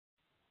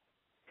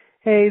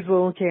Hey,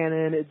 Little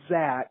Cannon, it's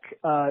Zach.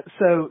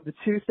 So the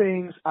two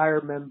things I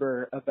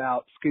remember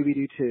about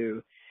Scooby-Doo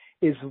 2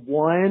 is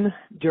one,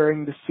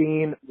 during the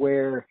scene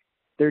where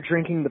they're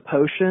drinking the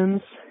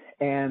potions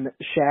and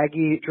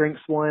Shaggy drinks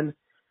one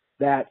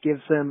that gives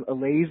him a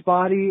lady's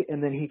body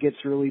and then he gets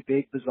really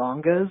big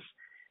bazongas,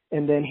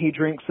 and then he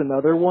drinks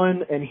another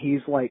one and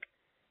he's like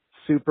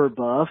super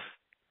buff.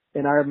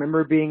 And I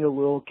remember being a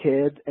little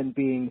kid and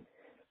being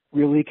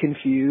really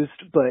confused,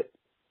 but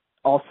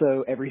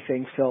also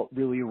everything felt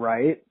really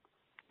right.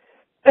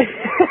 So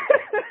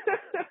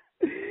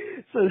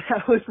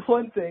that was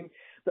one thing.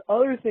 The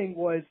other thing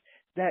was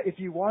that if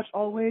you watch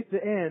all the way to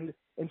the end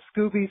and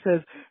Scooby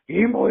says,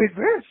 Game Boy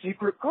Advance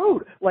secret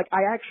code, like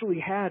I actually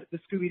had the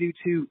Scooby-Doo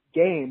 2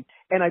 game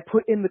and I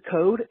put in the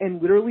code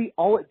and literally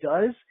all it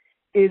does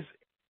is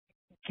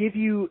give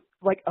you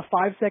like a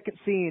 5-second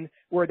scene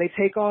where they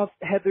take off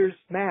Heather's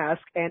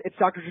mask and it's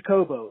Dr.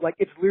 Jacobo. Like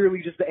it's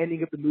literally just the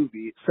ending of the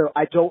movie. So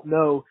I don't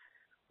know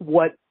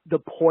what the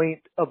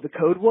point of the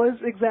code was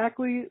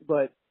exactly,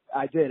 but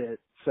I did it.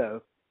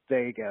 So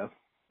there you go.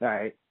 All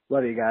right.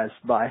 Love you guys.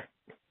 Bye.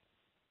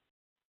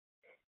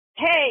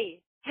 Hey!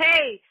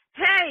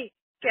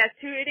 Guess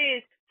who it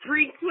is?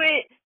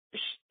 Frequent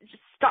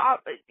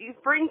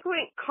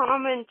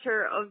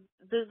commenter of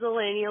the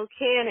Zillennial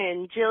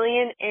Canon,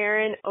 Jillian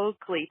Aaron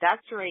Oakley.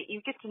 That's right. You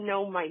get to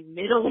know my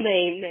middle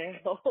name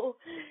now.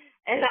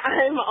 And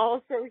I'm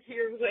also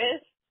here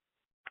with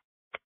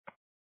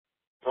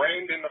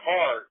Brandon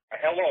Hart.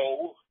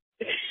 Hello.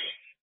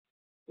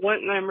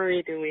 What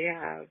memory do we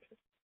have?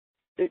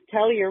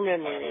 Tell your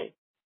memory.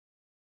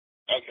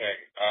 Okay.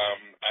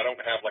 I don't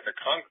have like a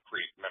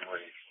concrete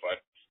memory, but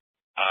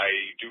I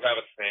do have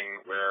a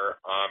thing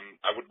where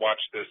I would watch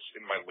this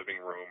in my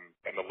living room,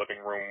 and the living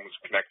room was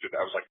connected.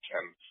 I was like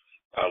 10.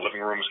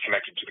 Living room was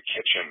connected to the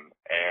kitchen,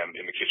 and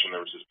in the kitchen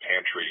there was this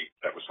pantry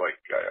that was like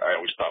I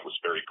always thought was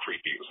very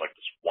creepy. It was like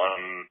this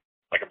one,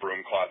 like a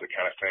broom closet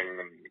kind of thing,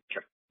 and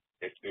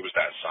it was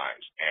that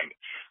size. And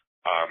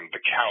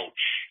the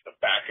couch, the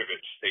back of it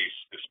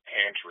faced this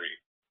pantry,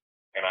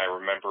 and I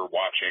remember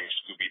watching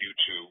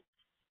Scooby-Doo 2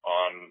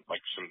 on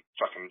like some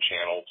fucking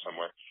channel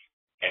somewhere,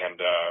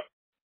 and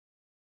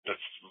the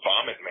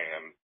vomit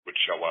man would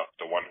show up,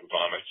 the one who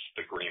vomits,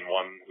 the green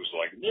one who's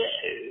like,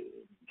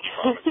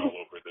 vomits all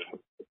over the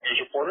news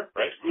reporter,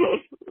 right?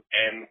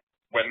 And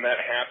when that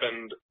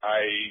happened,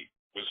 I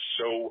was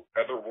so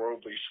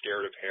otherworldly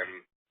scared of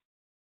him.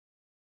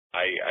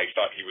 I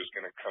thought he was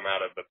going to come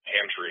out of the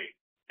pantry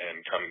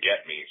and come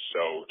get me.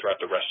 So throughout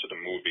the rest of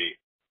the movie,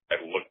 I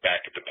looked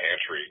back at the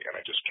pantry and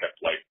I just kept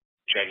like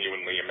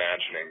genuinely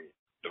imagining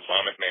the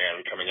vomit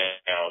man coming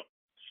out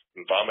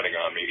and vomiting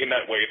on me in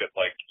that way that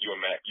like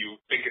you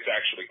think it's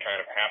actually kind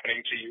of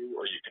happening to you,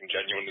 or you can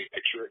genuinely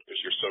picture it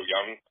because you're so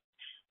young,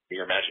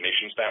 your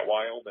imagination's that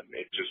wild, and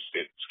it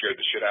scared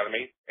the shit out of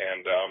me.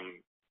 And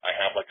I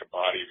have like a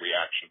body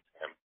reaction to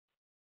him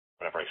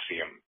whenever I see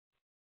him.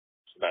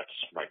 So that's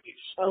my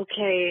piece.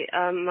 Okay,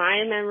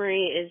 my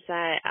memory is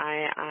that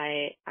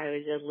I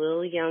was a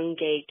little young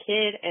gay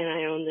kid and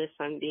I owned this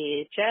on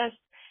VHS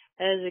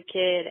as a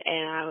kid,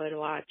 and I would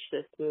watch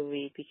this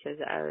movie because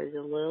I was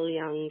a little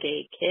young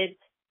gay kid,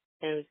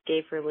 and it was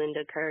gay for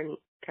Linda and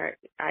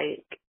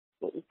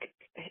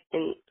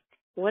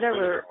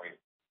whatever.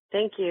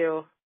 Thank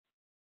you.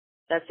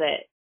 That's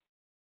it.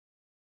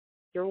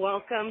 You're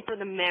welcome for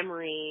the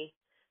memory.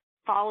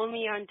 Follow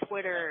me on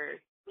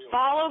Twitter.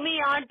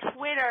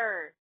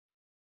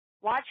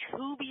 Watch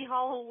Hoobie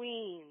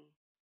Halloween.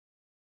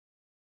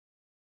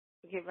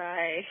 Okay,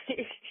 bye.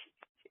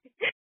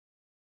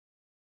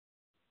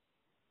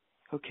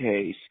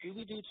 Okay,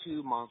 Scooby-Doo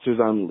 2 Monsters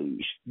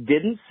Unleashed.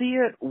 Didn't see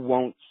it,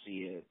 won't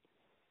see it.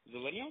 The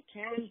linear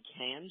canon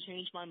can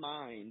change my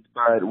mind,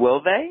 but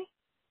will they?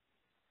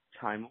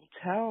 Time will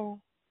tell.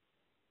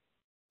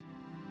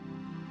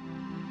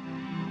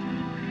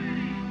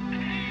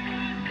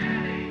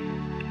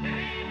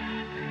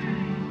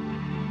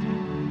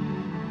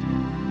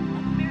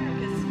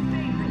 America's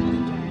favorite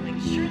little darling,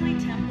 Shirley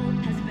Temple,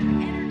 has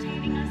been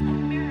entertaining us.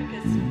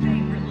 America's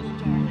favorite little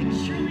darling,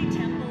 Shirley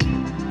Temple.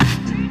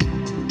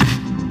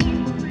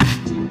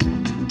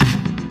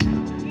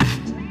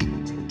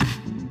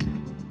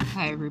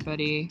 Hi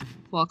everybody,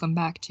 welcome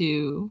back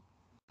to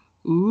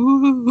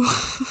Ooh.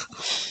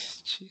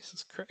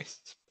 Jesus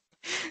Christ.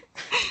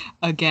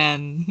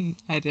 Again,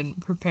 I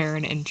didn't prepare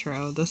an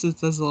intro. This is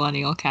the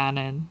Zillennial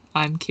Canon.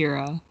 I'm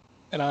Kira.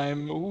 And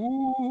I'm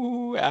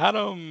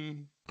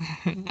Adam.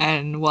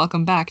 And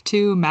welcome back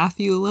to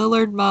Matthew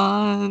Lillard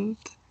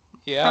Month.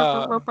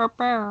 Yeah. What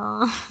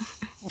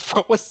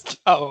was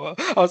I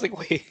was like,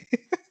 wait.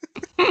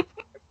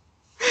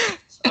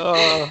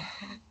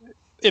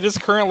 It is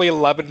currently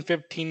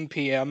 11:15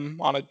 p.m.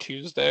 on a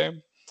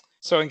Tuesday.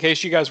 So in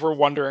case you guys were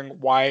wondering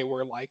why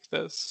we're like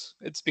this,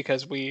 it's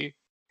because we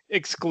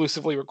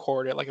exclusively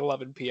record at like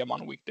 11 p.m.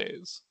 on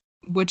weekdays.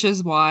 Which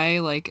is why,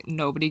 like,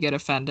 nobody get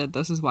offended.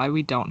 This is why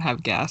we don't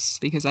have guests,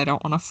 because I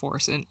don't want to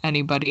force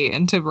anybody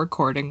into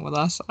recording with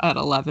us at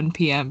 11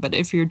 p.m. But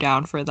if you're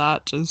down for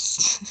that,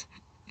 just,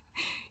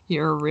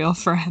 you're a real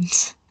friend.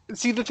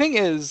 See, the thing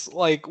is,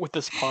 like, with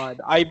this pod,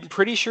 I'm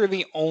pretty sure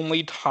the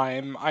only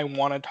time I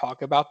want to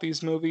talk about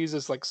these movies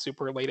is, like,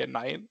 super late at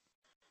night.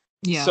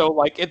 Yeah. So,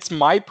 like, it's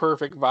my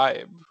perfect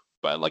vibe,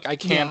 but, like, I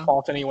can't Yeah.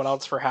 fault anyone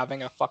else for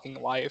having a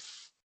fucking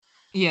life.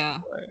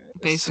 Yeah. Right?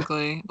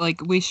 Basically,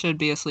 like, we should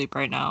be asleep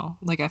right now.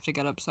 Like, I have to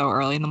get up so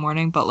early in the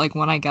morning, but, like,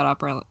 when I get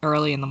up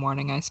early in the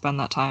morning, I spend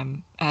that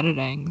time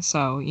editing.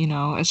 So, you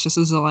know, it's just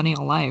a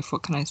zillennial life.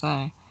 What can I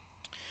say?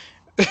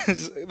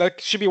 That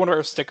should be one of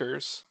our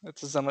stickers.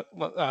 It's a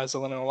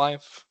Zillennial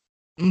Life.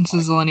 It's I a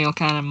like it. zillennial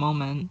kind of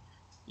moment.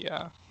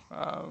 Yeah.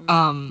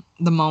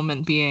 The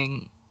moment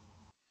being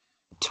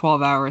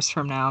 12 hours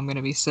from now, I'm going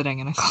to be sitting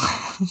in a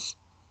class.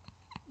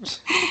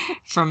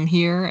 From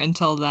here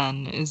until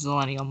then is the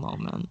zillennial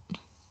moment.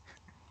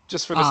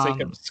 Just for the sake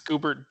of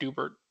Scoobert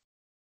Doobert.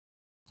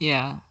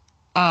 Yeah.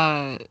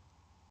 I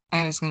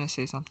was gonna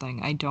say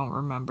something. I don't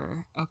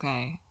remember.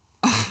 Okay.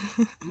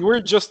 You were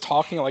just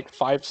talking like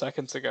 5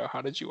 seconds ago.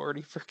 How did you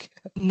already forget?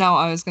 No,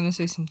 I was gonna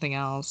say something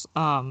else.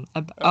 I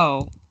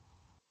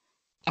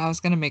was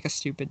gonna make a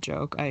stupid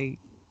joke.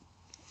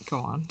 Go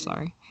on,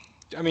 sorry.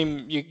 I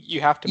mean, you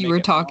have to You make were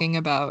it now. talking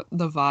about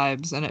the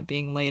vibes and it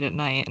being late at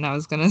night, and I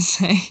was gonna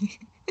say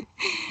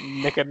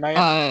Nick at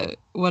night.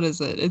 What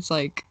is it? It's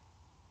like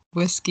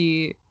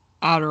whiskey,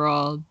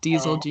 Adderall,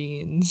 diesel Oh.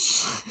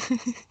 jeans.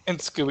 And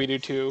Scooby-Doo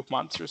 2,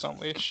 Monsters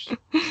Unleashed.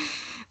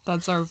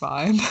 That's our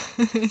vibe.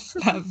 It's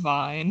that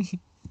Vine.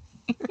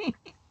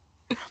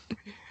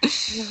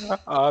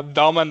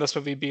 Velma in this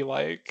movie be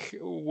like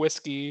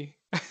whiskey,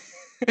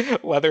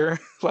 leather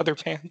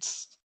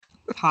pants.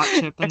 Hot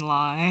chip and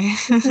lie.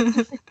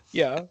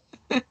 Yeah.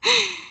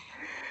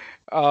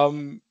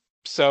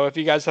 So if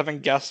you guys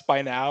haven't guessed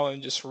by now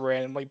and just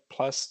randomly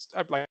press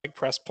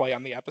play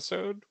on the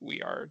episode,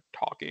 we are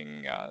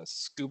talking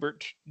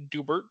Scoobert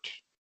Doobert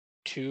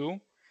 2 :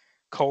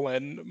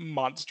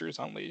 Monsters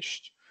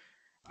Unleashed.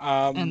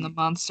 And the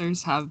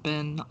monsters have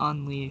been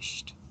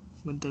unleashed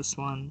with this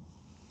one.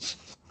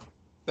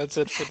 That's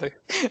it for the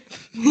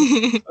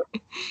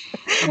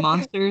The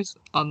monsters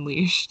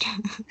unleashed.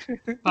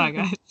 Bye,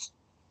 guys.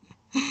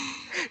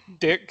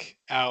 Dick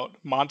out.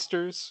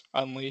 Monsters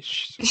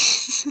Unleashed.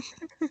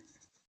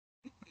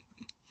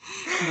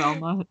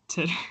 Velma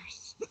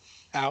titters.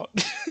 Out.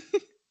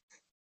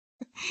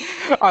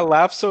 I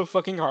laugh so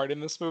fucking hard in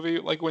this movie,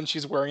 like when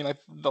she's wearing like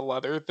the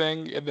leather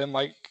thing, and then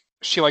like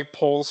she like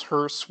pulls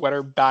her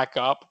sweater back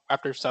up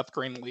after Seth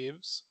Green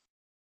leaves.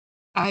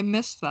 I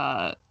missed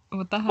that.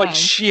 What the heck? Like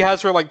she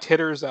has her like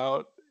titters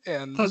out,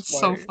 and That's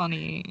like, so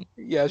funny.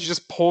 Yeah, she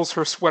just pulls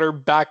her sweater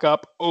back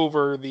up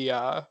over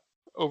the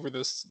over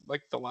this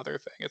like the leather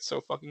thing. It's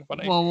so fucking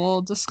funny. Well,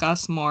 we'll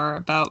discuss more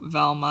about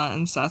Velma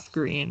and Seth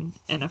Green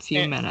in a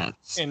few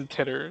minutes. In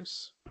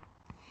titters.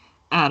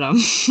 Adam.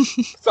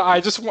 So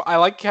I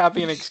like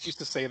having an excuse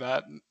to say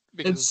that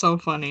because it's so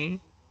funny.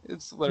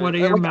 It's literally. What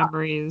are your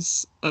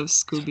memories of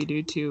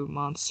Scooby-Doo 2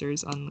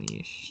 Monsters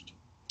Unleashed?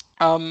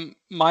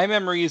 My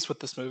memories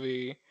with this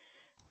movie,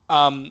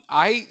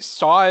 I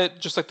saw it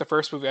just like the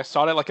first movie. I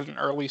saw it like at an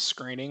early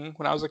screening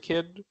when I was a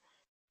kid.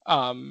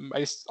 I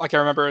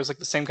remember it was like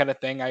the same kind of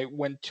thing. I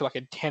went to like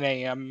a 10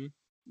 a.m.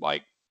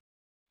 like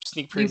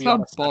sneak preview. You saw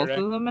on a both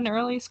Saturday. of them in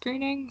early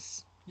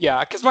screenings?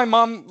 Yeah, because my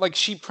mom, like,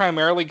 she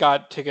primarily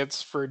got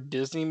tickets for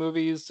Disney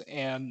movies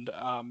and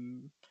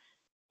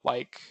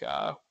what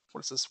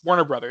is this?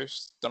 Warner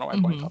Brothers. Don't know why I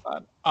blanked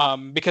on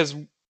that. Because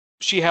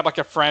she had like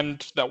a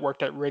friend that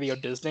worked at Radio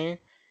Disney,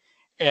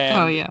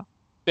 and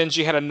then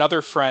she had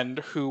another friend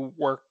who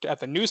worked at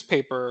the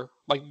newspaper,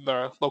 like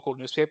the local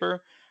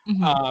newspaper,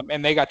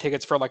 and they got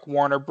tickets for like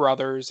Warner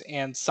Brothers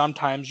and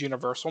sometimes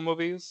Universal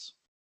movies.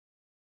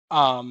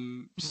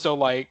 So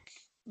like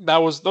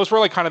those were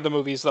like kind of the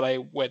movies that I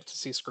went to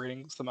see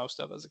screenings the most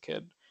of as a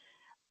kid.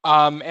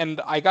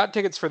 And I got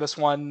tickets for this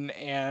one,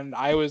 and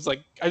I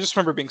just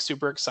remember being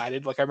super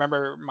excited. Like I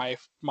remember my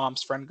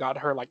mom's friend got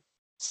her like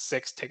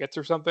 6 tickets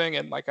or something,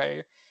 and like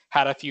I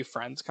had a few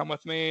friends come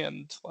with me,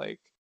 and like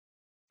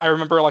I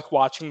remember like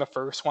watching the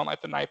first one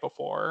like the night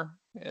before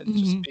and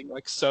just being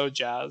like so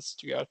jazzed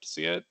to go out to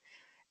see it.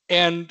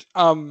 And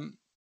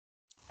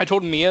I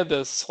told Mia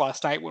this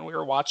last night when we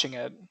were watching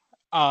it,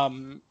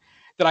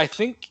 that I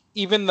think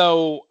even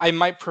though I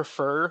might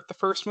prefer the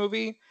first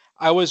movie,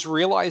 I was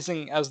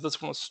realizing as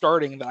this one was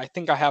starting that I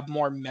think I have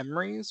more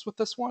memories with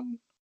this one.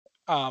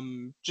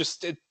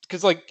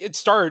 Because like it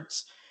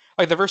starts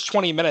like the first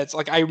 20 minutes,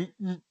 like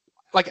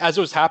as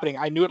it was happening,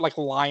 I knew it like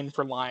line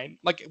for line,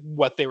 like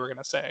what they were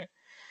gonna say,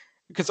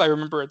 because I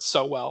remember it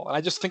so well, and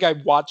I just think I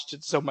watched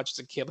it so much as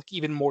a kid, like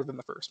even more than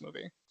the first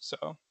movie.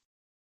 So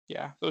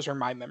yeah, those are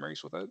my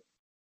memories with it.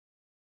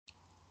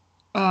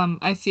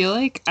 I feel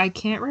like I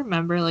can't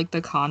remember like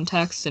the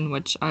context in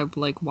which I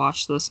like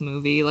watched this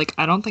movie. Like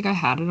I don't think I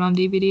had it on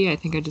DVD. I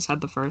think I just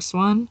had the first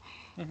one.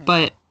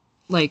 But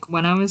like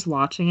when I was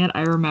watching it,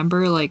 I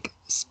remember like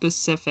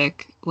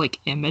specific like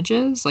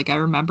images. Like I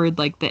remembered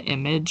like the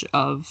image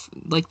of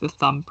like the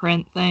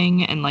thumbprint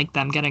thing and like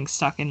them getting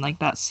stuck in like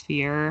that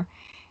sphere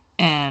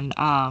and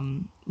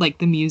like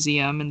the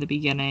museum in the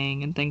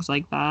beginning and things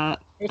like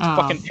that. It was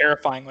fucking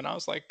terrifying when I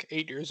was like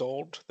 8 years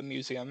old, the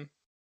museum.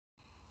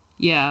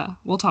 Yeah,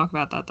 we'll talk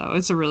about that though.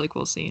 It's a really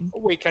cool scene. Oh,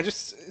 wait, can I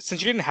just,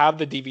 since you didn't have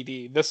the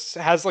DVD, this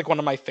has like one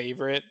of my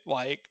favorite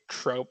like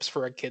tropes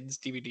for a kid's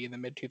DVD in the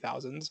mid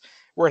 2000s,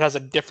 where it has a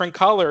different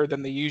color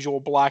than the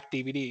usual black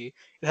DVD.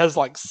 It has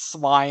like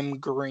slime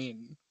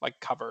green like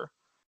cover,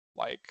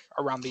 like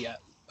around the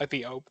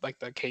like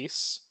the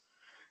case.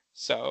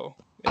 So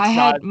I it's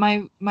not.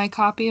 had my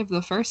copy of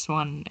the first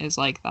one is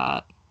like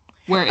that,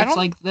 where I don't.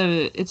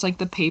 it's like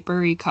the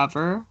papery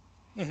cover,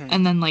 Mhm.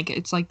 and then like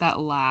it's like that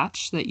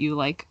latch that you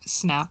like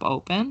snap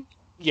open,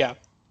 Yeah,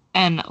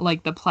 and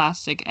like the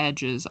plastic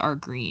edges are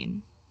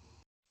green.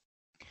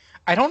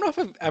 I don't know if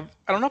I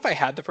don't know if I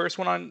had the first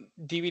one on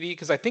DVD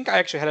because I think I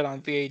actually had it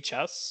on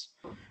VHS.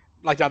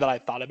 Like now that I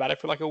thought about it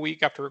for like a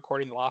week after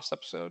recording the last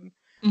episode.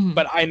 Mm-hmm.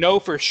 But I know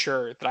for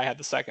sure that I had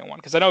the second one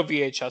because I know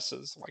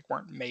VHSs like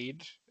weren't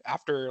made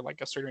after like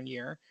a certain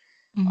year,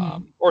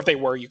 Mm-hmm. or if they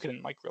were, you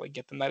couldn't like really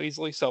get them that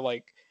easily. So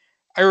like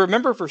I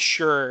remember for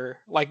sure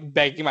like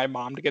begging my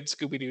mom to get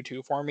Scooby-Doo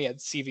 2 for me at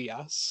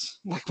CVS,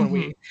 like when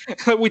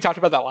Mm-hmm. we we talked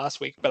about that last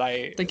week. But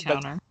The that's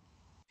counter.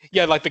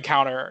 yeah, like the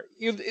counter.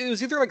 It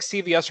was either like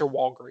CVS or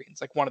Walgreens,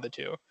 like one of the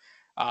two.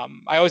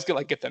 I always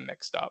get them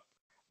mixed up,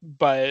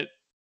 but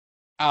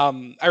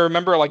I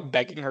remember like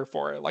begging her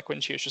for it, like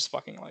when she was just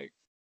fucking like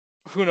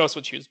who knows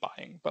what she was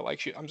buying, but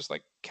like I'm just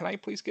like, can I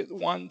please get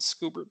one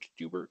Scoobert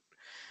Dubert?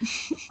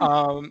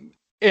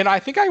 And I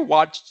think I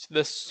watched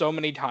this so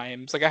many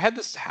times. Like I had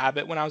this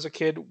habit when I was a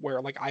kid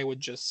where like I would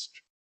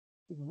just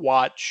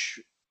watch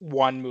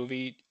one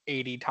movie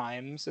 80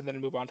 times and then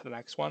move on to the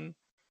next one.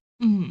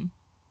 Mm-hmm.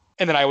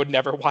 And then I would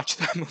never watch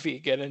that movie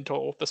again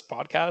until this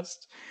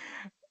podcast.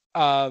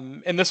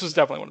 And this was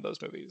definitely one of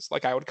those movies.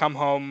 Like I would come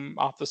home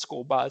off the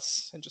school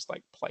bus and just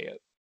like play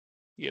it,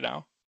 you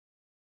know?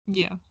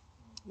 Yeah.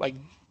 Like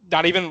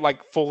not even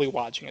like fully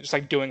watching it, just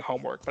like doing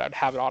homework, but I'd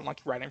have it on like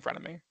right in front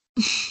of me.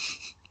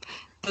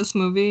 This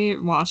movie,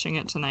 watching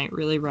it tonight,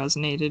 really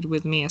resonated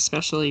with me,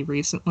 especially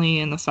recently,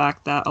 in the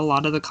fact that a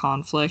lot of the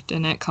conflict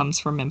in it comes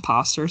from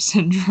imposter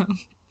syndrome.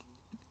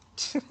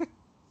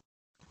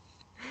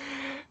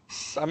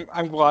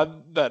 I'm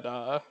glad that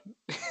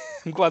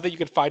I'm glad that you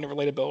could find a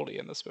relatability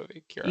in this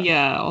movie, Kira.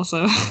 Yeah,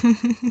 also.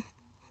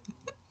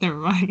 Never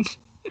mind.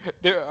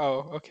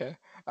 Oh, okay.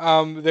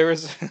 There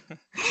was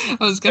I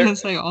was gonna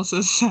say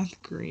also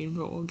Seth Green,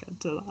 but we'll get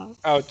to that.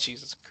 Oh,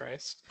 Jesus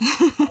Christ.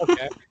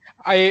 Okay.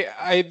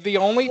 I the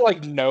only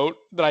like note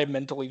that I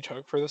mentally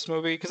took for this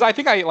movie, because I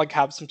think I like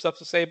have some stuff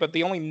to say, but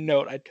the only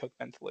note I took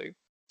mentally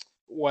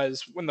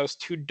was when those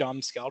two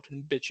dumb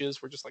skeleton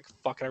bitches were just like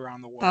fucking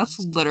around the That's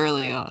woods.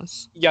 literally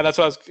us. Yeah, that's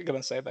what I was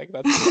gonna say. Like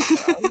that's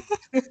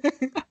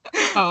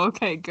Oh,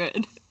 okay,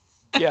 good.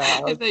 yeah.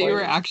 I It's thought you were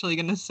like, actually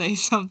gonna say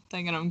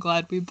something, and I'm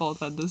glad we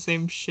both had the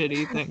same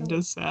shitty thing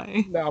to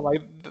say. no,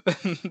 like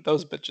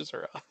those bitches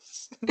are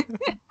us.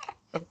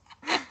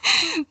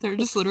 They're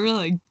just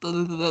literally like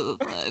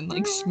and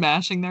like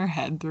smashing their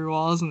head through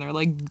walls, and they're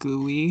like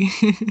gooey.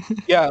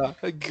 Yeah,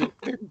 they're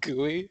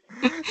gooey.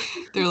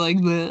 They're like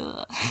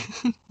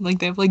like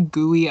they have like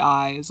gooey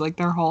eyes. Like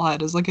their whole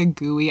head is like a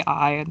gooey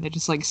eye, and they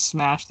just like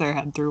smash their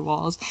head through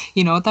walls.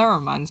 You know what that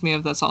reminds me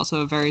of? That's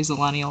also a very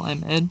Zillennial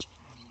image.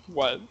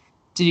 What?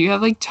 Did you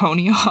have like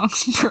Tony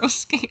Hawk's Pro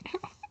Skater?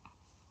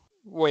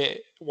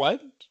 Wait,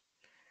 what?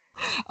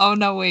 Oh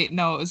no, wait,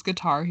 no, it was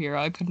Guitar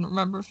Hero. I couldn't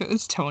remember if it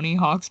was Tony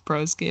Hawk's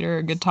Pro Skater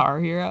or Guitar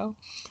Hero.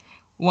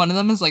 One of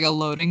them is like a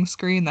loading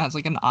screen that has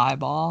like an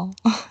eyeball.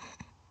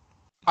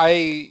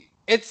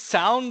 It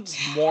sounds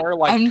more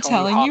like I'm Tony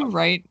telling you Hawk.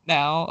 right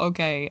now,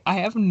 okay, I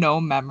have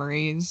no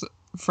memories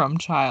from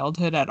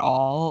childhood at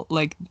all.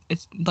 Like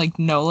it's like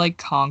no like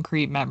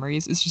concrete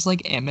memories. It's just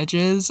like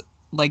images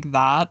like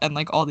that and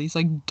like all these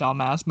like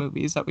dumbass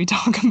movies that we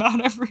talk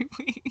about every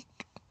week.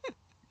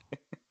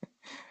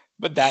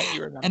 But that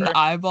you remember. An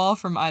eyeball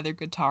from either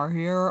Guitar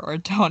Hero or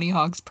Tony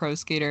Hawk's Pro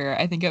Skater.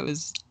 I think it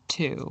was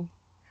 2.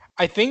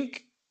 I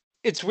think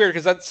it's weird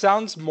because that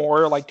sounds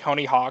more like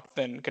Tony Hawk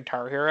than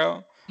Guitar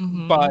Hero.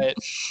 Mm-hmm. But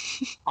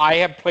I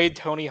have played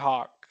Tony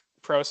Hawk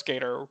Pro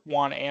Skater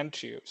 1 and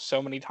 2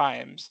 so many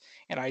times,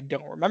 and I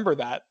don't remember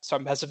that, so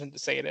I'm hesitant to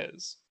say it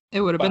is. It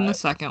would have been the But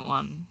second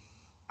one.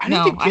 I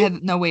No, think I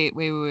had no wait.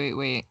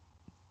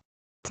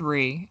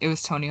 3. It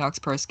was Tony Hawk's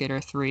Pro Skater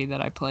 3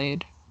 that I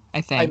played. I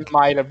I think.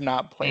 might have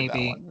not played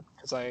Maybe. that one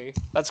because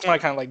that's when I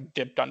kind of like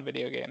dipped on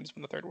video games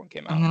when the third one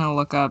came out. I'm gonna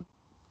look up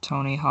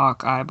Tony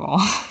Hawk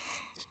eyeball.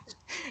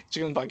 It's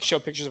gonna like show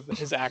pictures of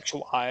his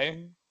actual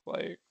eye,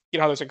 like you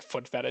know how there's like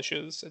foot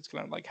fetishes. It's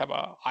gonna like have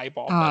a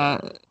eyeball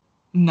fetish.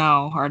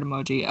 No, heart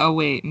emoji. Oh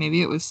wait,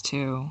 maybe it was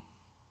 2.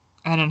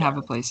 I didn't have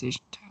a Yeah. PlayStation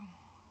 2.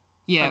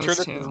 Yeah, I'm it sure was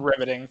this 2. is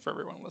riveting for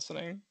everyone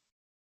listening.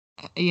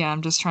 Yeah,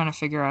 I'm just trying to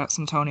figure out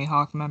some Tony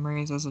Hawk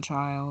memories as a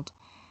child.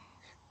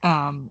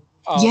 Um,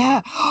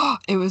 Yeah,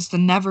 it was the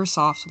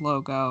Neversoft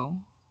logo,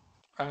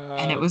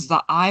 and it was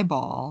the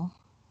eyeball.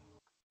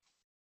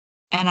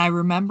 And I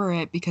remember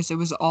it because it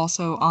was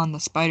also on the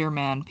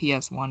Spider-Man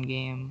PS1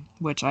 game,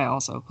 which I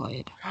also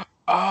played.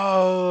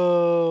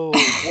 Oh,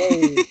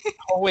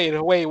 wait.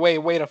 Oh,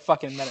 wait a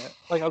fucking minute.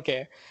 Like,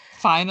 okay.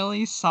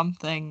 Finally,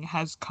 something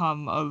has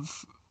come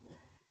of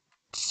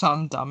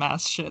some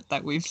dumbass shit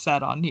that we've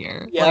said on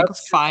here. Yeah, Like,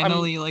 that's true.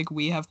 finally, like,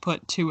 we have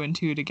put two and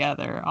two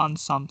together on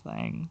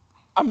something.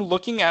 I'm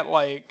looking at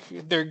like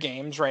their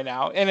games right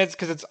now, and it's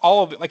because it's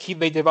all of it. Like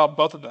they developed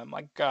both of them,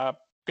 like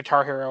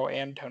Guitar Hero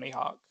and Tony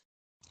Hawk.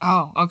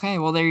 Oh, okay.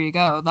 Well, there you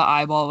go. The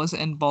eyeball was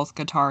in both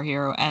Guitar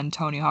Hero and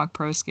Tony Hawk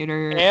Pro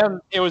Skater And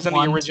it was in the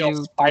 1, original 2,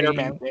 3,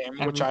 Spider-Man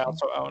game, which I everything.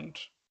 also owned.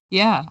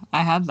 Yeah,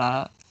 I had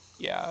that.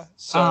 Yeah. Um,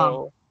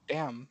 So,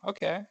 damn.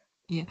 Okay.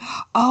 yeah.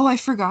 Oh, I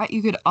forgot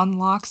you could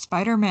unlock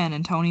Spider-Man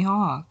in Tony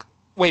Hawk.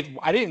 Wait,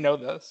 I didn't know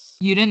this.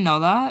 You didn't know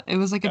that? It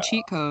was like a No,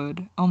 cheat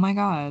code. Oh my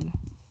god.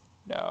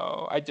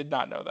 no, I did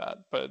not know that.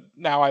 But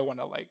now I want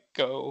to like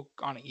go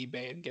on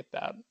eBay and get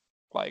that,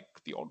 like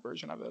the old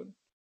version of it,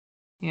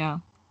 Yeah.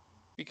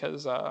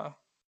 because Oh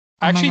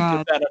I my actually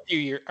did god. that a few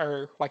years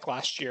or like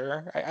last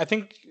year. I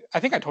think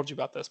I told you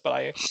about this, but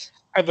I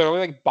literally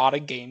like bought a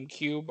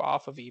GameCube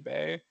off of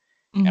eBay,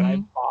 and I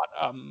Mhm.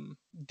 bought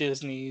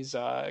Disney's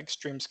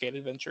Extreme Skate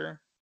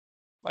Adventure,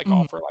 like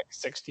all Mhm. for like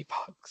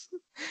 $60.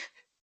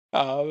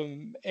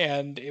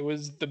 And it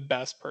was the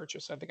best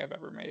purchase I think I've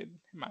ever made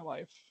in my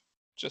life,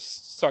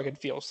 just so I could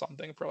feel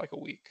something for like a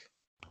week.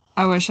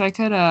 I wish I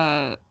could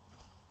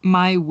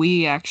my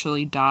Wii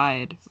actually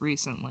died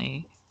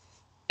recently.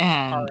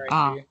 And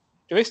R.I.P.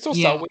 Do they still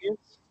sell yeah.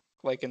 Wii's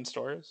like in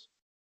stores?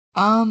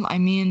 I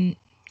mean,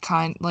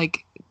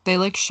 like they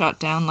like shut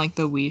down like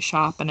the Wii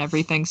shop and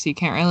everything, so you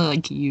can't really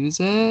like use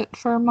it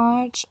for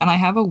much. And I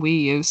have a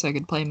Wii U, so I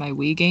could play my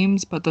Wii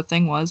games, but the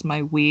thing was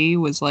my Wii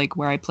was like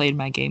where I played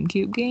my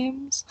GameCube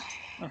games.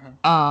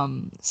 Uh-huh.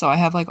 So I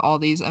have like all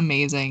these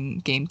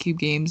amazing GameCube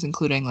games,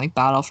 including like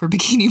Battle for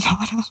Bikini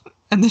Bottom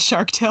and the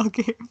Shark Tale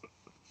game.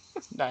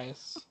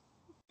 Nice.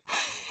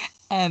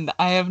 And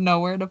I have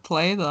nowhere to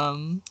play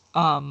them.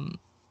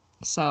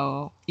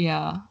 So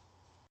yeah,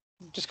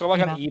 Just go like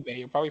you on know. eBay.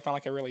 You'll probably find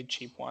like a really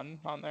cheap one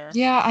on there.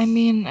 Yeah, I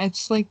mean,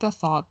 it's like the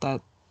thought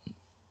of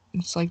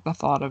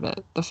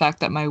it. The fact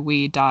that my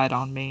Wii died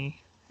on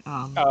me.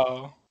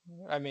 Oh,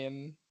 I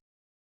mean,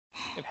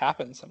 it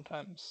happens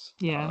sometimes.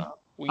 I don't Yeah. know.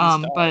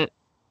 Wii's die. But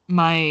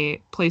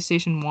my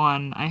PlayStation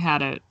 1, I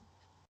had it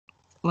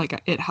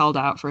like it held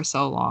out for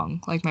so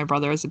long. Like my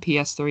brother has a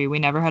PS3. We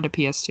never had a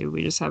PS2.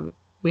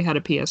 We had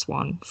a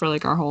PS1 for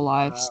like our whole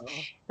lives.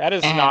 That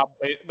is And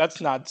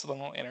that's not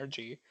Zillennial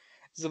Energy.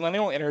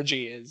 Zillennial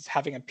Energy is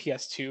having a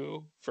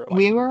PS2 for like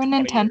we were a 20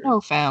 years.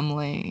 Nintendo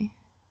family.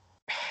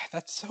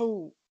 That's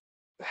so.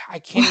 I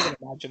can't even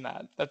imagine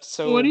that. That's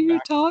so. What are you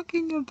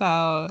talking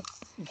about?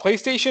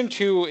 PlayStation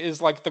 2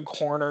 is like the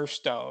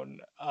cornerstone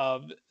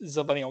of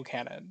Zillennial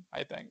canon,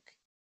 I think.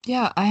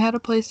 Yeah, I had a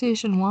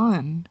PlayStation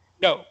 1.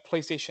 No,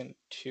 PlayStation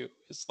 2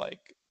 is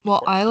like.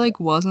 Well, I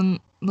like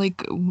wasn't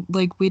like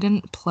we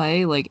didn't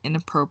play like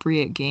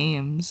inappropriate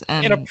games,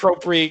 and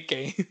Inappropriate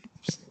games.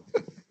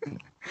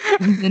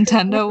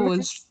 Nintendo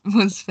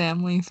was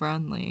family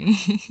friendly.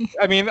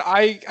 I mean,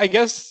 I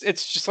guess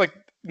it's just like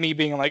me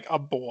being like a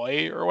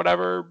boy or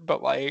whatever,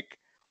 but like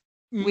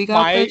We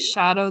got the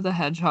Shadow the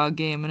Hedgehog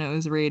game, and it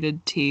was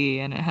rated T,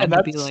 and it had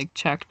to be like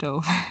checked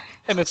over.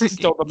 And this is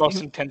still the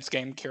most intense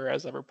game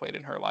Kira's ever played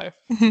in her life.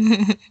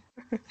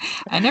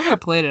 I never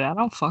played it. I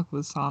don't fuck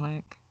with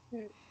Sonic.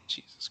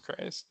 Jesus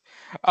Christ.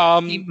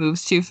 He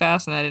moves too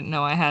fast, and I didn't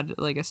know I had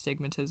like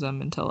astigmatism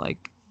until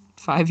like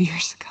 5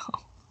 years ago.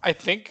 I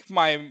think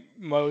my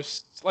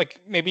most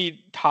like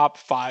maybe top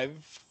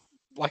 5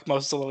 like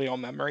most Zillennial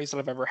memories that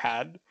I've ever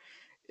had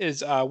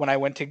is when I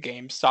went to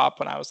GameStop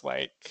when I was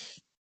like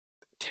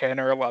 10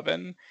 or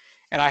 11,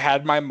 and I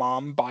had my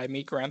mom buy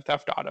me Grand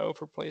Theft Auto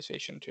for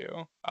PlayStation 2,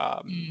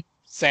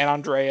 San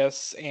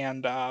Andreas,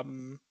 and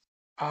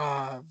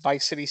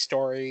Vice City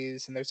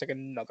Stories, and there's like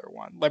another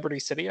one, Liberty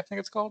City, I think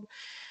it's called.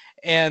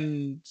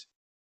 And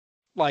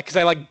like, because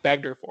I like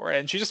begged her for it,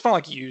 and she just found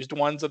like used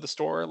ones at the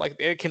store. Like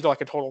it came to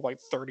like a total of like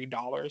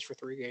 $30 for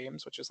 3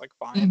 games, which is like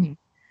fine.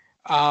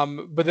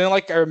 But then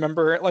like I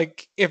remember,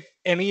 like if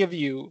any of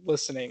you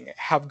listening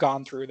have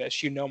gone through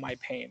this, you know my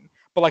pain.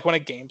 But like when a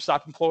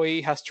GameStop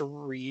employee has to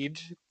read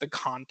the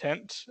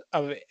content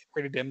of a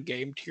rated M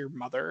game to your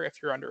mother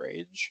if you're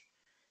underage,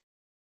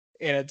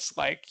 and it's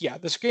like, yeah,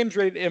 this game's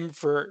rated M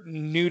for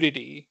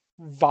nudity,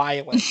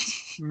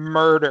 violence,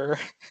 murder,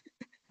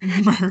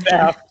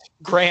 theft,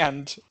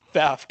 grand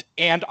theft,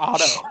 and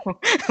auto.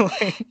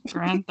 Like,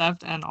 Grand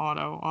Theft and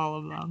auto, all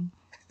of them.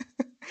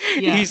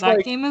 Yeah, He's that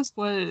like, game is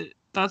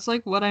that's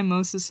like what I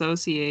most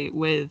associate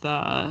with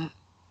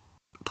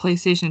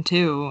PlayStation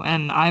 2,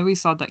 and I always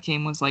thought that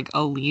game was like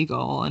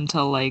illegal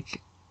until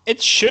like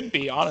it should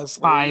be,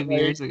 honestly, 5 like,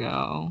 years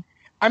ago.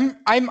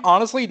 I'm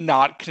honestly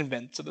not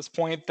convinced at this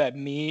point that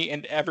me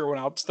and everyone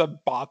else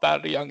that bought that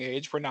at a young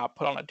age were not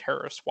put on a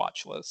terrorist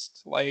watch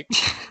list. Like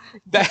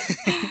that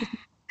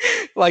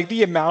Like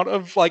the amount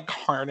of like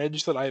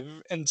carnage that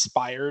I've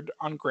inspired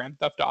on Grand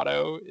Theft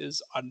Auto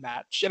is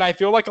unmatched. And I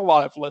feel like a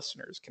lot of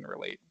listeners can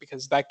relate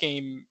because that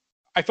game,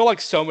 I feel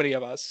like so many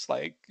of us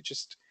like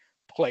just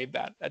played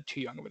that at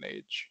too young of an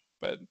age.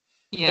 But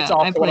it's Yeah,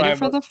 I also one of played my it for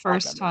most the fond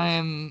first memories.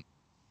 time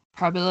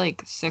probably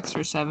like 6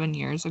 or 7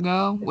 years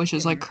ago, which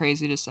is like Mhm.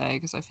 crazy to say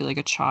because I feel like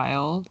a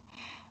child.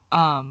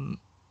 Um,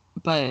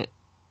 but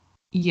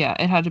yeah,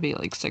 it had to be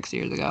like 6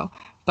 years ago.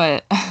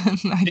 But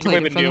I Did you play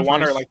played the it for new the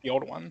one or first. like the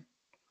old one?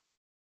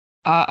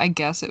 I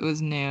guess it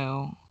was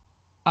new.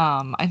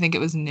 I think it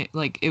was new.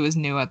 Like it was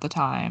new at the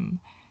time.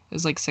 It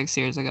was like 6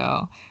 years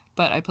ago.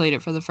 But I played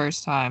it for the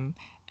first time,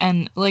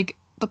 and like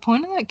the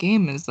point of that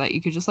game is that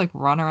you could just like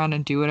run around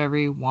and do whatever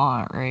you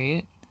want,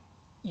 right?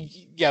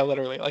 Yeah,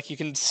 literally. Like you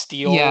can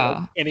steal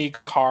like Yeah. any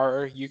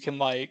car. You can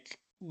like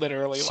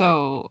literally like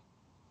So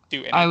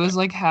do I anything. was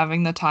like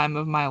having the time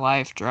of my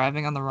life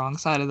driving on the wrong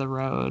side of the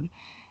road,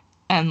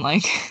 and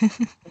like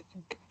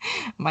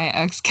my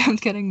ex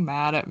kept getting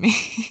mad at me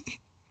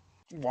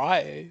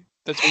Why?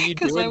 That's what you because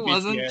do I in wasn't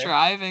GTA.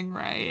 driving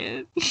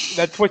right.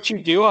 That's what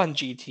you do on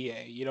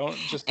GTA.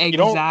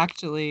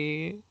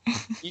 Exactly.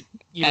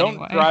 You don't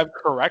Anyway. drive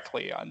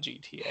correctly on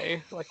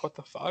GTA. Like what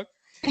the fuck?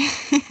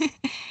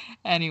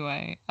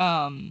 Anyway,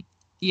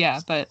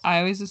 yeah, but I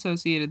always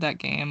associated that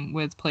game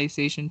with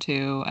PlayStation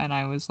 2, and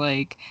I was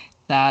like,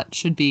 that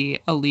should be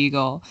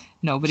illegal.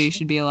 Nobody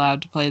should be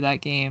allowed to play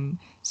that game.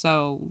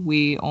 So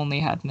we only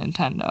had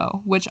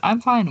Nintendo, which I'm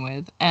fine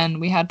with.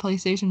 And we had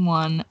PlayStation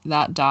 1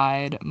 that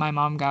died. My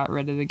mom got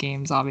rid of the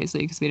games,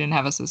 obviously, because we didn't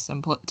have a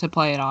system to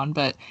play it on.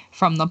 But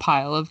from the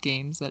pile of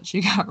games that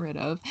she got rid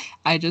of,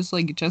 I just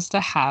like, just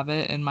to have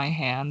it in my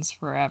hands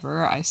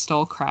forever, I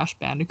stole Crash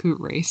Bandicoot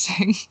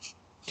Racing.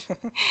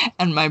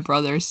 And my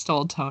brother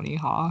stole Tony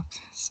Hawk.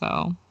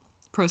 So,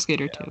 Pro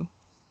Skater 2.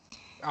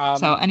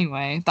 So, Um,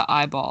 anyway, the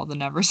eyeball, the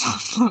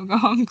Neversoft logo.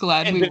 I'm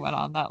glad and we went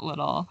on that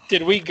little.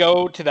 did we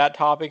go to that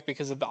topic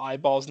because of the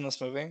eyeballs in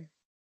this movie?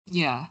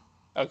 Yeah.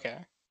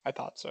 Okay, I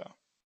thought so.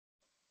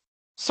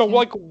 So, Yeah.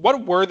 like,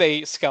 what were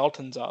they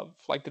skeletons of?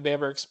 Like, did they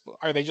ever?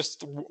 Are they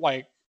just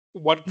like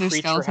what They're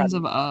creature had? skeletons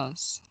of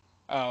us.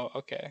 Oh,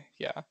 okay,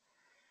 yeah.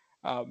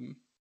 Um,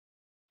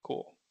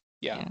 cool.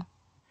 Yeah. Yeah.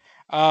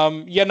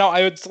 Yeah. No,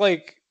 I was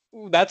like,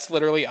 that's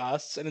literally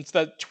us, and it's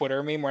that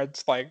Twitter meme where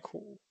it's like,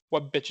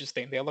 what bitches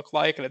think they look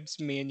like, and it's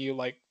me and you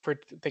like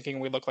thinking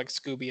we look like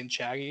Scooby and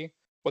Shaggy.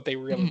 What they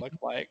really look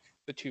Mm. like,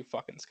 the two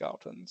fucking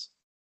skeletons.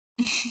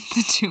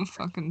 The two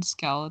fucking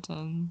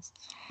skeletons.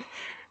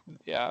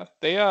 Yeah,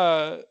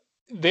 they're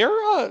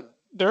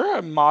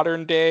a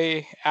modern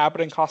day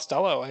Abbott and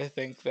Costello. I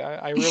think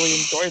that I really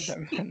enjoyed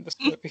them in this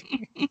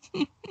movie.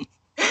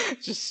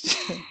 just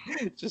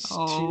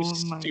just two Oh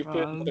my stupid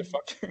god.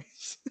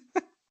 motherfuckers.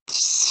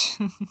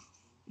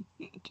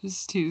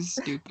 Just two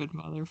stupid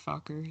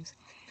motherfuckers.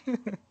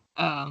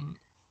 Um,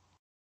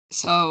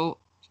 so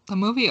the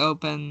movie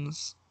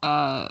opens,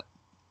 a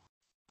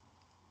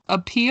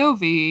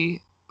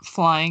POV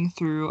flying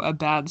through a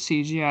bad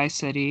CGI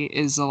city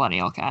is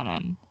Zillennial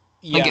canon.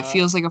 Like it Yeah,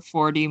 feels like a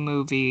 4D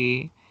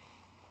movie.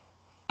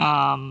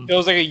 it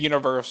was like a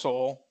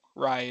Universal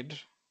ride.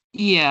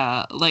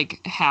 Yeah,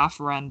 like half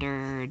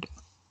rendered.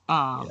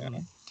 Yeah,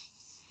 Um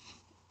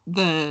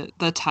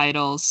the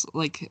titles,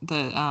 like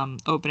the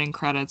opening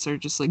credits are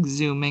just like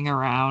zooming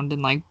around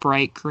in like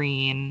bright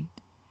green.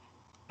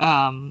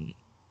 Um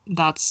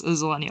that's a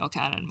Zillennial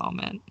canon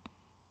moment.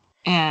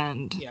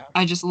 And yeah.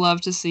 I just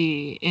love to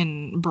see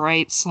in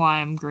bright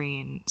slime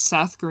green,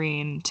 Seth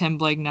Green, Tim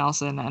Blake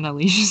Nelson, and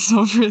Alicia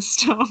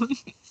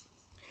Silverstone.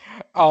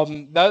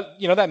 That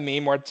that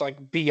meme where it's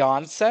like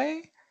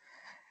Beyonce.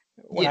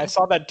 When I Yeah,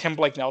 saw that Tim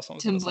Blake Nelson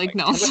was in Tim this, I'm Blake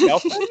like, Tim Blake Nelson.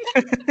 Nelson?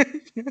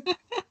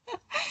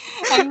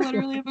 I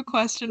literally have a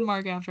question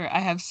mark after. I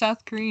have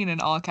Seth Green in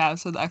all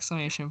caps with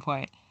exclamation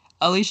point.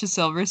 Alicia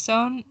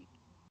Silverstone?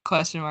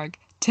 Question mark.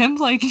 Tim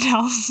Blake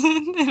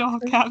Nelson in all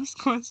caps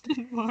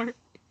question mark.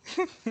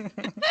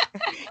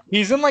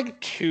 He's in like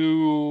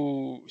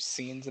two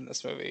scenes in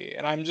this movie,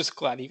 and I'm just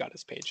glad he got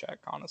his paycheck,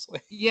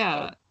 honestly. But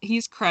Yeah,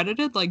 he's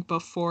credited like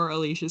before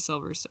Alicia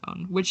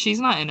Silverstone, which she's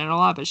not in it a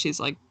lot, but she's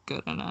like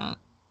good in it.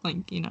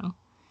 Like, you know.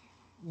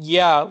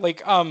 yeah,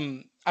 like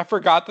I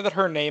forgot that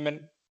her name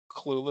in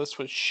Clueless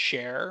was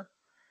Cher.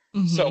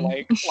 So Hmm.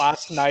 like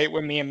last night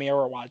when me and Mia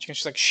were watching,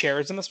 she's like,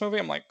 Cher's in this movie.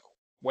 I'm like,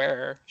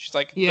 where? She's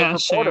like, the Yeah,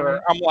 reporter.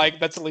 sure. I'm like,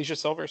 that's Alicia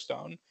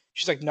Silverstone.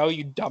 She's like, no,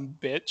 you dumb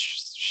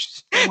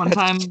bitch. One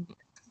time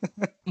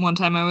one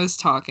time I was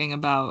talking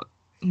about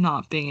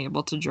not being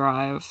able to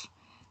drive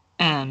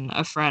and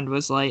a friend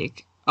was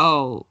like,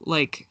 "Oh,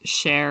 like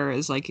Cher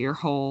is like your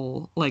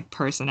whole like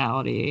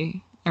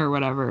personality or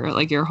whatever.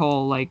 Like your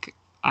whole like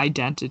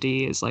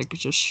identity is like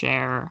just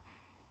Cher."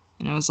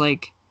 And I was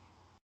like,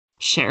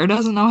 "Cher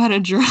doesn't know how to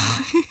drive."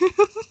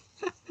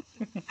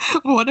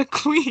 What a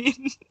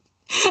queen.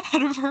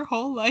 Out of her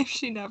whole life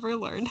she never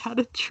learned how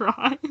to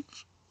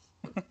drive.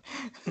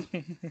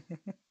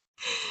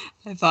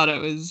 I thought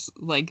it was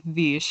like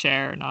the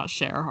Cher, not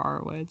Cher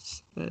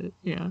Horowitz, but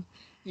yeah.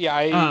 Yeah,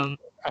 Um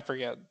I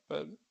forget,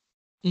 but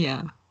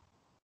yeah.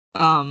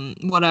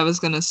 What I was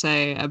gonna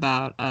say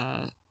about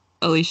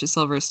Alicia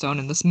Silverstone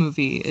in this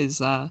movie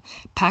is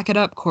pack it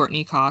up,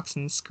 Courtney Cox,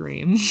 and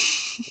scream.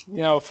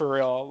 For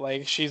real,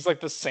 like she's like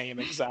the same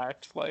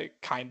exact,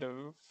 like kind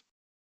of,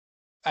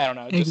 I don't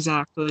know, just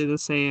Exactly the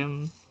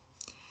same.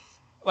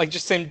 like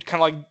just same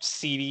kind of like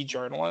seedy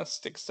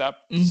journalist, except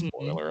Hmm.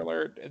 spoiler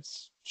alert,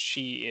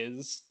 she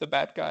is the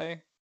bad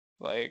guy.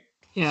 Like,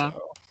 Yeah, so,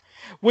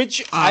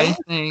 which I I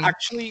think.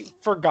 actually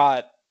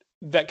forgot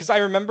that because I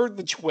remembered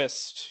the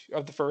twist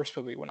of the first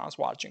movie when I was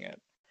watching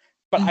it,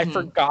 but I Hmm.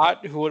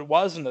 forgot who it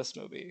was in this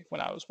movie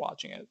when I was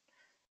watching it.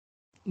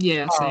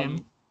 Yeah, same.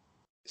 Um,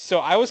 so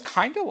I was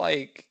kind of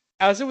like,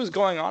 as it was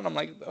going on, I'm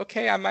like,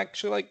 okay, I'm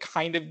actually like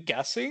kind of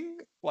guessing.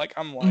 Like,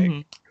 I'm like,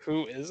 Hmm.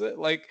 who is it?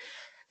 Like,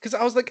 because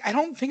I was like, I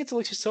don't think it's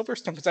Alicia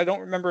Silverstone because I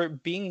don't remember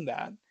it being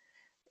that.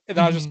 And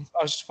then Hmm. I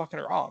was just fucking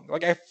wrong.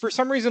 Like, I for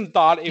some reason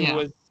thought it Yeah.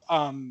 was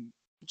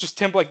just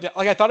Tim Blake.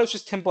 Like, I thought it was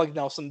just Tim Blake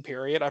Nelson.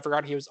 Period. I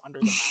forgot he was under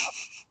the map.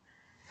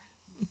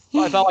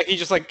 I thought like he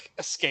just like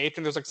escaped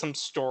and there's like some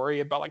story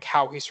about like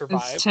how he It's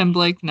survived. Tim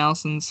Blake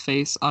Nelson's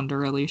face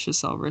under Alicia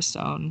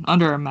Silverstone,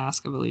 under a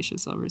mask of Alicia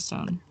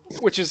Silverstone.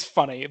 Which is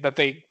funny that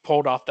they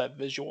pulled off that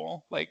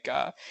visual. Like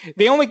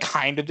they only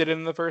kind of did it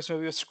in the first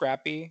movie with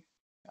Scrappy.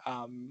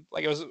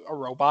 Like it was a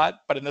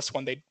robot, but in this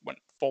one they went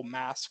full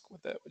mask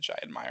with it, which I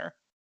admire.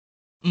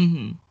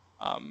 Hmm.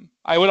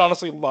 I would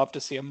honestly love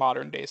to see a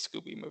modern day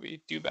Scooby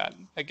movie do that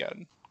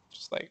again.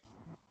 Just like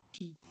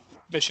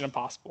Mission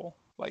Impossible.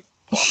 Like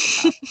pull off the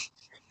mask.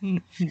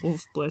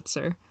 Wolf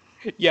Blitzer.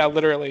 Yeah,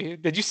 literally.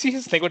 Did you see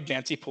his thing with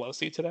Nancy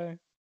Pelosi today?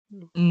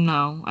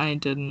 No, I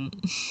didn't.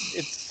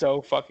 It's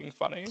so fucking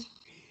funny.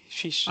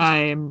 She's just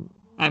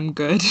I'm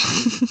good.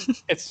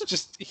 it's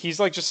just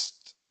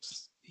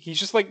he's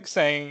just like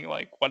saying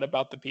like what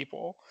about the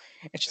people,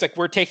 and she's like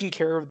we're taking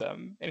care of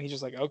them, and he's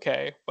just like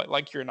okay but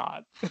like you're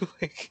not.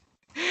 Like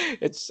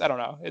it's I don't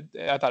know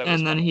I thought it was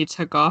And then funny. he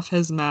took off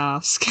his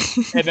mask.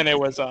 And then it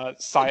was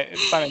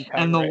Simon Pegg,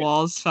 And the right?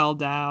 walls fell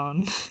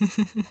down.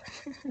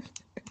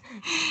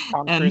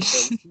 Tom And Cruise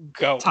says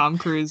go. Tom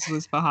Cruise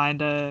was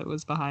behind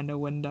a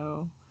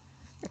window.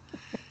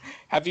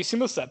 Have you seen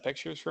the set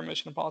pictures for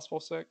Mission Impossible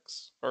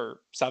 6 or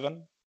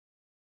 7?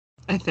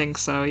 I think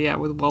so, yeah,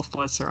 with Wolf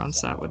Blitzer on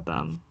set So with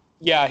them.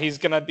 yeah, he's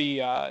gonna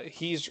be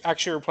he's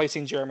actually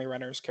replacing Jeremy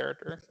Renner's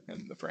character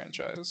in the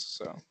franchise,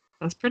 so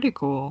That's pretty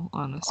cool,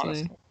 honestly.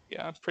 honestly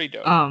yeah, pretty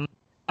dope. Um,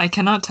 I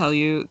cannot tell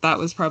you that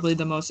was probably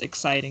the most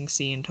exciting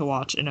scene to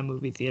watch in a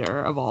movie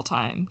theater of all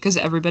time because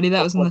everybody that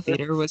Wolf was in the Blitzer.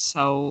 theater was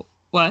so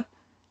what?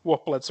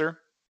 Wolf Blitzer.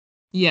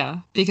 Yeah,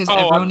 because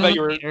Oh, I everyone in thought the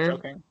you were theater,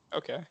 joking.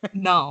 Okay.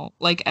 no,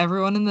 like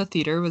everyone in the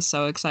theater was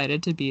so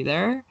excited to be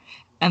there.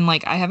 And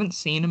like I haven't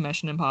seen a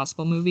Mission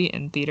Impossible movie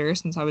in theater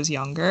since I was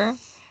younger.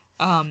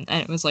 And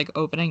it was like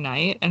opening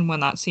night, and when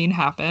that scene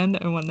happened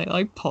and when they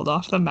like pulled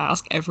off the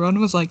mask, everyone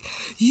was like,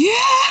 "Yeah!"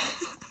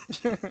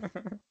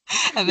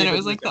 And then it Even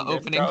was the like the in-game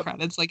opening crowd.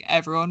 credits, like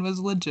everyone was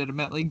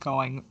legitimately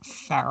going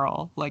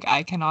feral. Like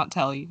I cannot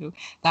tell you,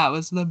 that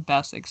was the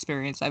best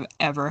experience I've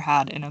ever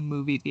had in a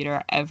movie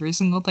theater. Every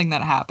single thing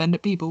that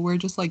happened, people were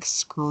just like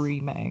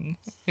screaming.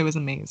 It was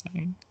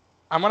amazing.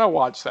 I'm gonna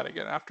watch that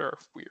again after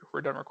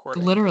we're done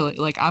recording. Literally,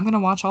 like I'm gonna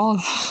watch all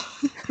of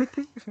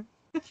that.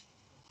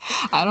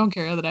 I don't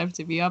care that I have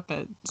to be up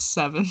at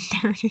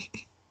 7:30.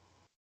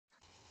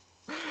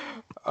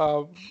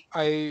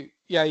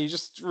 You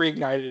just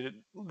reignited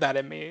that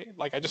in me.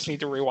 Like I just need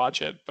to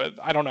rewatch it, but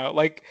I don't know.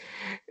 Like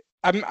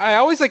I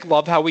always like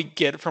love how we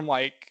get from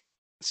like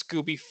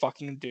Scooby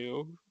fucking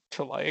Doo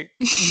to like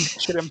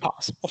Mission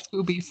Impossible.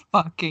 Scooby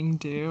fucking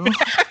Doo.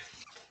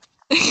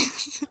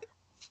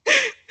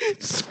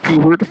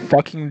 Scoobert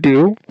fucking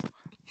Doo.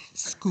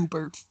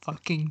 Scoobert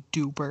fucking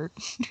Doobert.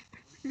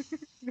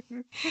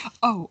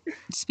 Oh,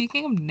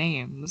 speaking of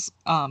names,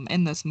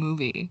 in this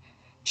movie,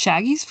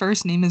 Shaggy's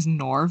first name is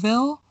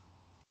Norville.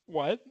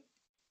 What?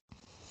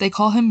 They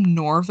call him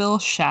Norville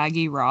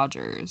Shaggy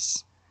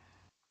Rogers.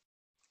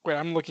 Wait,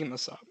 I'm looking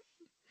this up.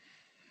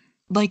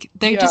 Like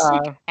they just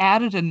like Yeah.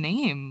 added a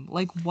name.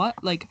 Like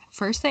what? Like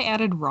first they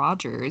added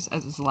Rogers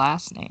as his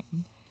last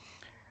name.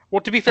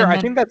 Well, to be fair, And I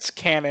then think that's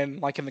canon,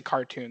 like in the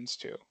cartoons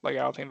too. Like I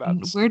don't think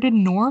that's. where did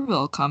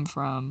Norville come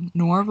from?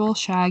 Norville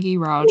Shaggy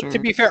Well, to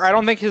be fair, Rogers. I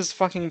don't think his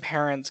fucking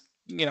parents,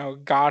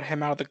 got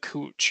him out of the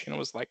cooch and it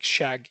was like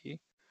Shaggy.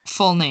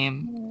 Full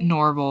name,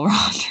 Norville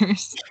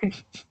Rogers.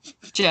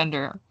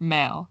 Gender,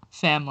 male.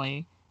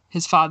 Family.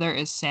 His father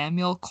is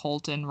Samuel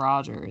Colton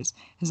Rogers.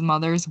 His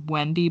mother is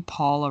Wendy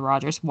Paula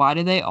Rogers. Why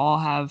do they all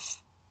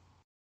have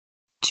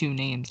two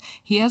names?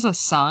 He has a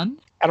son?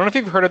 I don't know if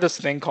you've heard of this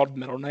thing called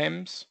middle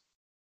names.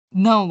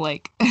 No,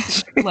 like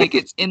like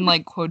it's in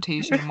like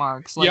quotation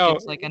marks, like Yo,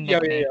 it's like a yo, yo,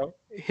 nickname. yo.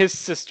 His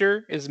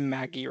sister is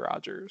Maggie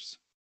Rogers.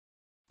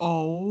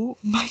 Oh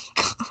my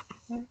god.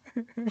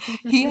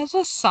 He has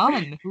a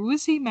son. Who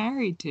is he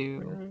married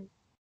to?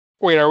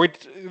 Wait, are we?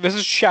 This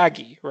is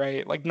Shaggy,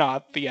 right? Like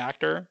not the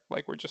actor.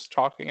 Like we're just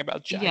talking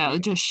about Yeah, Shaggy.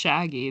 just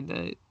Shaggy.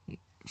 The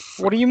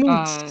What do you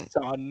mean, uh,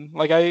 son?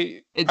 Like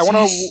I it want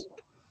says to.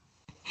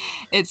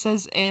 It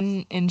says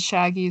in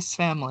Shaggy's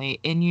family,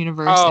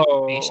 in-universe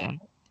Oh,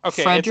 information.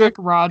 okay. Frederick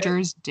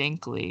Rogers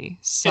Dinkley,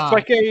 It's son.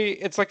 like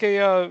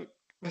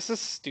this is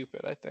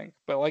stupid, I think,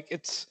 but like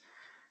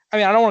I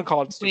mean, I don't want to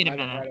call it Wait stupid. a I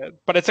haven't minute. read it,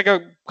 but it's like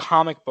a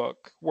comic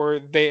book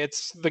where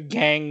it's the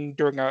gang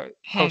during a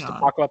Hang on.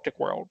 post-apocalyptic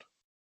world.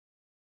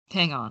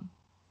 Hang on.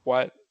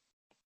 What?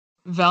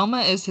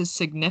 Velma is his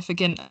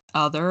significant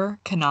other,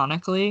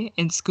 canonically,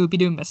 in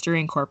Scooby-Doo Mystery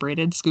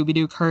Incorporated,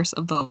 Scooby-Doo Curse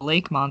of the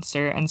Lake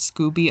Monster, and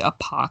Scooby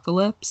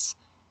Apocalypse.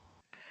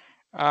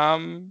 I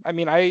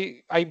mean,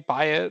 I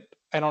buy it.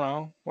 I don't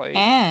know, like,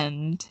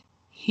 And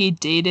he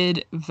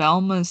dated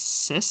Velma's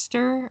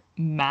sister,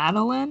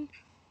 Madeline,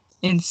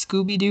 in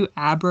Scooby-Doo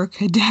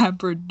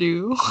Abracadabra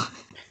Doo.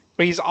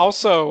 but he's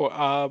also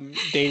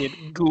dated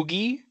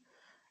Googie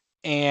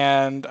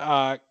and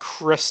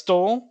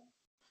Crystal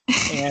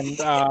and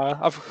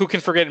of who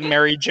can forget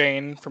Mary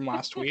Jane from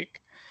last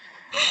week.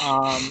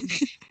 Um,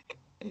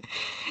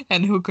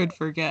 And who could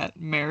forget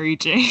Mary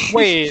Jane?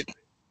 wait,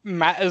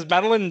 is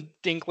Madeline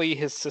Dinkley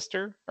his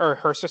sister or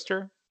her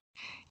sister?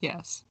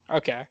 Yes.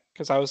 Okay,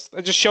 because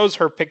it just shows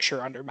her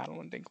picture under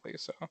Madeline Dinkley.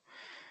 So,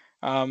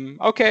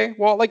 okay,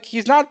 well, like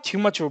he's not too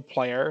much of a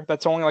player.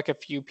 That's only like a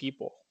few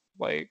people.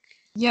 Like,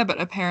 Yeah, but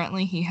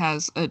apparently he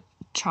has a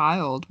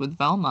child with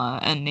Velma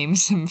and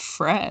names him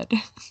Fred.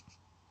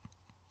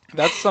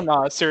 that's some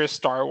serious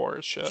Star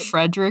Wars shit.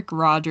 Frederick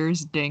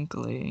Rogers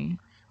Dinkley.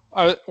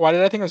 Why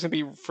did I think it was gonna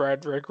be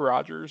Frederick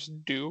Rogers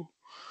Do?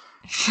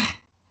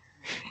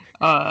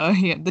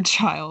 He had the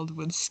child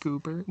with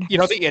Scoobert. You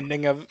know the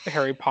ending of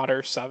Harry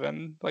Potter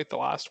 7, like the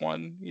last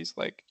one. He's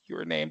like, "You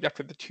were named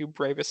after the two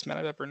bravest men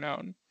I've ever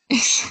known."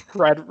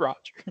 Fred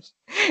Rogers.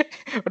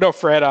 No,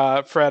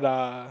 Fred. Fred.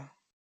 I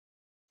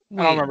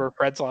don't Wait, remember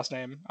Fred's last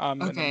name. In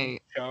the okay,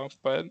 show,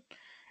 but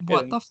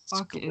what the it's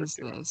fuck Cooper is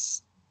too.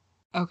 this?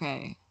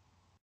 Okay.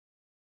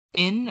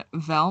 In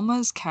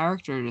Velma's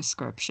character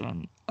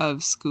description of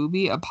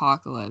Scooby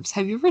Apocalypse,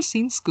 have you ever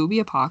seen Scooby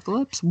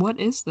Apocalypse? What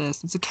is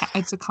this?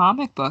 It's a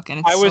comic book, and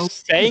it's I was so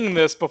saying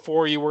this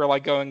before you were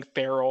like going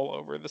feral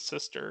over the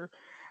sister.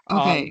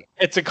 okay.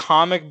 It's a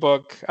comic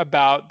book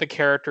about the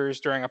characters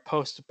during a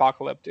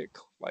post-apocalyptic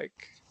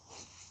like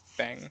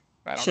thing.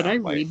 I don't Should know. I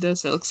Like, read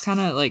this? It looks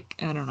kind of like,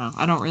 I don't know.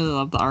 I don't really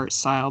love the art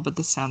style, but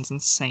this sounds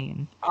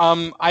insane.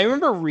 I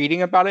remember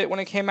reading about it when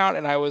it came out,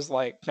 and I was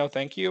like, no,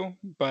 thank you.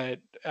 But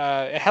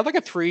it had like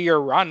a 3-year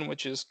run,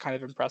 which is kind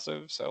of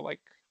impressive. So like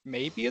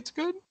maybe it's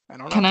good. I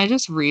don't Can know. I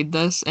just read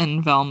this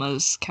in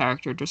Velma's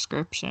character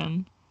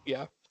description?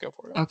 Yeah, go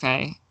for it.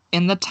 Okay.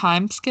 In the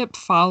time skip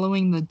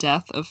following the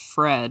death of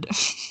Fred,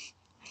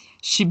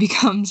 she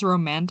becomes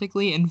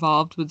romantically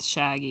involved with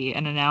Shaggy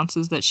and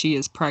announces that she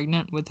is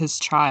pregnant with his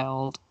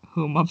child,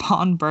 whom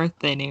upon birth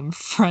they name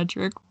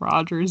Frederick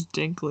Rogers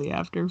Dinkley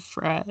after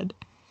Fred.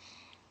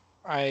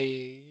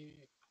 I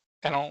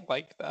don't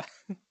like that.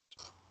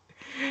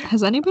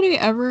 Has anybody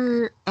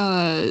ever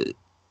read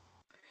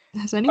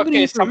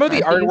Okay, some of the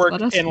these? artwork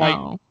Let us in like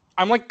know.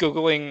 I'm like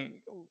Googling.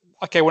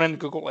 Okay, I went into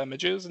Google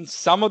Images, and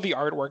some of the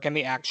artwork in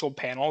the actual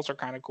panels are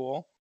kind of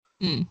cool.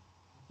 Mm.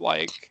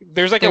 Like,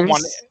 there's like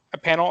a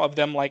panel of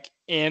them like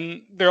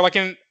they're like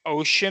in an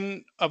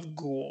ocean of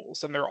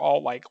ghouls, and they're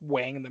all like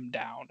weighing them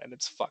down, and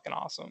it's fucking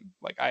awesome.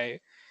 Like, I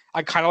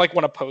kind of like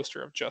want a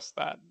poster of just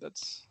that.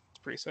 It's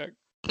pretty sick.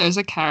 There's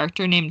a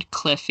character named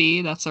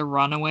Cliffy that's a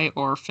runaway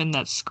orphan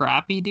that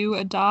Scrappy-Doo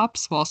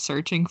adopts while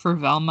searching for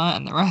Velma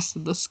and the rest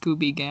of the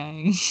Scooby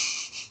gang.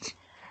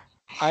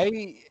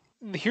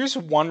 Here's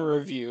one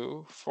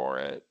review for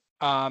it.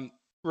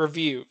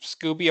 Review: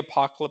 Scooby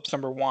Apocalypse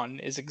 #1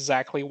 is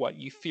exactly what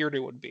you feared it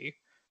would be.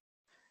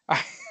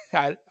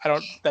 I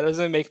don't. That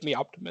doesn't make me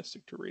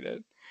optimistic to read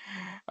it.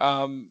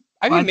 I mean,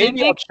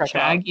 maybe I'll check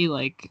out.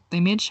 They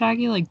made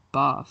Shaggy like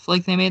buff.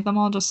 Like they made them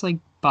all just like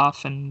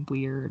buff and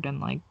weird and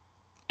like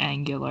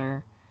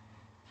angular.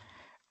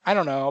 I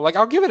don't know. Like,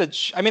 I'll give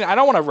it I mean, I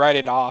don't want to write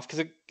it off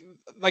because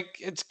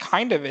it's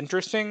kind of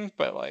interesting,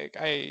 but like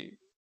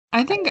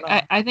I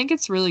think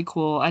it's really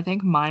cool. I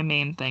think my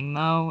main thing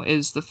though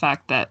is the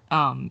fact that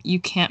you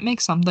can't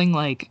make something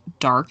like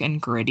dark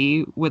and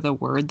gritty with a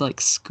word like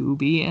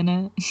Scooby in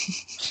it.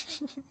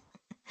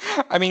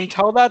 I mean,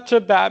 tell that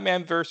to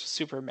Batman versus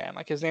Superman.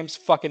 Like, his name's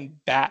fucking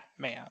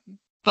Batman.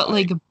 But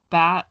like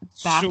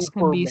bats can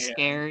be Superman.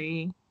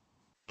 scary.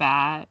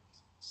 Bats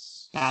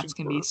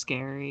can be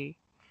scary.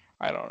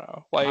 I don't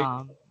know.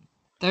 Like,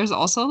 there's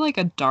also like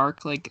a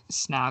dark like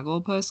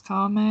Snagglepuss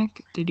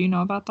comic. Did you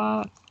know about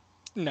that?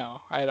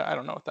 No, I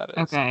don't know what that is.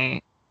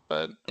 Okay.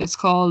 But it's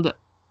called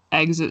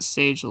Exit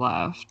Stage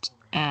Left,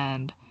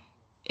 and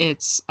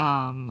it's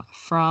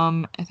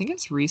from, I think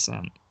it's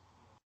recent.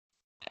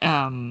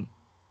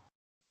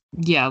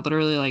 Yeah,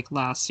 literally like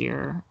last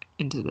year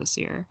into this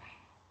year.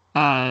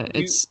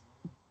 It's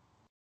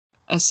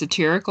a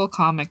satirical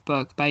comic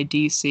book by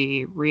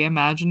DC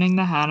reimagining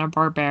the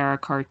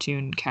Hanna-Barbera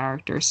cartoon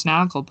character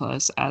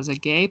Snagglepuss as a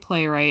gay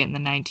playwright in the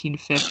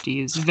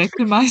 1950s,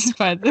 victimized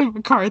by the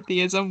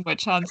McCarthyism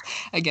witch hunts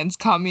against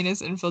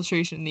communist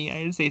infiltration in the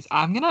United States.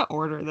 I'm gonna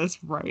order this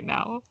right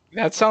now.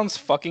 That sounds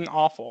fucking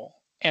awful.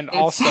 And It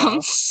also,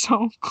 sounds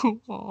so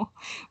cool.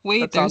 Wait,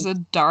 that there's sounds,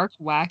 a dark,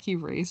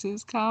 wacky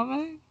races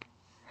comic?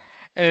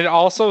 and it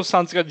also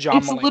sounds like a John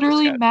It's Mulaney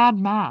literally sketch. Mad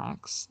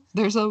Max.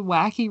 There's a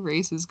wacky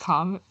races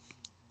comic.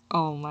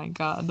 Oh my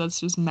god, that's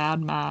just Mad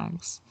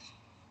Max.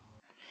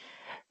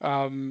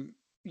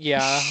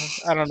 Yeah,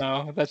 I don't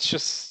know. That's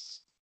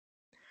just.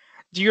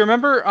 Do you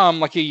remember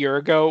like a year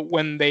ago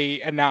when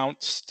they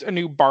announced a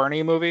new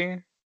Barney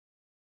movie?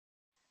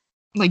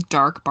 Like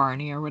Dark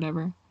Barney or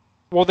whatever.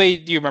 Well, do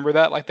you remember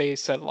that? Like they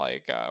said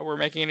like we're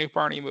making a new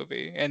Barney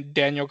movie and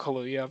Daniel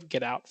Kaluuya of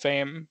Get Out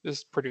fame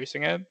is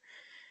producing it.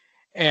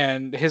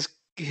 And his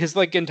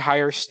like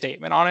entire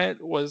statement on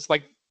it was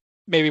like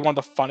maybe one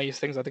of the funniest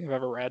things I think I've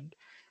ever read.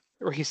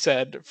 Where he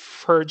said,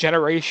 "For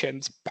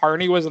generations,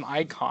 Barney was an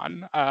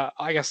icon,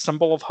 like a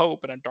symbol of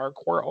hope in a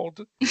dark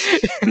world,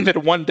 and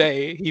then one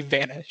day he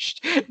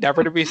vanished,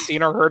 never to be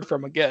seen or heard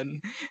from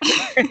again."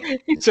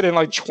 He said, "In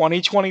like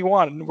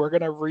 2021, we're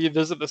gonna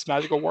revisit this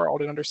magical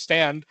world and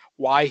understand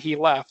why he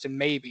left, and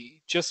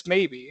maybe, just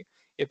maybe,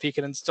 if he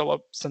can instill a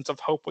sense of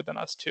hope within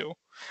us too."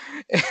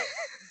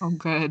 Oh,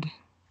 good.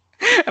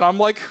 And I'm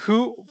like,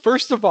 who?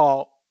 First of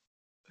all,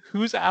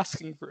 who's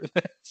asking for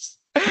this?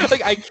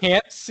 Like, I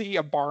can't see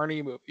a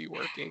Barney movie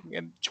working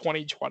in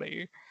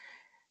 2020.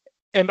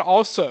 And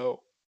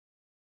also,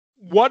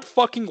 what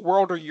fucking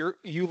world are you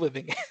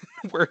living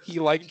in where he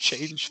like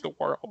changed the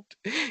world?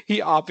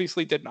 He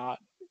obviously did not.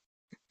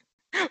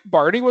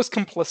 Barney was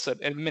complicit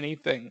in many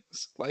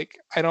things. Like,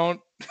 I Barney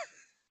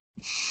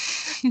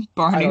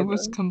don't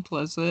was know.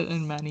 complicit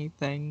in many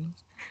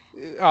things.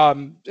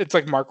 It's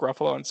like Mark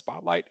Ruffalo in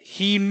Spotlight.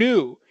 He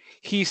knew,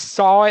 he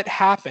saw it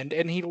happen,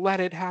 and he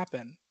let it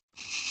happen.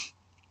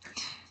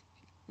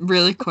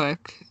 Really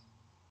quick,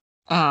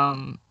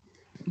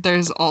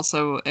 there's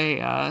also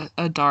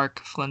a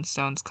dark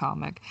Flintstones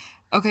comic.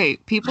 Okay,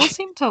 people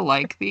seem to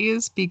like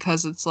these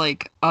because it's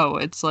like, oh,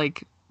 it's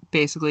like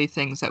basically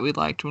things that we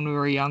liked when we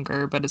were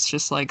younger, but it's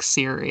just like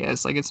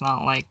serious. Like it's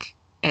not like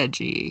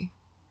edgy.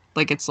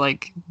 Like it's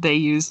like they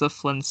use the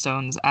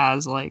Flintstones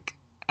as like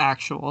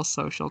actual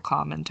social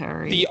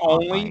commentary The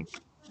on only like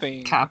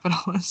thing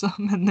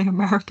capitalism and the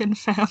American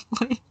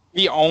family.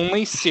 The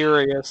only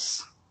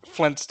serious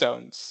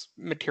Flintstones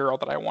material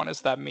that I want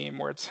is that meme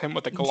where it's him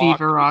with a Glock.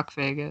 Viva Rock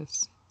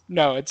Vegas.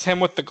 No, it's him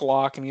with the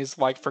Glock, and he's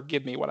like,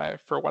 "Forgive me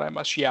for what I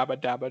must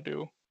yabba dabba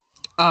do."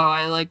 Oh,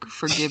 I like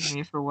forgive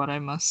me for what I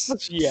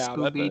must Yeah,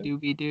 Scooby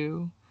Dooby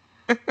Doo.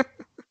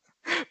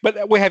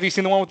 But wait, have you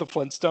seen the one with the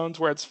Flintstones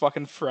where it's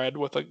fucking Fred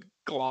with a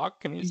Glock,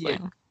 and Yeah.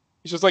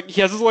 he's just like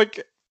he has his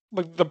like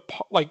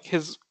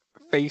his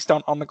face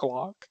down on the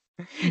Glock,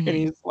 and Mhm.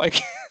 he's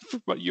like,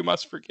 "But you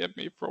must forgive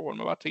me for what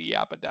I'm about to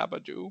yabba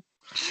dabba do."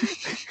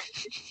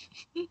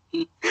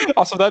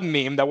 Also, that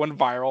meme that went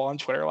viral on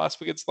Twitter last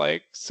week, it's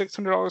like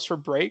 $600 for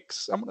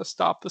brakes. I'm gonna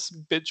stop this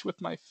bitch with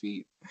my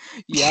feet.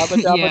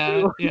 Yabba dabba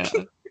Yeah, do. yeah,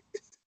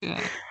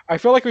 yeah. I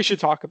feel like we should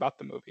talk about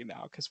the movie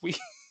now because we.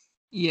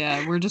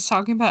 Yeah, we're just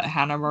talking about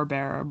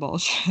Hanna-Barbera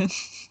bullshit.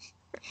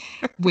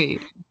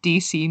 Wait,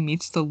 DC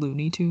meets the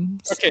Looney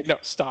Tunes? Okay, no,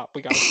 stop.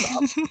 We gotta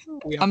stop.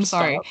 We have I'm to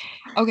sorry.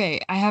 stop.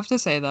 Okay, I have to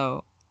say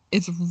though,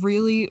 it's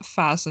really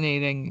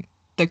fascinating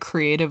the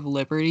creative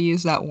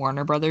liberties that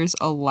Warner Brothers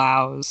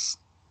allows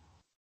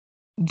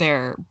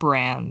their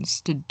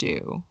brands to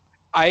do.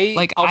 I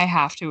Like, I'll, I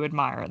have to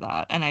admire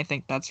that, and I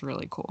think that's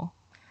really cool.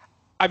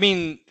 I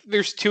mean,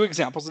 there's two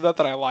examples of that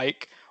I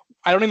like.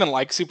 I don't even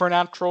like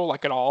Supernatural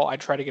like at all. I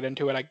tried to get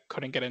into it, I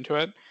couldn't get into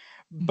it.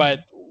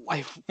 But Mhm.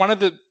 like one of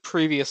the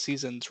previous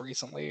seasons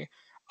recently,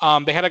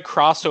 they had a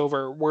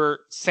crossover where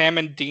Sam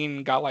and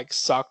Dean got like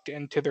sucked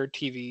into their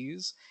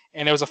TVs,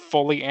 and it was a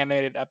fully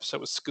animated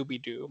episode with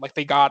Scooby-Doo. Like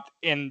they got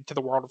into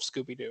the world of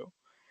Scooby-Doo,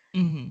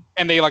 Mhm.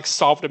 and they like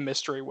solved a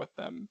mystery with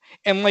them.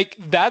 And like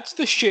that's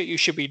the shit you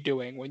should be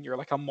doing when you're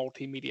like a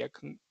multimedia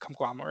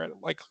conglomerate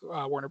like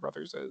Warner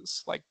Brothers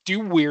is. Like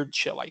do weird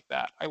shit like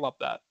that. I love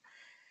that.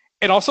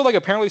 And also like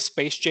apparently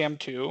Space Jam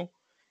 2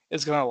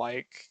 is gonna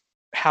like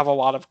have a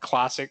lot of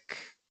classic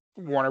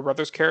Warner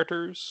Brothers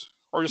characters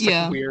or just like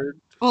Yeah.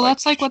 weird Well, like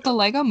that's like shit. what the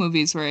Lego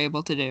movies were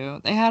able to do.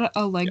 They had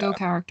a Lego Yeah.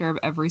 character of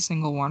every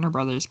single Warner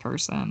Brothers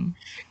person.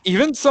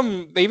 Even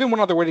they even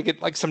went on their way to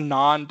get like some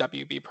non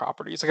WB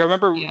properties. Like I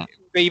remember Yeah.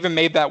 they even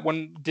made that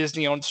when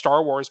Disney owned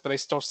Star Wars, but they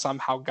still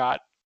somehow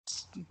got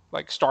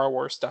like Star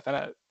Wars stuff in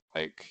it.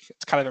 Like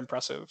it's kind of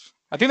impressive.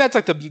 I think that's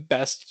like the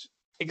best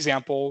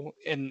example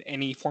in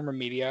any form of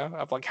media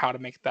of like how to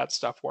make that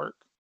stuff work.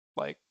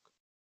 Like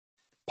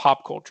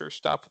pop culture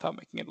stuff without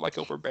making it like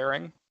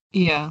overbearing.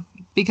 Yeah,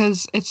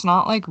 because it's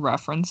not like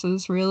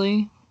references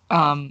really.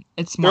 No.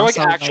 It's They're more like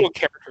so actual like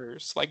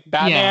characters. Like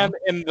yeah, Batman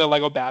in the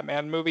Lego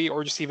Batman movie,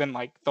 or just even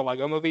like the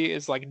Lego movie,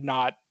 is like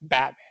not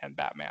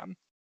Batman.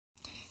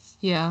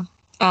 yeah.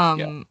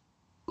 Yeah,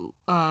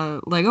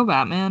 Um, Lego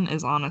Batman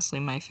is honestly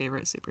my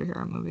favorite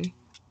superhero movie.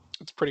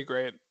 it's pretty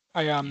great.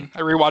 Yeah. I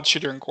rewatched it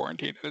during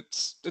quarantine.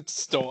 It's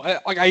still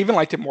like I even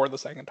liked it more the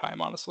second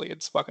time. Honestly,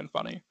 it's fucking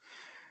funny.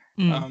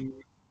 Mm, Um,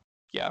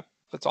 yeah,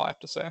 that's all I have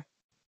to say.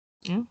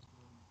 yeah.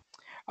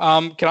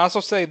 Can I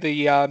also say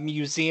the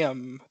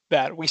museum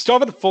that we still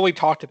haven't fully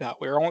talked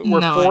about. We're No,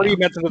 I 40 know.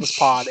 minutes into this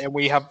pod, and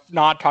we have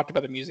not talked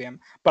about the museum.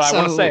 But I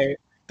want to So, say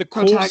the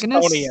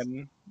protagonists.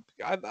 Coulsonian.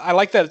 I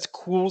like that it's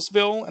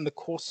Coulsville and the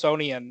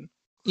Coulsonian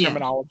Yeah,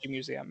 Criminology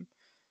Museum.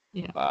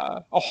 yeah.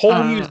 A whole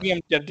Uh, museum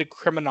dedicated to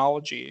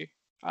criminology,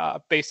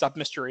 based off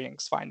Mystery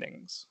Inc.'s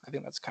findings. I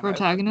think that's kind of.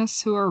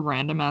 Protagonists who are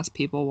random ass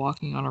people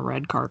walking on a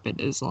red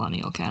carpet is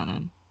Millennial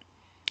canon.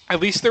 At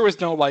least there was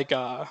no like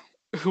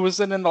who was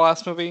in the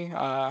last movie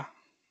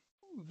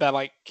that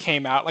like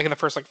came out like in the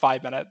first like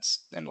 5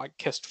 minutes and like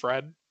kissed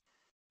Fred.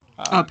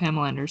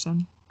 Pamela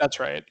Anderson. That's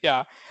right.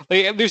 Yeah,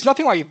 like there's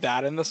nothing like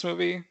that in this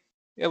movie,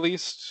 at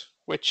least,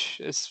 which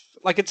is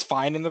like it's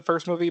fine in the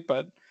first movie,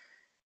 but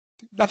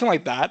nothing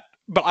like that.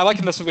 But I like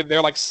in this movie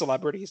they're like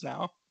celebrities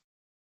now.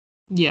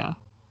 Yeah.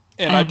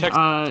 And I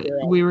texted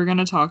Kira. We were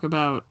gonna talk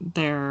about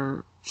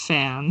their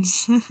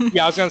fans.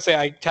 Yeah, I was gonna say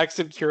I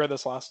texted Kira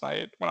this last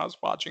night when I was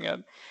watching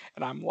it,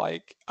 and I'm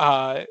like,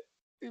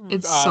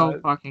 it's so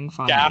fucking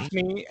funny.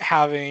 Daphne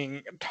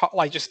having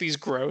like just these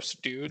gross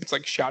dudes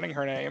like shouting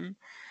her name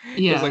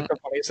is like the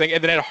funniest thing,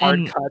 and then it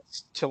hard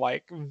cuts to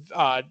like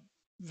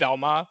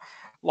Velma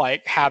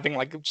like having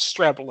like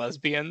straight up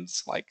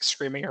lesbians like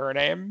screaming her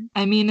name.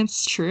 I mean,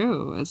 it's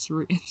true. It's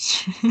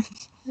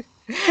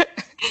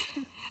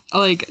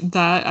like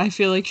that. I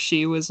feel like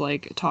she was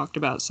like talked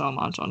about so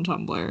much on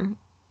Tumblr.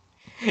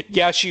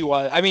 Yeah, she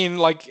was. I mean,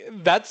 like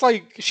that's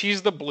like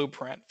she's the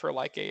blueprint for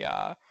like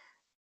a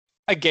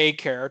gay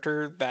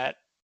character that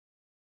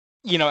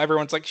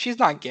everyone's like she's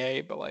not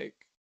gay, but like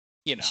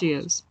she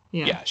is.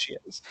 Yeah, she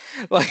is.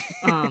 Like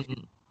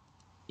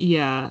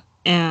yeah,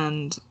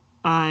 and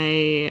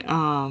I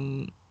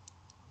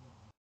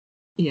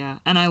yeah,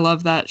 and I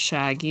love that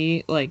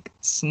Shaggy like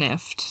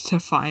sniffed to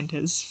find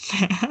his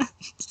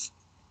fans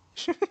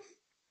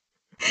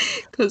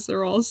because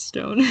they're all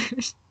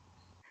stoners.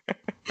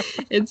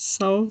 It's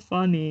so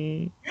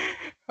funny.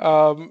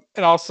 And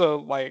also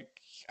like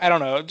I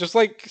don't know, just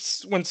like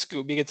when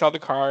Scooby gets out of the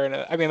car,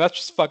 and I mean that's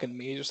just fucking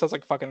me. He just has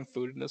like fucking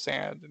food in his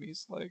hand, and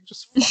he's like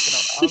just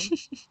fucking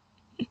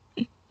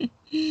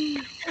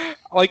around.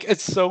 Like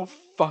it's so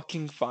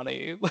fucking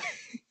funny.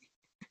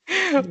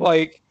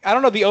 Like I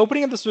don't know, the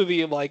opening of this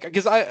movie, like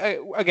because I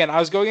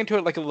was going into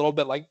it like a little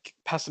bit like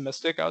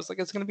pessimistic. I was like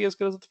it's gonna be as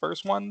good as the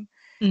first one.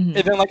 Mm-hmm.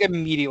 And then like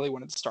immediately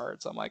when it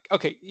starts, I'm like,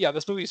 okay, yeah,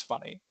 this movie's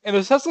funny. And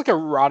this has like a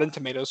Rotten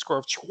Tomatoes score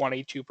of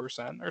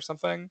 22% or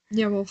something.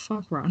 Yeah, well,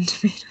 fuck Rotten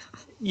Tomatoes.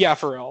 Yeah,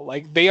 for real.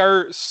 Like they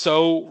are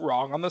so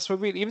wrong on this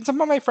movie. Even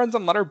some of my friends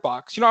on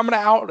Letterboxd, I'm gonna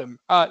out him.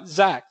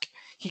 Zach,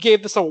 he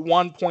gave this a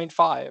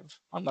 1.5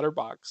 on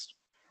Letterboxd.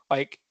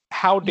 Like,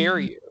 how dare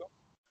you?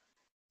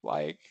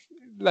 Like,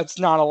 that's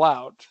not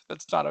allowed.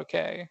 That's not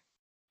okay.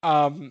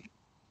 But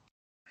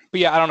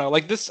yeah, I don't know.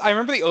 Like this, I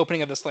remember the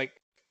opening of this like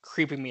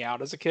creeping me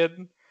out as a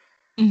kid.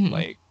 Mm-hmm.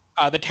 Like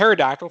the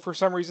pterodactyl for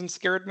some reason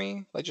scared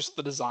me. Like just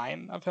the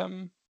design of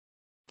him.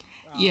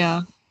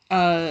 Yeah.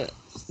 I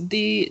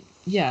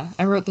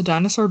wrote the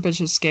dinosaur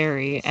bitch is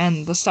scary,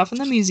 and the stuff in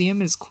the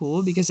museum is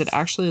cool because it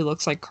actually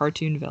looks like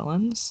cartoon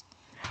villains.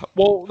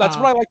 Well, that's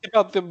what I liked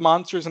about the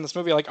monsters in this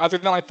movie. Like other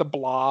than like the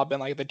blob and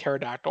like the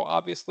pterodactyl,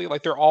 obviously,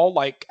 like they're all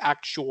like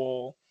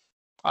actual.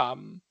 I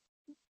don't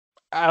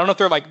know if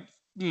they're like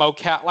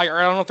mocap, like, or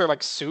I don't know if they're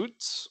like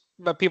suits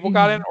that people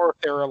got in, or if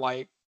they were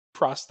like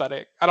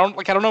prosthetic. I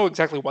don't know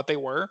exactly what they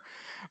were,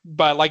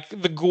 but like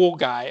the ghoul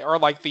guy, or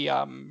like the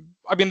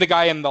the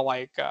guy in the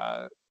like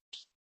the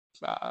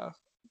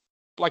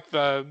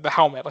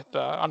helmet, like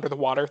the under the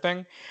water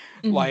thing,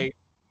 like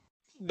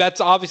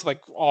that's obviously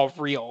like all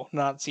real,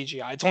 not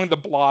CGI. It's only the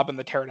blob and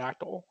the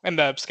pterodactyl and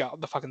the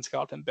fucking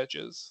skeleton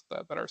bitches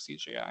that are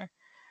CGI.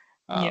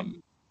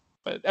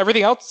 But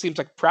everything else seems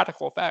like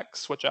practical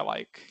effects, which I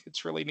like.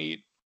 It's really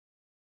neat.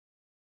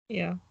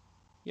 Yeah.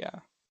 Yeah.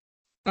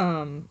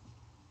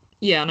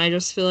 Yeah, and I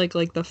just feel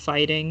like the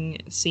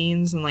fighting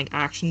scenes and like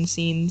action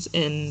scenes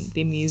in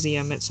the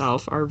museum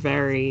itself are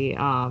very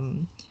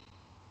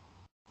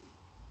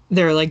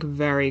they're like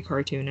very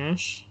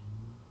cartoonish,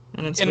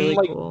 and it's really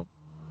like, cool.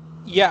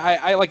 Yeah,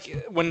 I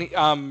like when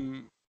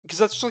because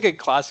that's just like a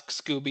classic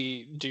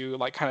Scooby-Doo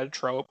like kind of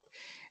trope,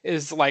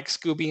 is like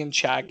Scooby and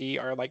Shaggy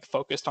are like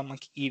focused on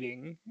like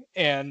eating,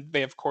 and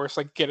they of course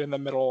like get in the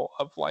middle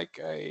of like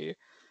a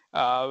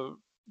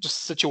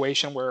just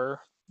situation where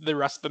the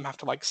rest of them have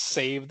to like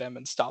save them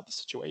and stop the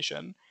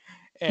situation,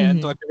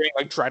 and like they're getting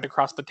like dragged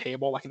across the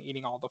table like and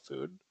eating all the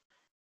food.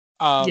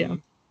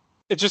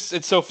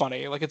 It's so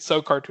funny, like it's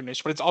so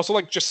cartoonish, but it's also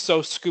like just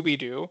so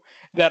Scooby-Doo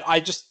that I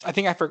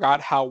think I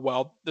forgot how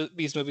well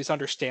these movies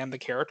understand the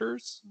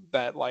characters,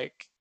 that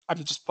like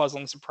I'm just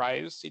pleasantly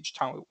surprised each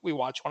time we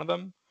watch one of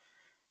them.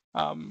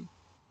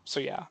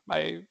 So yeah,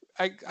 I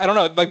don't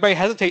know, like my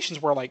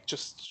hesitations were like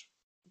just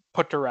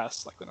put to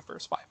rest like in the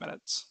first 5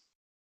 minutes.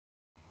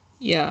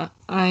 Yeah,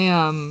 I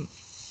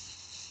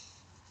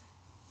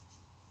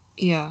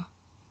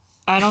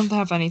don't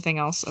have anything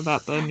else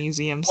about the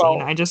museum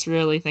scene. I just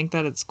really think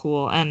that it's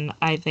cool, and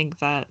I think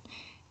that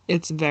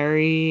it's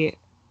very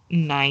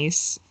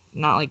nice.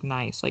 Not like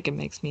nice, like it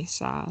makes me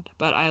sad,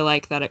 but I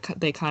like that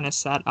they kind of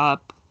set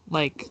up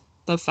like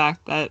the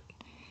fact that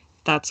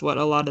that's what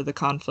a lot of the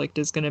conflict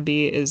is going to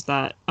be, is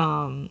that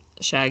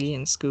Shaggy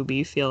and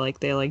Scooby feel like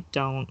they like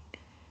don't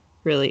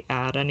really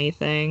add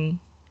anything.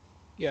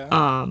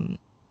 Yeah.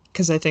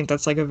 Because I think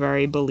that's like a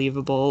very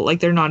believable, like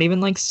they're not even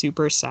like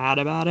super sad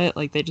about it,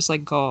 like they just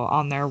like go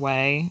on their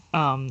way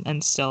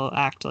and still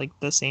act like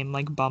the same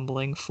like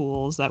bumbling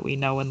fools that we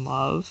know and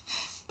love,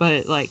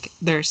 but like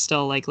they're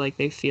still like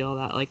they feel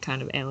that like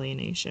kind of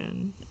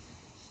alienation.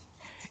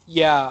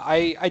 Yeah,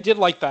 I did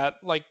like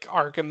that like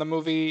arc in the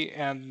movie,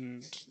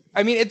 and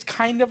I mean it's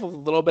kind of a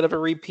little bit of a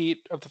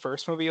repeat of the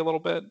first movie a little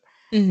bit.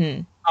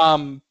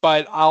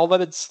 But I'll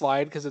let it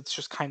slide because it's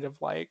just kind of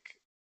like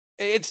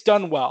it's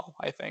done well,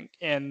 I think.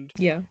 And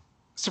Yeah.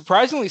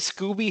 surprisingly,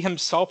 Scooby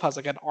himself has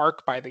like an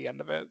arc by the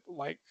end of it,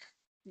 like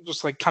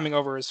just like coming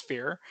over his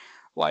fear.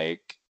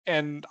 Like,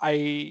 and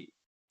I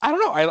don't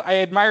know, I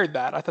admired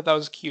that. I thought that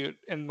was cute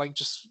and like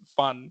just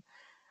fun.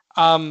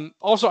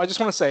 Also, I just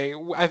want to say,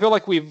 I feel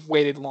like we've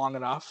waited long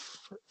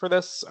enough for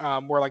this.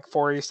 We're like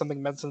 40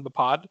 something minutes into the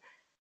pod.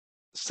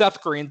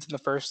 Seth Green's in the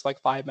first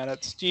like 5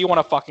 minutes. Do you want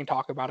to fucking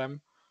talk about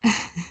him?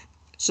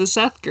 So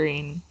Seth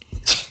Green,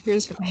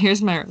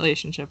 here's my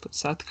relationship with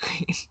Seth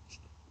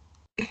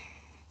Green.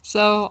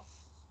 So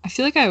I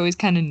feel like I always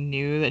kind of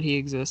knew that he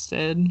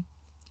existed.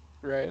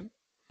 Right.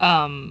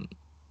 And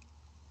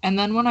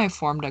then when I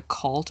formed a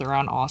cult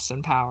around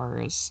Austin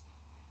Powers,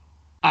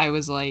 I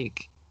was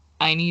like,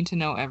 I need to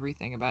know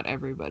everything about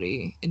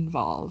everybody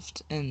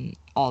involved in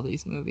all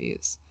these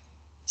movies.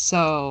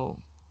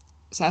 So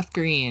Seth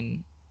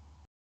Green,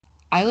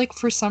 I like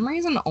for some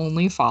reason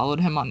only followed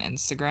him on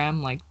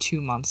Instagram like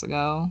 2 months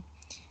ago.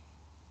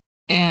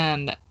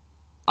 And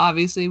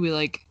obviously we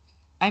like,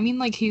 I mean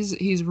like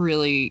he's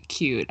really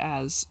cute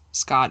as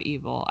Scott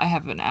Evil. I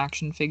have an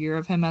action figure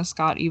of him as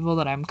Scott Evil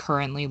that I'm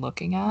currently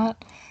looking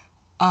at.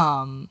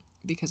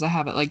 Because I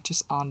have it like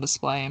just on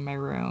display in my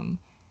room.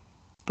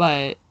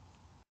 But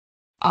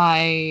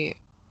I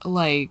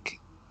like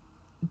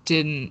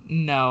didn't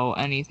know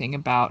anything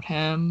about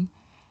him.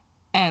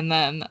 And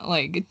then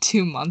like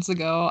 2 months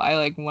ago I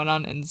like went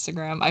on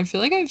Instagram. I feel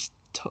like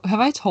have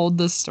I told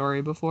this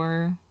story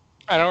before?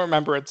 I don't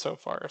remember it so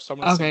far, so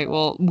I'm gonna say Okay, no.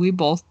 well, we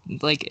both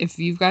like if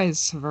you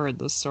guys have heard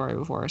this story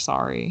before,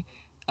 sorry.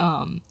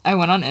 I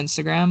went on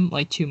Instagram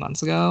like 2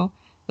 months ago,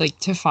 like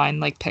to find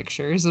like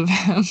pictures of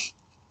him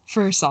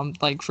for some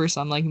like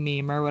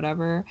meme or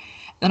whatever.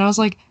 And I was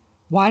like,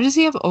 why does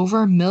he have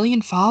over 1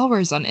 million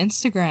followers on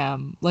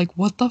Instagram? Like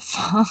what the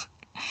fuck?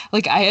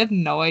 Like I had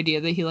no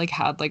idea that he like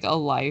had like a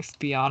life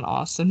beyond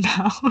Austin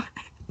Powers.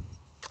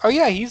 Oh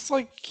yeah, he's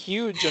like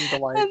huge into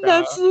like And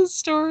that's the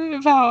story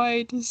of how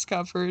I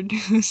discovered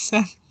who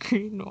Seth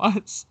Green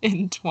was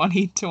in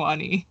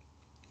 2020.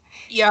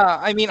 yeah,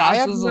 I mean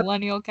That's a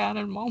millennial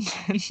canon moment.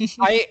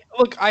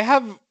 I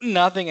have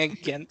nothing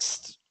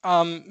against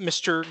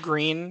Mr.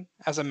 Green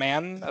as a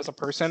man, as a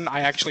person.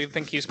 I actually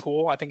think he's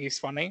cool. I think he's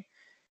funny.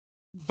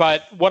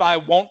 But what I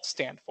won't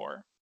stand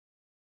for,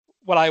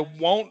 what I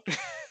won't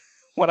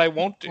what I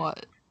won't do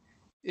What?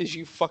 is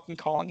you fucking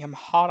calling him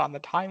hot on the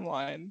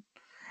timeline.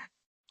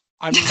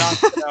 I'm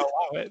not gonna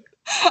allow it.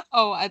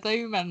 Oh, I thought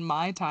you meant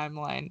my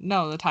timeline.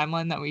 No, the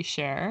timeline that we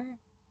share.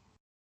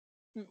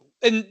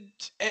 And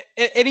at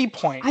any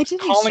point, I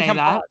didn't calling say him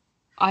that. hot.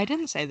 I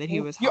didn't say that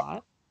he was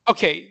hot.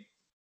 Okay.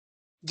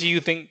 Do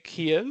you think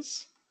he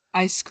is?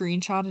 I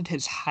screenshotted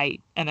his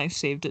height and I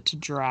saved it to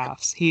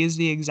drafts. He is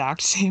the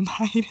exact same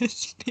height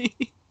as me.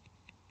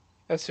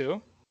 As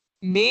who?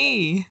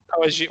 Me.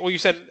 Oh, as you. Well, you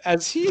said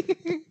as he.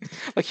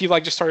 Like he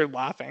like just started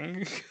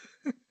laughing.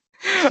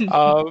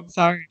 Sorry,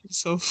 I'm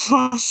so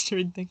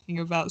flustered thinking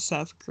about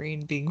Seth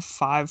Green being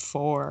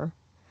 5'4".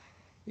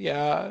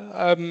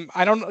 Yeah.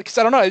 I don't know, because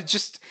I don't know. It's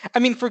just. I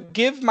mean,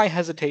 forgive my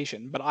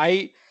hesitation, but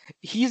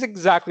he's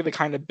exactly the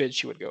kind of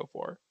bitch you would go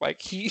for.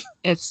 Like he.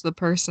 It's the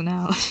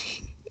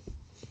personality.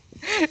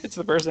 It's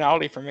the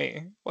personality for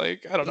me.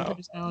 Like I don't know.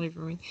 Personality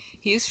for me.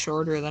 He's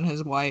shorter than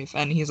his wife,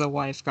 and he's a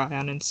wife guy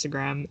on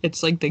Instagram.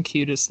 It's like the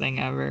cutest thing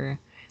ever.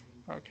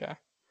 Okay.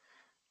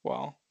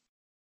 Well.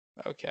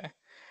 Okay.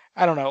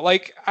 I don't know.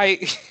 Like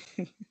I.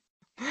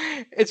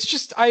 It's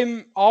just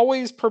I'm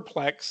always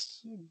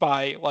perplexed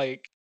by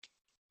like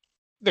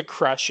the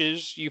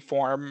crushes you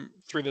form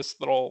through this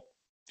little,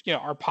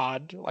 our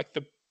pod, like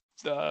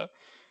the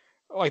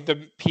like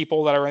the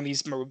people that are in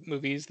these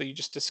movies that you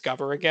just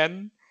discover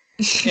again.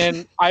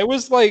 And I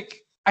was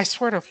like, I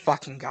swear to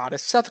fucking God,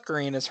 if Seth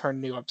Green is her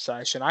new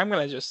obsession, I'm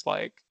gonna just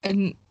like.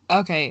 And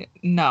okay,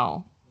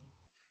 no.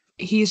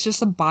 He's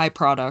just a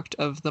byproduct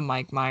of the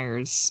Mike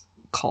Myers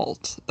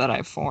cult that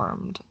I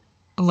formed.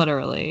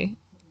 Literally.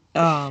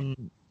 Because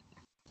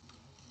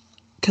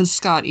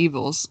Scott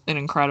Evil's an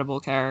incredible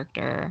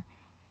character.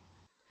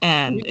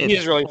 And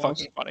He's really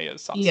fucking funny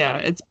as Scott. Yeah,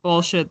 it's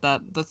bullshit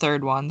that the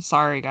third one,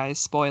 sorry guys,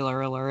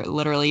 spoiler alert,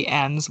 literally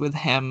ends with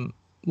him,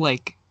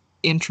 like,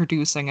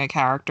 introducing a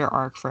character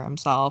arc for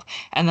himself.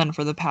 And then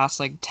for the past,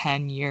 like,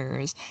 10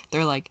 years,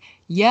 they're like,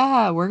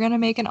 yeah, we're gonna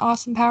make an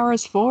Austin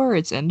Powers 4.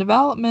 It's in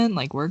development.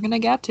 Like, we're gonna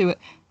get to it.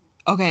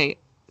 Okay,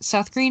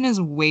 Seth Green is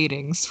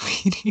waiting,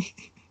 sweetie.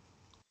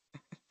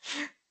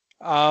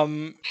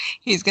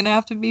 He's gonna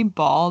have to be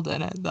bald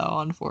in it, though,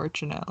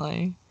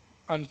 unfortunately.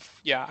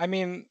 Yeah, I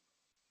mean,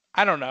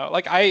 I don't know.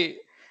 Like, I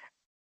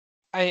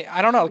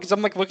don't know, because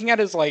I'm like looking at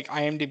his like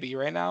IMDb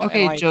right now, and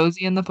Okay, like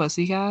Josie and the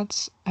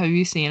Pussycats. Have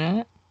you seen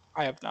it?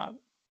 I have not.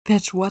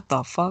 Bitch, what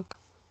the fuck?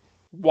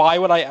 Why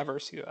would I ever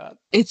see that?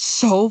 It's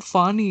so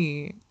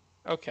funny.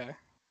 Okay.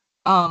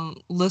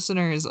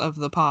 Listeners of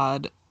the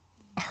pod,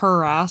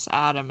 harass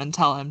Adam and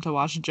tell him to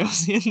watch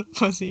Josie and the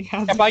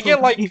Pussycats. If I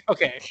get like, please.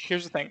 okay,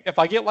 here's the thing. If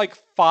I get like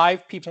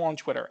 5 people on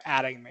Twitter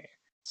adding me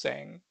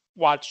saying,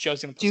 watch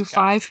Josie and the Do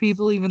Pussycat. 5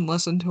 people even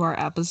listen to our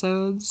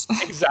episodes?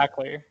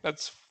 Exactly.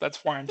 That's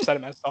why I'm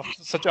setting myself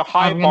such a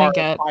high I'm bar gonna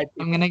get of 5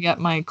 people. I'm gonna get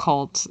my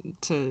cult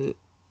to.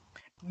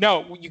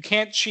 No, you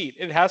can't cheat.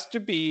 It has to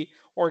be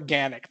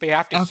organic. They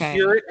have to Okay.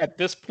 hear it at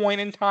this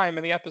point in time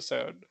in the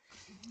episode.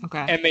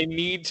 Okay. And they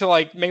need to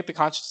like make the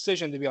conscious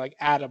decision to be like,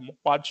 Adam,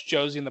 watch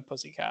Josie and the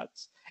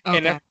Pussycats. Okay.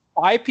 And if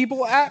 5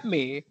 people at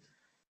me,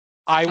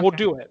 I will Okay.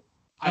 do it.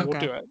 I will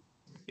Okay. do it.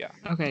 Yeah.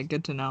 Okay,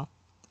 good to know.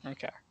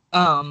 Okay.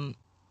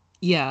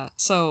 Yeah,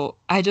 so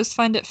I just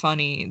find it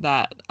funny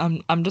that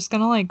I'm just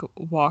gonna like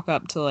walk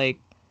up to like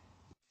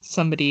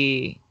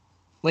somebody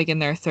like in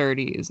their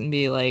 30s and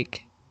be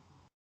like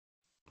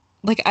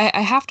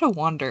I have to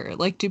wonder,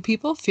 like, do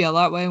people feel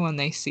that way when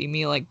they see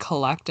me like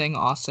collecting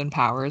Austin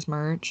Powers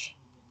merch?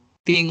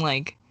 Being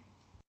like,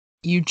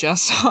 you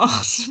just saw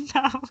Austin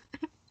Powers.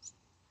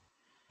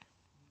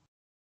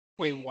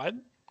 Wait, what?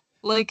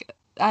 Like,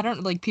 I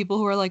don't like people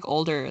who are like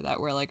older that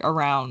were like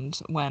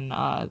around when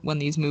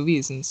these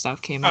movies and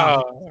stuff came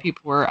out. Oh.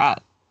 People were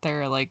at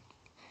their like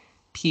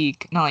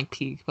peak, not like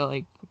peak, but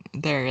like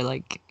their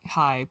like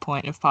high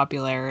point of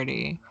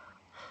popularity.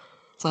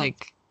 It's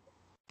like,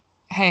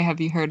 hey, have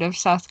you heard of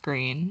Seth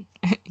Green?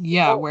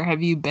 Yeah, Well- where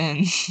have you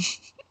been?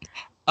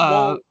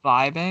 Well-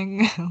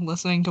 Vibing,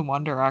 listening to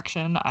One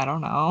Direction. I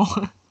don't know.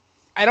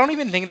 I don't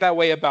even think that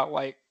way about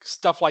like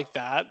stuff like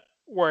that,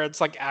 where it's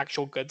like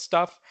actual good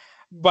stuff.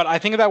 But I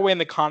think that way in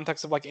the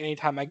context of like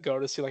anytime I go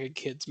to see like a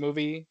kids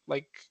movie,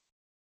 like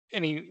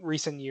any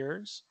recent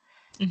years.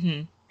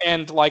 Mhm.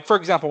 And like for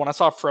example, when I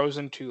saw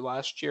Frozen 2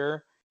 last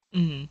year,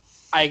 Mhm.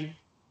 I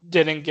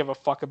didn't give a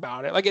fuck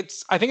about it. Like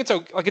I think it's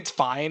like it's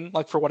fine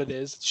like for what it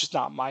is. It's just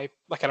not my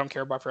like I don't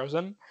care about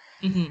Frozen.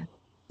 Mhm.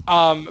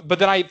 But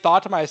then I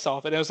thought to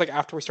myself, and it was like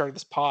after we started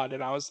this pod,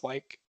 and I was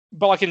like,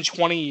 but like in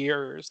 20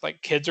 years,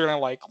 like kids are gonna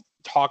like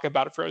talk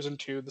about Frozen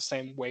 2 the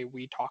same way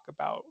we talk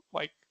about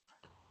like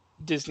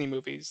Disney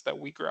movies that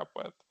we grew up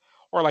with,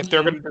 or like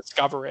they're Yeah. gonna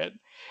discover it,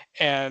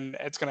 and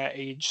it's gonna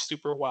age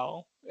super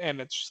well. And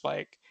it's just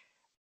like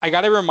I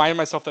gotta remind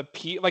myself that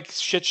like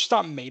shit's just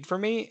not made for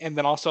me, and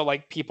then also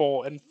like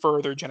people in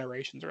further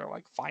generations are gonna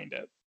like find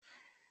it.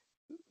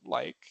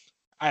 Like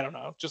I don't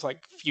know, just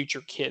like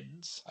future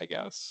kids, I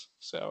guess.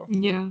 So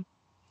Yeah.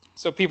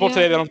 people Yeah.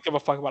 today they don't give a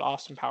fuck about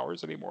Austin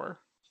Powers anymore.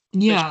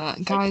 Yeah,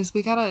 guys,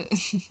 we gotta.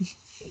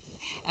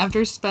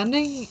 After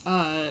spending,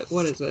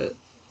 what is it?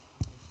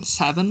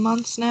 7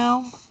 months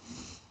now?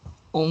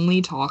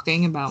 Only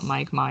talking about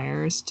Mike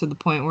Myers to the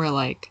point where,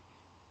 like,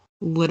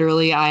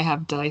 literally I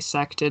have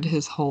dissected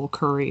his whole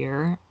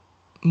career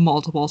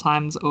multiple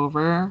times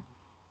over.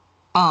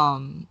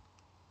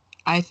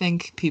 I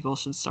think people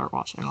should start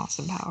watching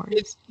Austin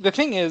Powers. The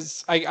thing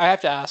is, I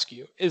have to ask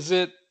you: is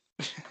it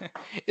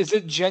is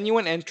it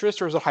genuine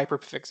interest or is it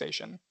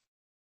hyperfixation?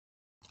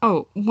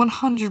 Oh,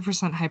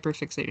 100%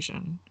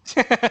 hyperfixation.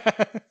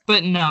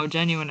 But no,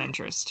 genuine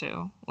interest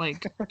too.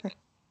 Like,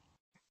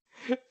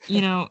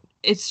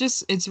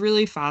 it's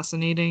really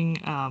fascinating.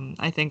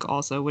 I think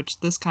also, which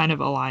this kind of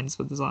aligns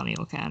with the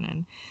Zillennial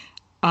canon.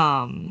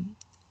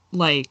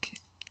 Like,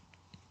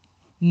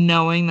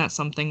 knowing that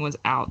something was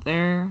out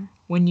there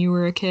when you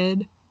were a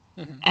kid,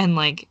 and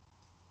like,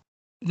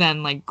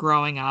 then like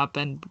growing up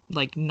and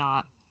like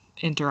not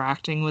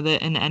interacting with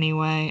it in any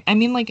way. I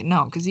mean, like,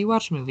 no, because you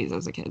watch movies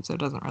as a kid, so it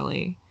doesn't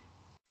really.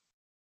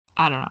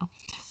 I don't know,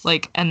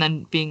 like, and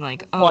then being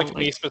like, oh, like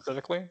me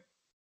specifically.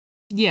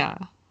 Yeah.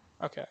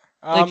 Okay.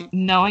 Like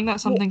knowing that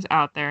something's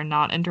out there,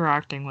 not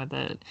interacting with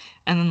it,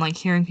 and then like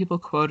hearing people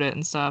quote it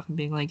and stuff and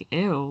being like,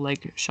 ew,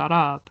 like shut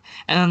up.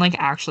 And then like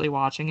actually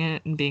watching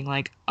it and being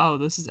like, oh,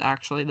 this is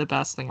actually the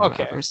best thing I've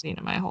ever seen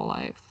in my whole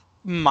life.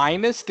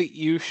 Minus the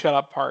you shut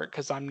up part,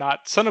 because I'm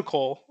not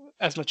cynical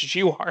as much as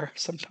you are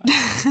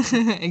sometimes.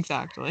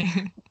 Exactly.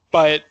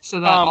 But so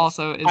that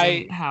also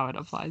isn't how it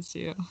applies to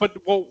you. But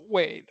well,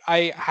 wait,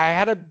 I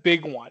had a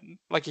big one,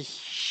 like a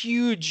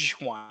huge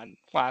one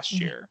last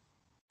year.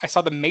 I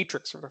saw The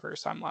Matrix for the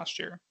first time last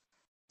year.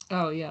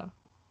 Oh yeah.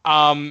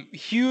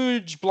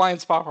 Huge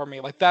blind spot for me.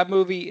 Like that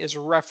movie is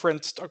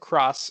referenced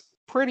across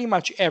pretty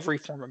much every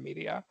form of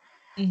media.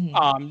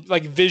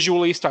 Like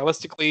visually,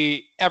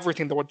 stylistically,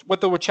 everything. What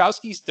the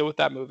Wachowskis did with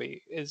that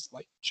movie is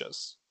like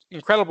just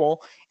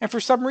incredible. And for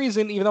some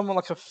reason, even though I'm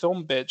like a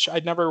film bitch,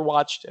 I'd never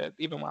watched it.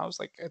 Even when I was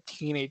like a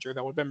teenager,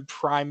 that would have been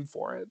prime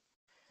for it.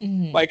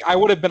 Like I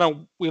would have been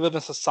a we live in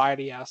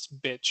society ass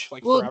bitch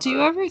like forever. Do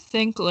you ever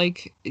think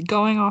like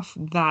going off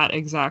that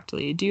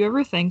exactly? Do you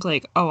ever think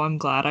like, oh, I'm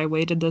glad I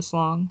waited this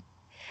long?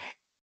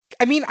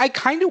 I mean, I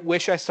kind of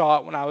wish I saw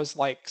it when I was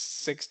like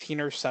 16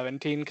 or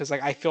 17 because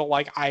like I feel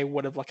like I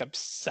would have like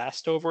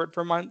obsessed over it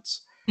for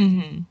months.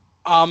 Mm-hmm.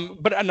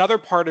 But another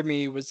part of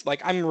me was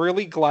like, I'm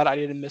really glad I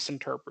didn't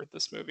misinterpret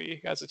this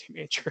movie as a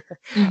teenager.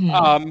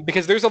 Mm-hmm.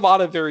 Because there's a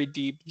lot of very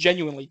deep,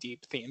 genuinely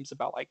deep themes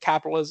about like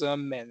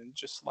capitalism and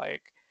just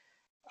like,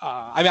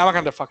 I mean, I'm not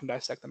going to fucking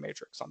dissect the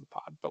Matrix on the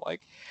pod, but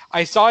like,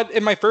 I saw it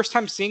in my first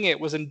time seeing it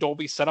was in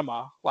Dolby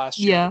Cinema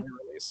last year Yeah. when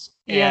it released.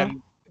 Yeah.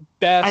 And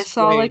I best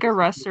saw way like to a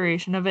see the movie.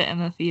 restoration of it in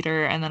the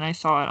theater, and then I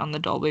saw it on the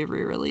Dolby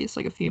re-release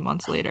like a few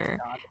months Oh my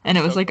later, God, and it's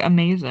it was so like good.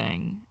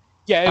 amazing.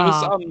 Yeah, it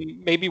was Um,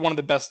 maybe one of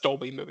the best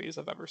Dolby movies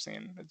I've ever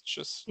seen. It's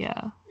just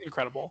yeah.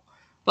 incredible.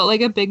 But like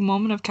a big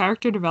moment of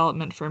character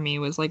development for me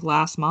was like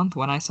last month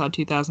when I saw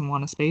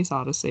 2001: A Space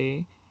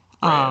Odyssey.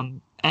 Right.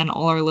 And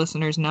all our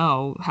listeners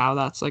know how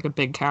that's like a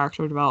big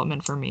character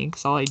development for me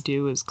because all I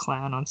do is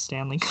clown on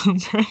Stanley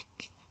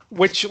Kubrick.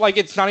 Which like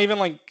it's not even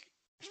like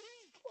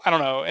I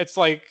don't know. It's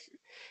like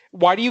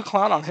why do you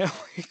clown on him?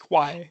 Like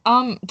why?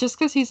 Just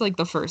because he's like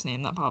the first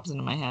name that pops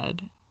into my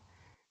head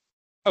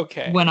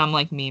when Okay. I'm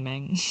like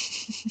memeing.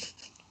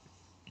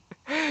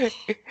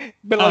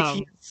 But like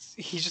um,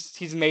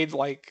 he's made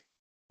like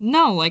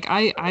no, like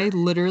I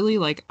literally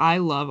like I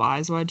love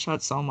Eyes Wide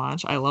Shut so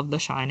much. I love The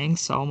Shining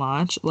so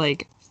much.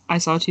 Like I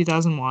saw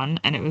 2001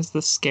 and it was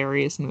the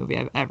scariest movie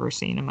I've ever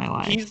seen in my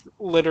life. he's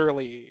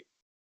literally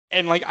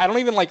and like I don't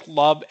even like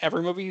love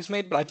every movie he's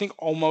made, but I think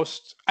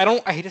almost I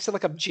hate to say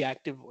like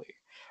objectively,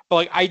 but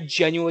like I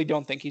genuinely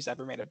don't think he's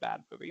ever made a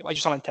bad movie. Like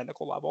just on a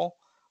technical level.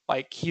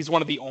 Like he's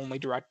one of the only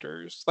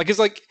directors. Like it's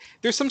like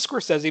there's some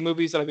Scorsese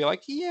movies that I'd be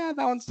like, yeah,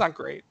 that one's not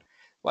great.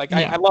 Like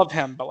I Yeah. love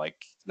him, but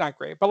like not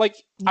great. But like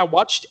I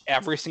watched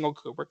every single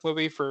Kubrick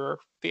movie for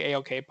the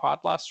AOK pod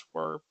last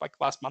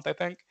month, I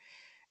think.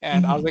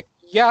 And I was Hmm. like,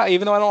 yeah,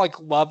 even though I don't like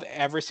love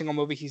every single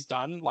movie he's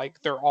done,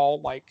 like they're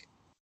all like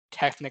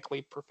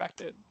technically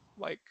perfected,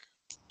 like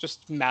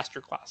just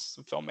masterclass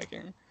of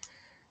filmmaking.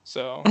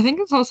 So I think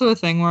it's also a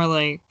thing where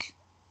like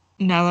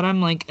now that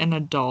I'm like an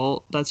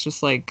adult that's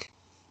just like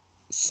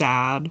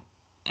sad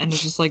and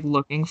is just like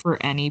looking for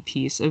any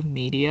piece of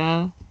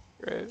media,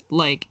 right.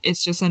 like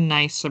it's just a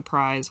nice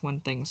surprise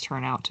when things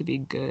turn out to be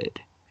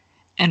good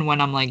and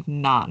when I'm like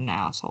not an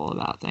asshole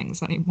about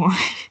things anymore,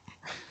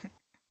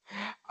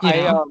 you I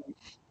know?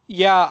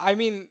 yeah, I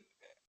mean,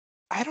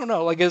 I don't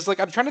know. Like it's like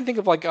I'm trying to think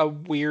of like a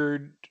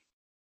weird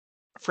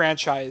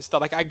franchise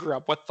that like I grew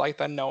up with like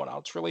that no one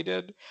else really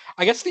did.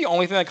 I guess the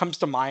only thing that comes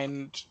to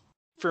mind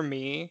for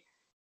me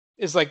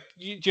is like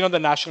do you know the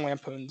National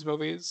Lampoon's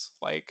movies?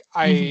 Like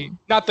I Hmm.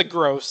 not the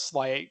gross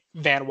like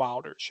Van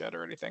Wilder shit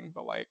or anything,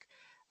 but like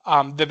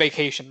the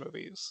vacation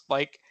movies.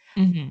 Like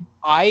Hmm.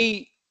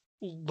 I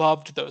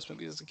loved those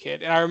movies as a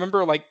kid, and I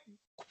remember like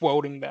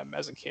quoting them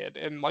as a kid,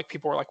 and like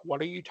people were like,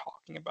 "What are you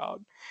talking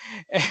about?"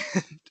 And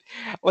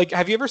like,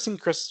 have you ever seen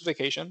Christmas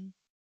Vacation?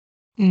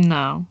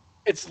 No.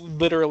 It's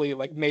literally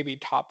like maybe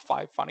top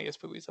five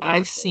funniest movies I've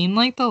ever I've seen. seen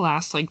like the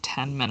last like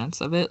 10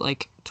 minutes of it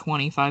like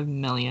 25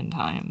 million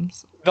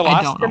times. The I last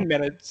don't know. 10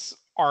 minutes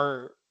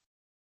are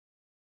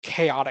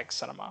chaotic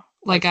cinema.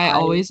 Like Like I I,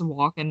 always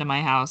walk into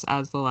my house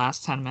as the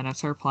last 10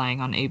 minutes are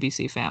playing on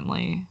ABC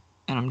Family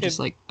and I'm just it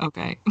like,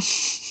 okay.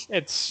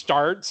 it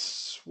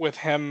starts with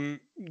him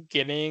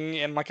getting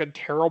in like a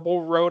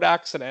terrible road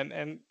accident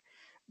and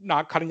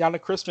not cutting down a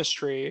Christmas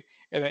tree,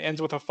 and it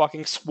ends with a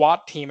fucking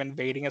SWAT team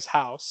invading his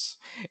house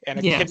and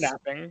a Yes.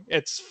 kidnapping.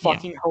 It's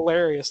Yeah. fucking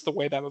hilarious the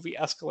way that movie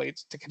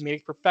escalates to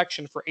comedic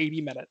perfection for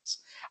 80 minutes.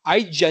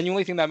 I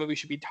genuinely think that movie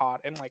should be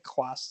taught in like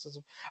classes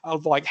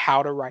of like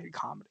how to write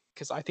comedy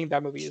because I think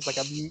that movie is like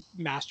a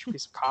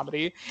masterpiece of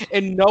comedy,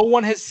 and no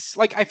one has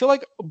like I feel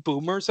like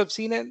boomers have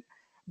seen it,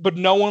 but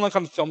no one like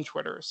on film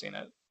Twitter has seen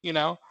it. You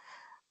know,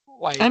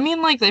 I like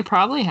mean, like, they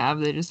probably have,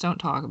 they just don't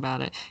talk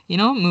about it. You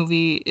know what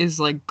movie is,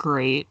 like,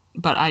 great,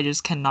 but I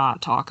just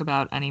cannot talk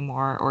about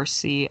anymore or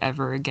see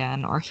ever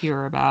again or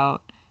hear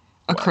about?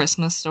 A what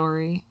Christmas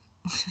Story.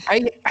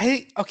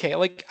 I okay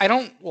like I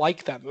don't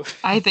like that movie.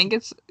 I think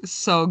it's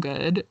so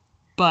good,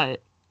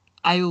 but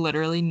I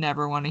literally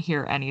never want to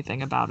hear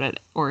anything about it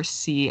or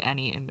see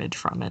any image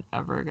from it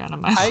ever again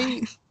in my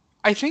I life.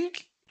 I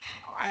think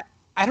I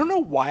I don't know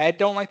why I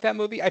don't like that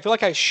movie. I feel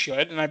like I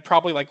should, and I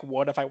probably like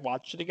would if I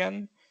watched it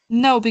again.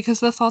 No, because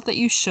the thought that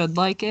you should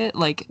like it,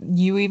 like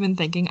you even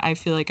thinking I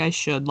feel like I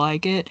should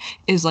like it,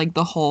 is like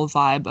the whole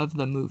vibe of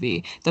the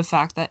movie. The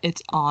fact that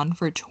it's on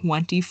for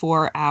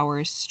 24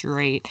 hours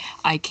straight.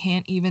 I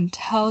can't even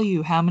tell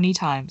you how many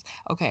times.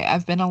 Okay,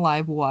 I've been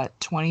alive, what,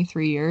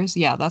 23 years?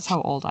 Yeah, that's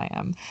how old I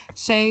am.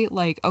 Say,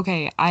 like,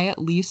 okay, I at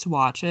least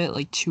watch it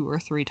like 2 or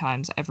 3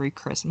 times every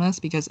Christmas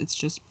because it's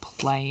just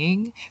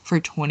playing for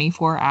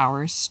 24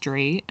 hours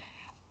straight.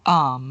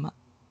 Um,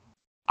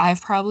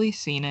 I've probably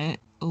seen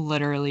it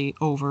literally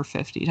over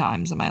 50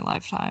 times in my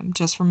lifetime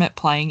just from it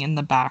playing in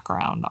the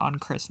background on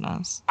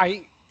Christmas.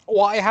 I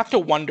Well, I have to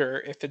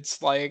wonder if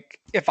it's like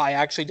if I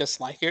actually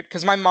dislike it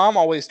because my mom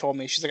always told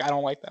me she's like I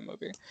don't like that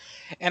movie,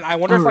 and I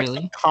wonder Oh, if like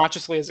really?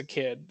 subconsciously as a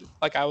kid,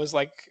 like I was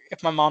like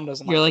if my mom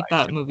doesn't You're like it, like I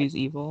that shouldn't like movie's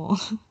evil.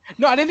 it.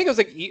 No, I didn't think it was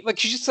like like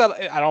she just said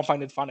I don't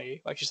find it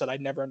funny. Like she said I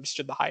never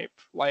understood the hype.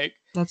 Like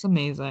That's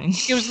amazing.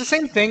 it was the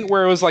same thing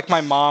where it was like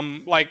my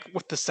mom like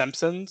with The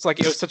Simpsons,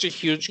 like it was such a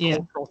huge Yeah.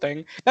 cultural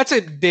thing. That's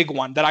a big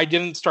one that I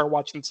didn't start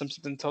watching The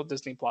Simpsons until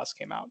Disney Plus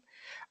came out.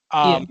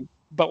 Yeah.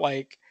 But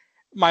like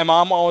my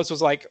mom always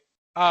was like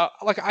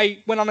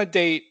I went on a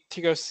date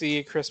to go see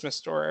a Christmas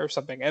Story or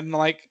something, and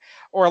like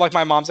or like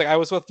my mom's like I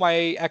was with my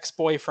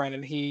ex-boyfriend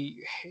and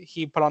he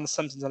put on The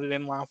Simpsons and I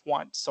didn't laugh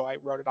once, so I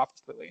wrote it off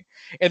completely.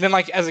 And then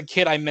like as a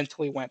kid I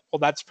mentally went, well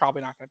that's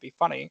probably not going to be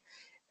funny.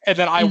 And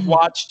then I Hmm.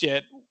 watched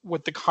it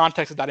with the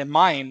context of that in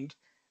mind,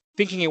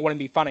 thinking it wouldn't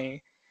be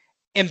funny.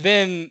 And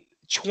then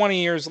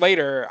 20 years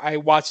later, I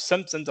watched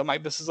Simpsons. I'm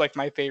like, this is like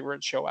my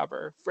favorite show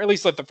ever. For at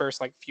least like the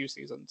first like few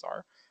seasons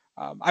are.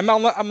 I'm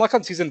like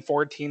on season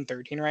 14,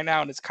 13 right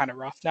now, and it's kind of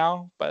rough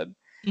now. But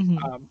Hmm.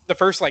 the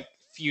first like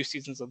few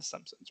seasons of The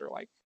Simpsons are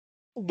like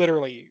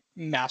literally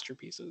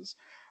masterpieces.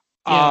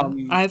 Yeah.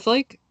 Um, I've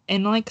like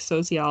in like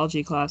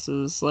sociology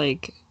classes,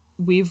 like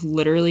we've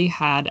literally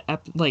had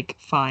like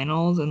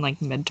finals and like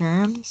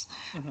midterms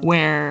mhm.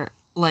 where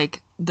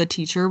like the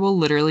teacher will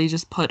literally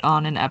just put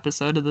on an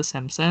episode of The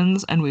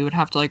Simpsons and we would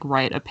have to like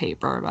write a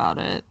paper about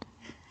it.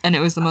 And it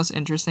was the most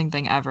interesting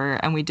thing ever.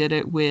 And we did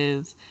it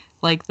with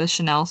like the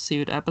Chanel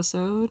suit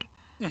episode,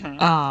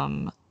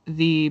 Mhm.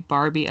 the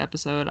Barbie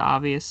episode,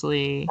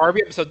 obviously.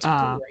 Barbie episode's a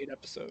Um, great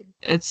episode.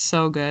 it's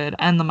so good.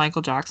 And the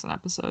Michael Jackson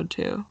episode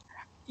too.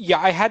 Yeah,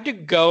 I had to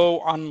go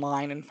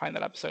online and find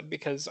that episode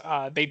because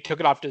they took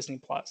it off Disney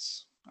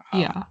Plus.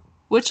 Um, Yeah.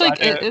 Which so I like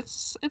had to,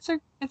 it's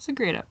a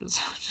great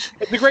episode.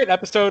 it's a great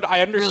episode. I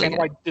Really understand good.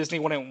 why Disney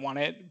wouldn't want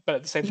it, but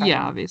at the same time,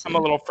 Yeah, I'm a obviously.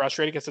 little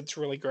frustrated because it's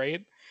really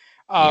great.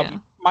 Yeah.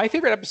 My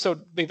favorite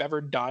episode they've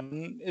ever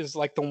done is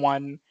like the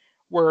one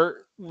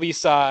where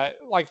Lisa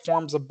like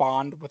forms a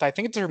bond with I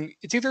think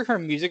it's either her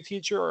music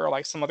teacher or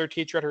like some other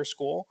teacher at her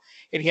school,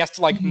 and he has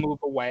to like Mhm. move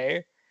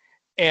away,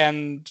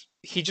 and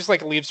he just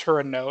like leaves her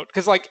a note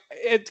because like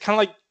it kind of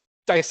like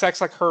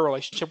dissects like her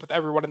relationship with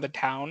everyone in the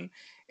town,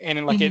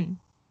 and like it Mhm.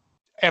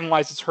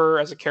 analyzes her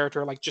as a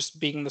character like just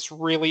being this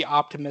really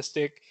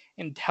optimistic,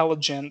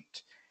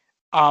 intelligent,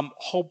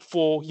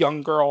 hopeful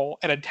young girl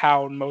in a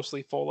town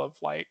mostly full of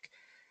like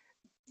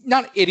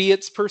not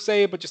idiots per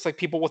se, but just like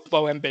people with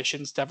low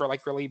ambitions to ever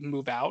like really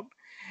move out.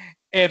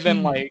 And then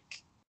Mhm.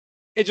 like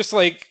it just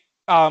like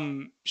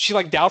she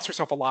like doubts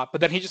herself a lot,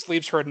 but then he just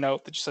leaves her a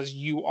note that just says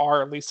you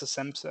are Lisa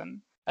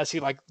Simpson as he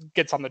like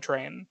gets on the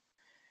train.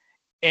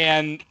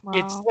 And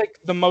it's Wow. like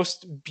the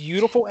most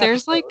beautiful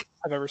There's episode like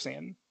I've ever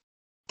seen.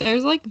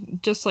 there's like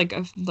just like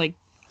a like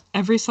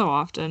every so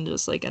often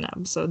just like an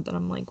episode that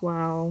I'm like,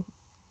 wow.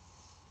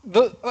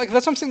 The like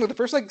that's what I'm saying. Like, the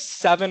first like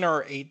 7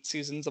 or 8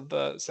 seasons of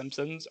The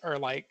Simpsons are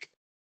like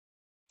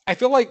I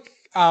feel like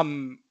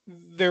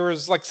there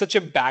was like such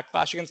a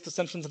backlash against The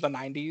Simpsons in the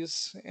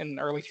 90s and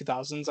early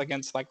 2000s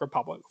against like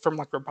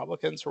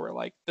Republicans who were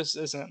like this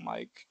isn't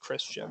like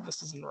Christian,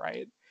 this isn't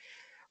right.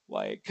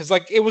 Like cuz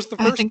like it was the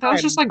I first think that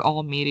was just time like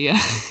all media.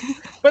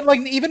 but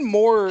like even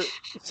more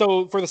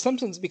so for The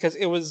Simpsons because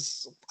it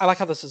was I like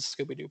how this is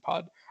Scooby-Doo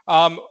pod.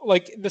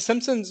 Like The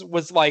Simpsons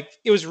was like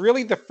it was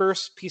really the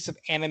first piece of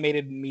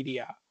animated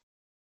media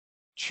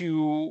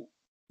to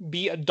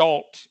be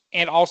adult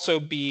and also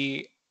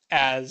be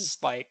as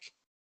like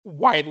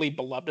widely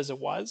beloved as it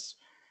was.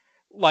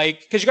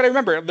 Like, because you got to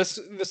remember, this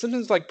The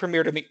Simpsons like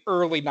premiered in the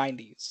early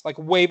 '90s, like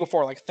way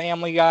before like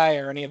Family Guy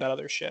or any of that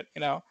other shit, you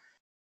know.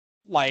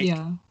 Like,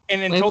 Yeah.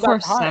 and Way until that before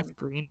Seth time,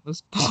 Green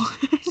was born.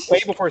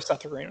 way before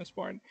Seth Green was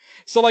born.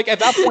 So like at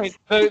that point,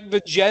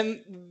 the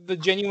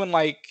genuine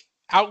like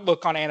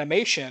outlook on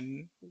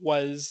animation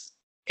was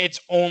it's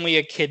only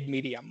a kid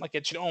medium. Like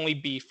it should only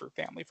be for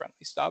family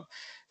friendly stuff.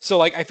 So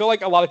like I feel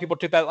like a lot of people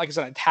took that like as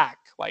an attack.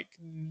 Like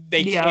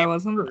they Yeah, can't I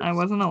curse.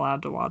 wasn't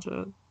allowed to watch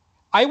it.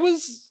 I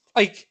was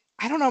like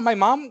I don't know. My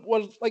mom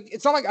was like,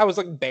 it's not like I was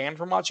like banned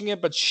from watching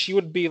it, but she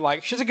would be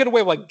like, she has a good way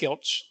of like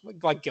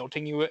like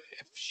guilting you if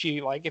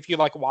she like if you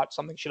like watch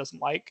something she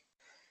doesn't like.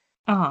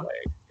 Uh-huh.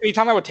 Like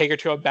anytime I would take her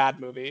to a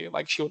bad movie,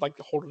 like she would like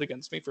hold it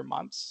against me for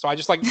months. So I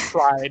just like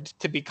tried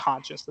to be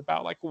conscious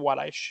about like what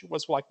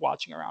was like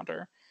watching around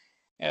her,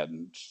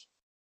 and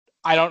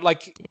I don't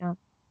like Yeah.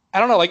 I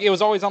don't know like it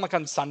was always on like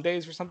on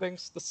Sundays or something,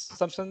 The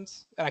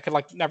Simpsons, and I could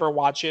like never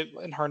watch it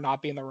and her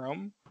not be in the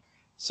room.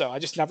 So I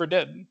just never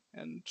did,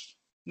 and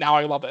now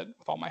I love it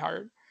with all my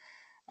heart.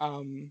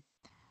 Um,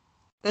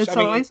 so, I It's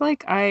mean, always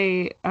like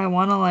I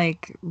want to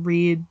like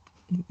read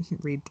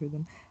through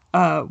them.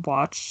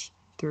 Watch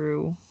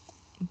through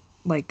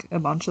like a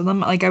bunch of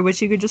them. Like I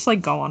wish you could just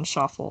like go on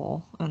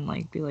shuffle and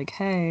like be like,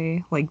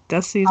 "Hey, like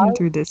this season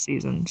through this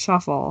season,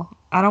 shuffle."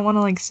 I don't want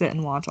to like sit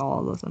and watch all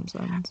of the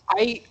Simpsons.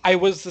 I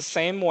was the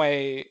same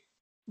way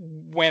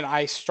when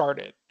I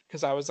started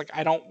because I was like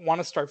I don't want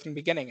to start from the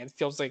beginning. It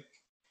feels like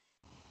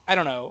I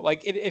don't know,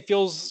 like it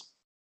feels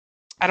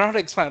I don't know how to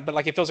explain it, but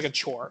like it feels like a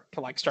chore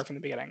to like start from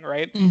the beginning,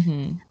 right?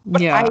 Mm-hmm.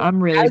 But Yeah,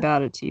 I'm really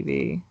bad at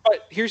TV.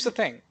 but here's the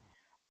thing.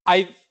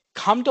 I've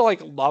come to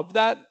like love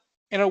that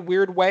in a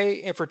weird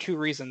way, and for two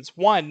reasons.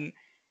 One,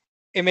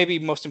 and maybe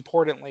most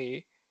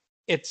importantly,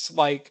 it's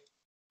like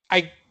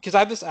because I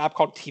have this app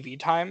called TV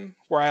Time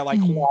where I like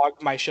Mm-hmm.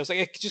 log my shows. Like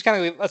it just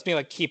kind of lets me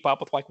like keep up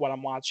with like what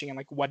I'm watching and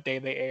like what day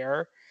they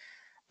air.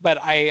 But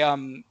I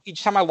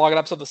each time I log an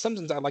episode of The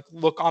Simpsons, I like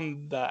look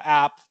on the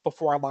app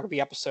before I log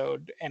the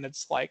episode, and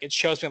it's like it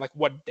shows me like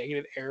what date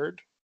it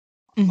aired,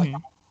 like Mm-hmm.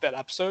 on that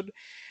episode,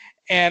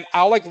 and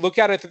I'll like look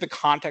at it through the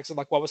context of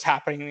like what was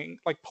happening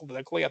like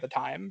politically at the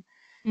time,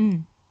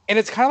 Mm. and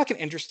it's kind of like an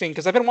interesting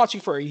because I've been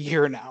watching for a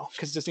year now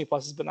because Disney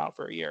Plus has been out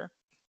for a year,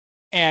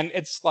 and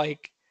it's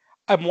like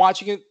I'm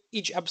watching it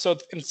each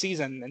episode in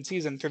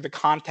season through the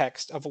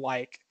context of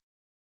like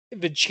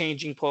the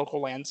changing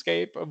political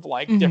landscape of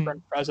like Mm-hmm.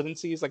 different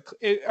presidencies. Like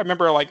I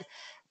remember like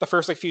the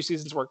first like few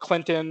seasons were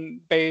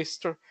Clinton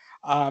based,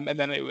 and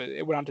then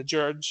it went on to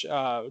George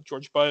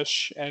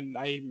Bush, and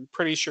I'm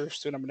pretty sure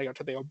soon I'm gonna go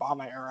to the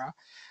Obama era.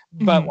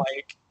 But Mm-hmm.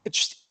 like it's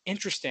just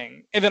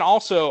interesting. And then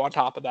also on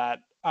top of that,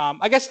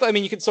 I guess I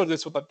mean you can still do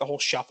this with like the whole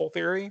shuffle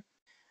theory,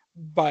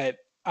 but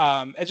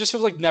it just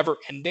feels like never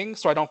ending,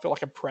 so I don't feel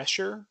like a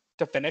pressure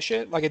to finish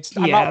it. Like it's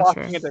I'm not Yeah,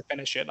 sure. watching it to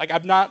finish it. Like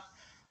I'm not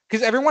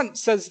because everyone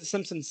says The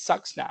Simpsons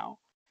sucks now,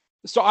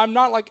 so I'm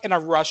not like in a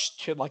rush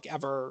to like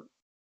ever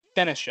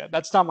finish it.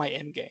 That's not my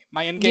end game.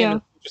 My end game is Yeah.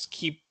 to just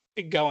keep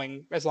it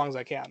going as long as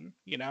I can.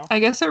 You know? I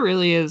guess it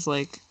really is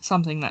like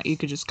something that you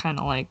could just kind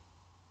of like.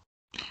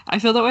 I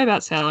feel that way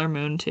about Sailor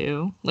Moon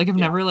too. Like I've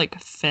Yeah. never like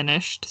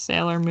finished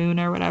Sailor Moon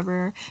or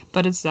whatever,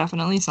 but it's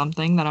definitely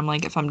something that I'm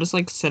like if I'm just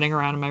like sitting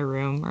around in my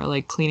room or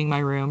like cleaning my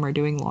room or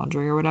doing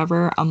laundry or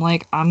whatever, I'm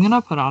like I'm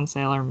gonna put on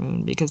Sailor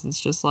Moon because it's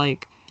just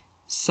like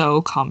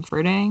so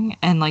comforting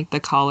and like the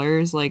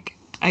colors like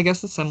I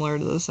guess it's similar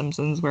to The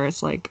Simpsons where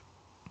it's like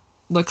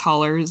the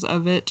colors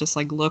of it just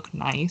like look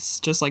nice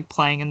just like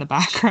playing in the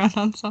background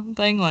on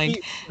something like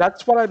See,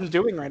 that's what I'm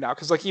doing right now.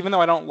 Because like even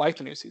though I don't like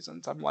the new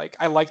seasons, I'm like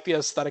I like the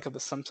aesthetic of The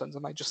Simpsons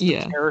and like just the yeah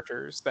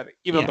characters. That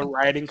even though yeah the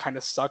writing kind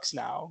of sucks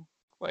now,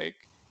 like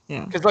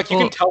yeah because like you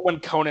can well tell when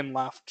Conan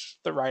left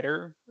the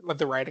writer, like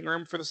the writing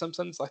room for The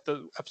Simpsons, like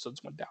the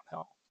episodes went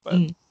downhill. But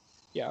mm,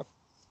 yeah,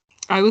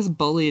 I was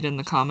bullied in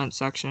the comment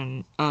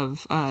section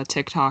of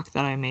TikTok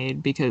that I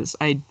made because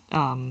I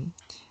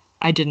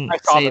didn't I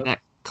saw say this. that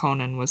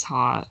Conan was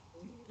hot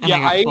and Yeah,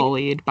 I got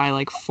bullied by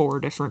like 4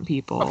 different okay.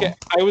 people.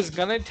 I was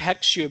gonna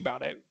text you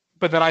about it,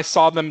 but then I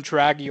saw them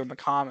drag you in the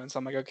comments.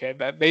 I'm like, okay,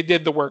 that they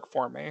did the work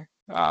for me.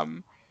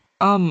 Um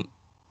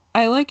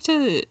I like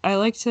to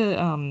I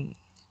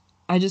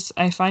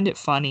find it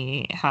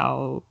funny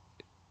how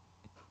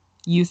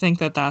you think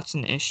that that's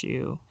an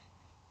issue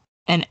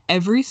and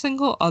every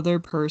single other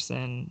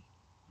person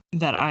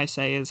that I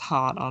say is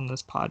hot on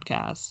this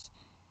podcast,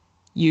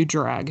 you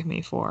drag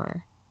me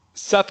for.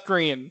 Seth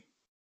Green,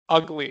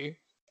 ugly.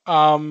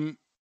 Um,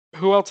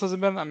 who else has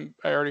it been?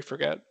 I already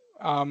forget.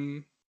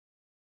 Um,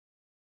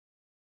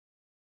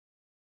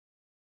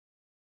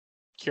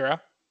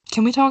 Kira.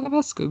 Can we talk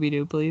about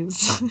Scooby-Doo,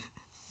 please?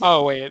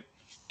 Oh wait,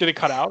 did it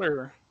cut out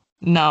or?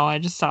 No, I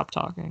just stopped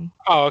talking.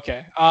 Oh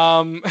okay.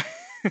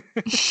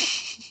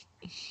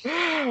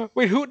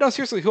 Wait, who? No,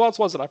 seriously, who else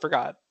was it? I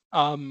forgot.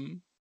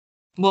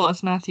 Well,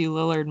 it's Matthew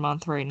Lillard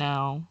month right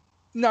now.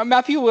 No,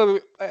 Matthew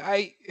Lillard.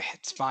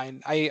 It's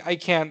fine. I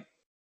can't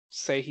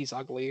say he's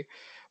ugly,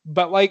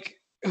 but like,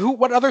 who?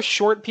 What other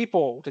short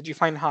people did you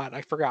find hot?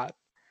 I forgot.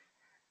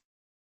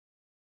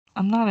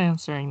 I'm not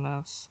answering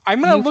this.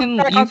 I'm gonna You look can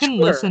back you on can Twitter.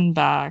 listen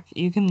back.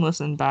 You can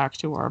listen back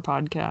to our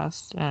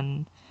podcast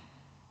and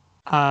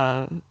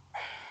uh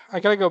I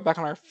gotta go back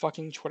on our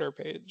fucking Twitter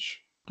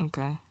page.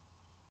 okay.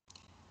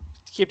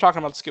 Keep talking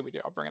about Scooby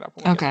Doo. I'll bring it up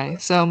when we get to Okay, it.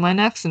 so my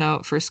next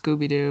note for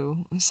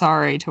Scooby-Doo,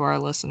 sorry to our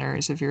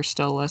listeners if you're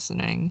still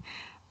listening.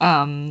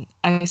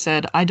 I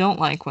said I don't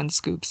like when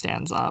Scoop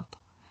stands up.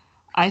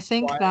 I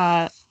think Why?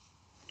 that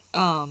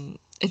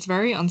it's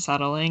very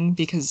unsettling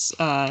because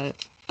a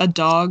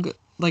dog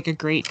like a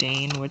Great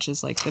Dane, which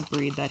is like the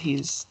breed that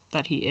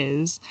he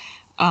is,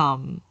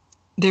 um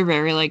they're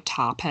very like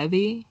top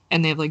heavy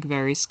and they have like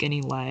very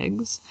skinny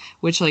legs,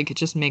 which like it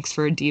just makes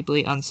for a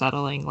deeply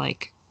unsettling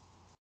like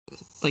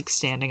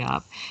standing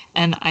up.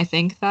 And I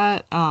think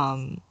that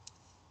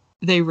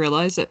they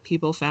realized that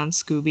people found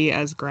Scooby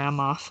as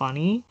grandma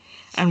funny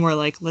and were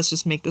like, let's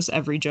just make this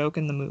every joke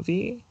in the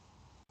movie.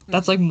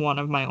 That's like one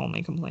of my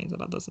only complaints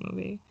about this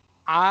movie.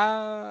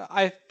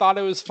 I thought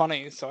it was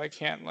funny, so I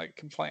can't like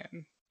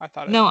complain. I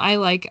thought it. No, I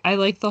like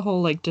the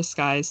whole like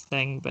disguise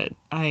thing, but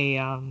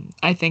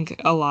I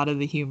think a lot of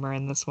the humor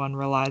in this one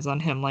relies on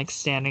him like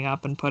standing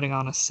up and putting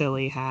on a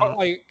silly But hat.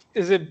 like,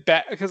 is it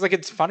bad? Because like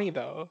it's funny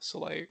though. So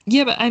like,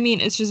 Yeah, but I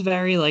mean, it's just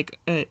very like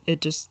it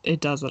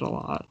does it a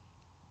lot.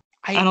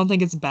 I I don't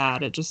think it's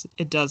bad.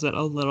 It does it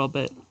a little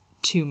bit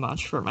too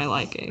much for my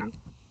liking.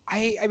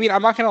 I mean,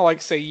 I'm not gonna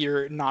like say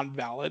you're not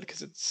valid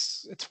because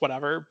it's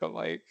whatever. But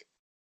like,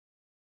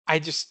 I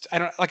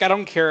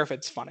don't care if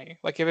it's funny.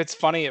 Like if it's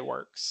funny, it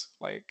works.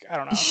 Like I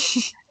don't know.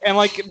 And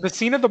like the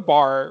scene at the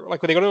bar,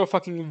 like when they go to a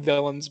fucking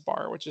villain's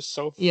bar, which is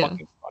so Yeah.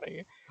 fucking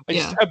funny. Like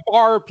Yeah. just a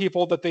bar of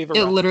people that they've It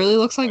arrested. literally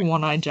looks like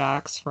One-Eyed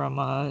Jacks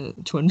from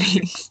Twin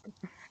Peaks.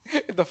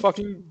 The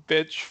fucking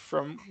bitch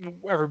from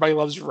Everybody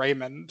Loves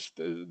Raymond,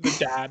 the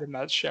dad in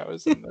that show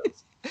is in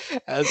this.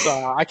 As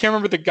I can't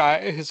remember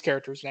his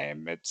character's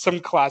name. It's some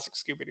classic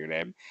Scooby-Doo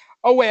name.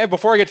 Oh wait,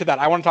 before I get to that,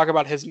 I want to talk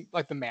about his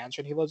like the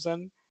mansion he lives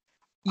in.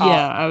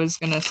 Yeah, I was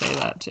gonna say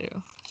that too.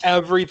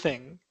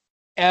 Everything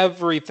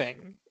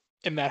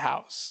in that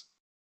house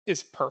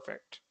is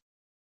perfect.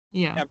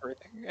 Yeah.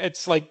 Everything.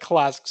 It's like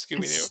classic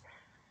Scooby-Doo.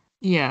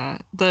 Yeah,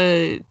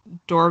 the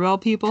doorbell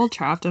people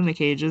trapped in the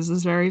cages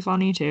is very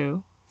funny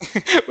too.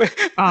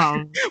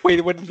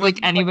 Wait, what? Like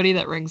anybody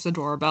that rings the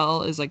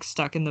doorbell is like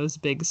stuck in those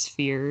big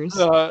spheres,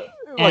 like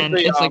and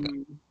the, it's like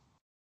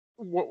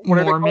what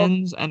are they called?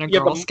 Mormons and a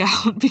Girl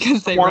Scout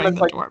because they rang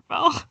the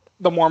doorbell.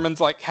 The Mormons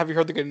like, have you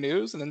heard the good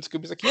news? And then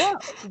Scooby's like, yeah,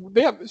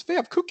 they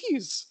have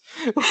cookies.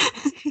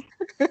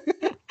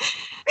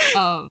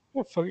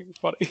 Fucking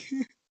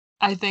funny.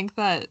 I think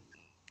that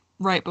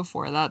right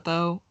before that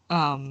though,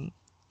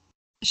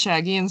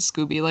 Shaggy and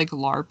Scooby like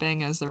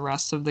LARPing as the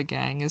rest of the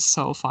gang is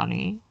so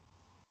funny.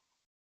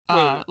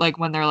 Like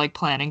when they're like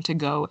planning to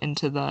go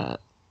into the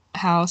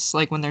house,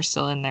 like when they're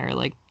still in their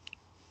like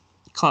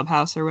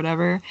clubhouse or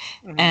whatever,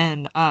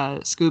 and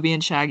Scooby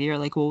and Shaggy are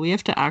like, well, we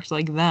have to act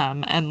like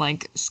them, and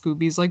like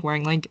Scooby's like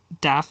wearing like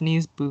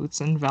Daphne's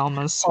boots and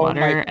Velma's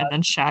sweater, and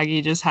then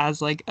Shaggy just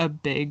has like a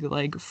big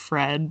like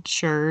Fred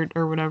shirt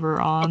or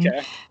whatever on.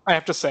 Okay, I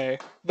have to say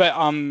that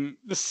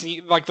the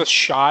scene, like the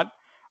shot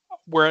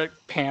where it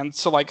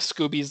pans to like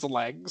Scooby's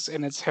legs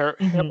and his hair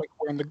like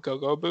wearing the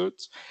go-go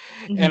boots,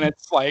 and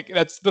it's like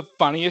that's the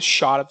funniest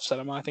shot of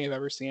cinema I think I've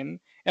ever seen.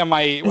 And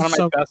one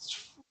of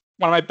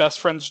my best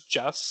friends,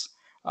 Jess.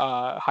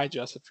 Hi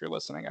Jess, if you're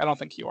listening. I don't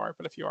think you are,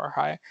 but if you are,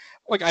 hi.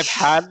 Like I've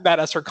had that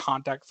as her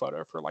contact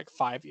photo for like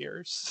 5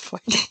 years.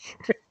 Like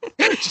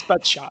just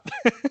that shot.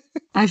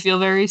 I feel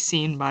very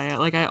seen by it.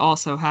 Like I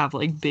also have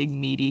like big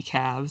meaty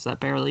calves that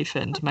barely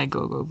fit into my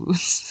go-go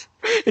boots.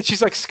 And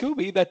she's like,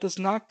 Scooby, that does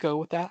not go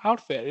with that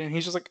outfit. And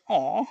he's just like,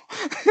 aw.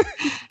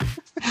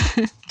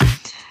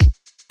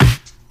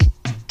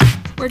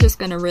 We're just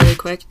gonna really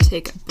quick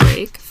take a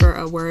break for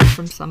a word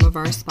from some of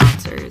our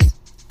sponsors.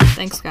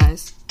 Thanks,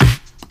 guys.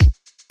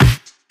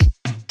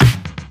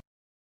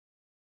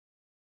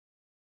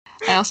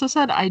 I also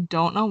said I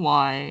don't know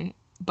why,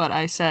 but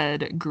I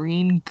said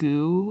green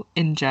goo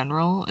in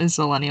general is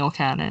Zillennial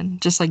canon.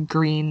 Just like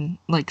green,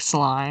 like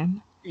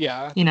slime.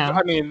 Yeah. You know?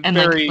 I mean, and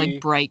very, like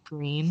bright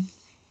green.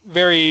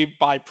 Very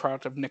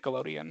byproduct of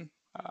Nickelodeon.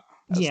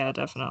 Yeah,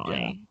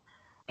 definitely.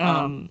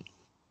 Yeah.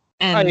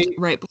 And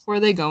right before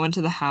they go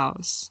into the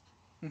house,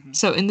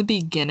 so in the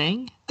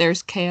beginning,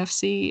 there's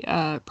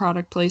KFC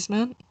product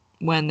placement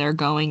when they're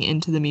going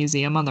into the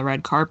museum on the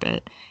red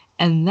carpet.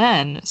 And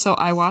then, so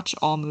I watch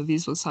all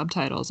movies with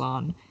subtitles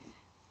on.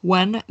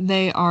 When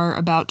they are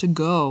about to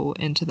go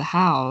into the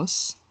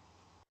house,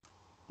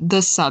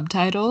 the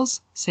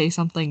subtitles say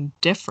something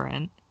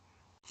different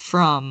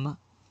from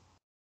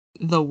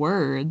the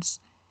words.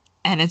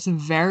 And it's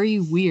very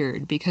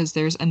weird because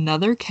there's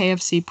another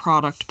KFC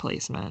product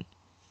placement.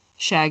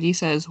 Shaggy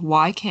says,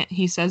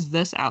 he says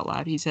this out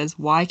loud. He says,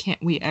 why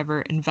can't we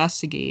ever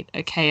investigate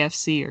a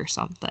KFC or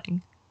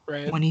something?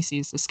 Right. When he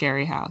sees the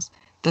scary house.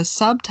 The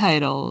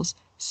subtitles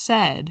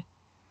said,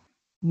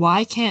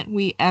 why can't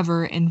we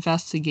ever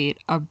investigate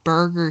a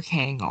Burger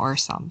King or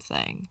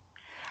something?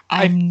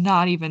 I'm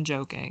not even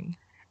joking.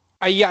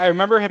 I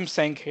remember him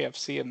saying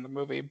KFC in the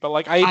movie, but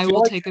like I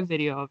will take a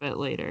video of it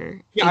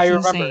later. Yeah, it's I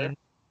remember. Insane.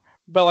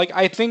 But like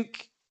I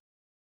think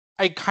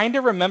I kind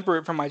of remember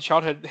it from my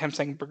childhood, him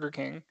saying Burger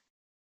King,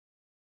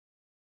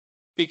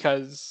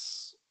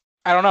 because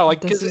I don't know,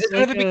 like because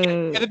at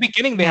the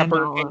beginning they have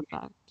Burger King.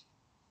 Effect.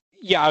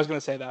 Yeah, I was gonna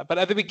say that, but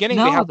at the beginning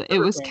they have it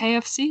was King.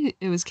 KFC.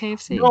 It was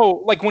KFC.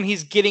 No, like when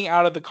he's getting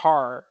out of the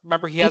car.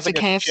 Remember, he has like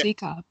a KFC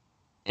cup.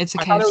 It's a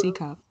KFC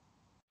cup.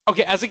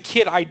 Okay, as a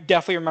kid, I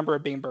definitely remember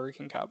it being Burger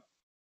King cup.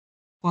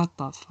 What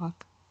the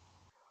fuck?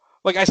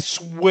 Like I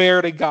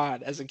swear to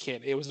God, as a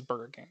kid, it was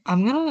Burger King.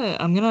 I'm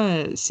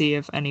gonna see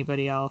if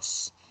anybody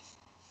else,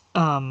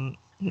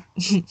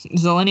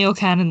 Zillennial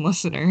Canon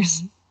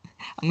listeners,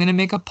 I'm gonna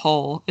make a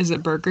poll. Is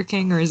it Burger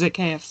King or is it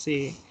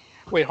KFC?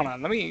 Wait, hold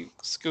on. Let me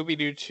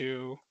Scooby-Doo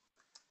 2.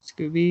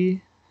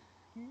 Scooby-Doo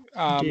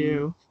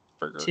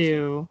Burger 2.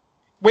 King.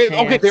 Wait,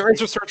 KFC. Okay, there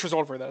is a search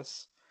result for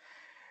this.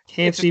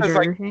 KFC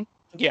Burger King?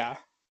 Yeah.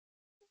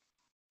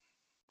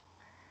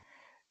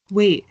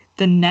 Wait,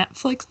 the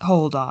Netflix...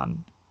 Hold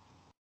on.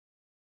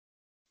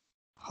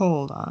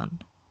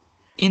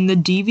 In the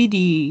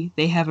DVD,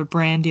 they have a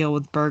brand deal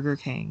with Burger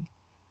King.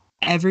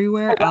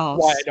 Everywhere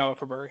else... Why I know it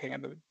for Burger King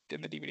in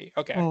the DVD.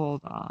 Okay.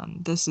 Hold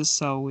on. This is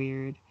so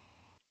weird.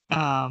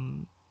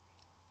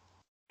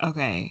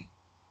 Okay.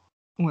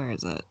 Where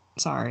is it?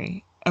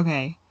 Sorry.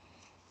 Okay.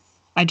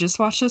 I just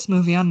watched this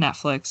movie on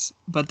Netflix,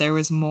 but there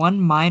was one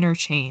minor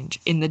change.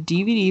 In the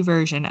DVD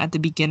version, at the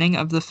beginning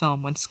of the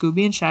film, when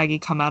Scooby and Shaggy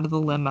come out of the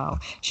limo,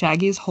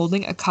 Shaggy is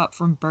holding a cup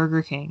from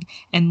Burger King,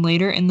 and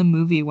later in the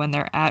movie, when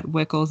they're at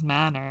Wickles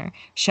Manor,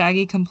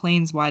 Shaggy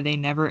complains why they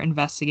never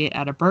investigate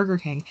at a Burger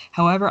King.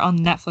 However, on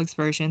the Netflix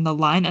version, the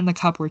line and the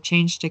cup were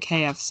changed to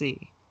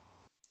KFC.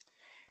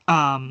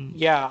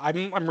 Yeah,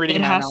 I'm reading It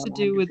that has now to on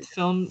do with IMDb.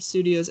 film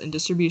studios and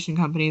distribution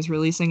companies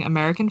releasing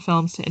American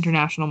films to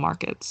international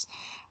markets.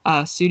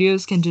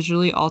 Studios can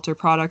digitally alter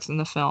products in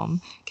the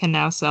film, can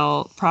now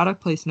sell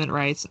product placement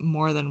rights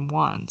more than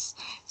once.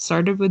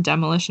 Started with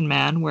Demolition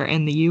Man, where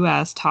in the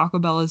US, Taco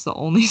Bell is the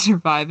only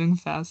surviving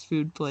fast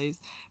food place,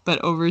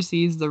 but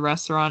overseas, the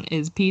restaurant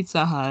is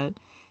Pizza Hut.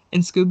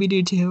 In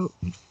Scooby-Doo 2,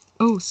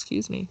 oh,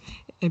 excuse me,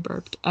 I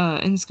burped.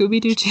 In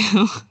Scooby-Doo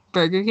 2,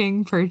 Burger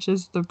King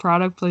purchased the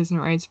product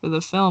placement rights for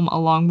the film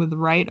along with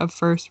right of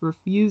first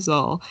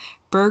refusal.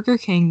 Burger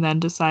King then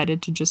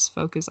decided to just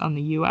focus on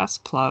the US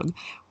plug.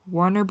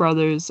 Warner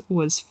Brothers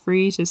was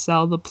free to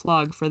sell the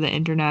plug for the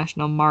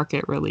international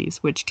market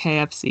release, which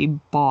KFC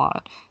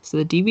bought. So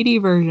the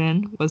DVD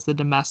version was the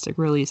domestic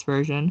release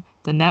version.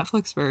 The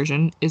Netflix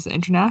version is the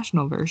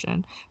international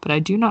version. But I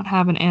do not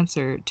have an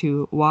answer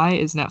to why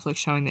is Netflix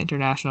showing the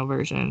international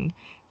version.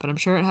 But I'm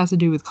sure it has to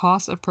do with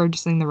cost of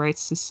purchasing the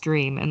rights to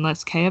stream,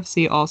 unless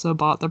KFC also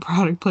bought the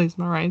product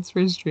placement rights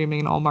for streaming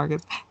in all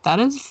markets. That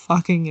is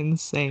fucking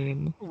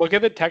insane. Look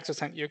at the text I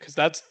sent you, because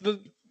that's the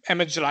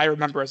image that I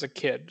remember as a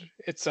kid.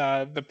 It's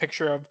the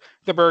picture of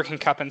the Burger King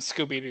cup and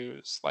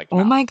Scooby-Doo's like Oh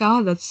mouth. my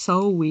god, that's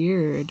so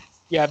weird.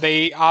 Yeah,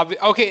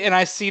 okay, and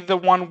I see the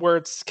one where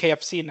it's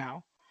KFC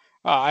now.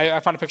 I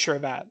found a picture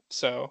of that,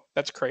 so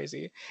that's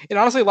crazy. And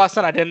honestly, last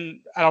night I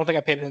don't think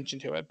I paid attention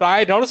to it, but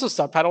I noticed the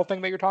subtitle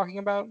thing that you're talking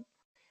about.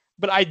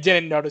 But I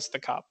didn't notice the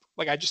cup.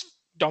 Like I just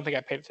don't think I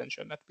paid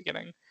attention at the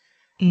beginning.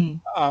 Mm.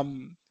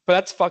 But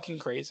that's fucking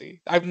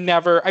crazy. I mean,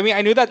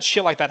 I knew that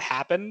shit like that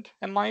happened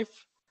in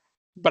life,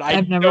 but I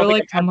I've never don't think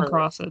like I've come ever.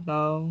 across it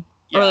though.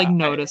 Or like Yeah,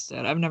 noticed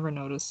it. I've never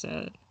noticed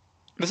it.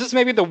 this is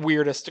maybe the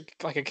weirdest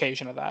like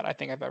occasion of that I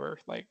think I've ever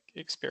like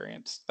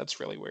experienced.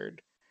 That's really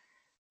weird.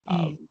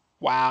 Mm.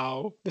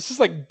 Wow, this is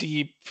like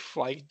deep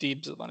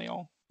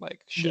millennial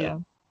like shit. Yeah.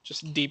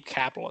 Just deep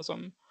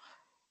capitalism.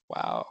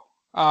 Wow.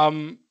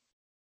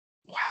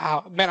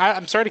 Wow, man,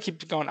 I'm sorry to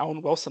keep going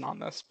Owen Wilson on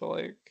this, but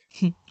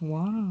like,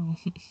 Wow.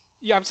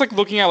 yeah, I'm just like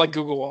looking at like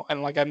Google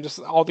and like I'm just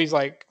all these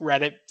like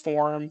Reddit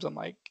forums and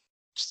like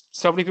just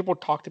so many people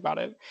talked about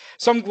it.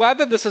 So I'm glad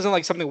that this isn't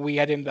like something we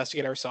had to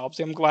investigate ourselves.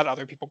 I'm glad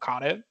other people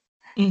caught it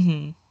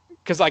Mm-hmm.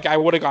 because like I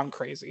would have gone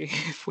crazy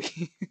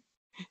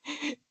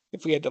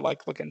if we had to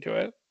like look into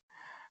it.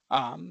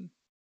 Um.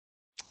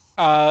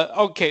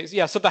 Okay.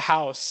 Yeah. So the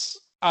house.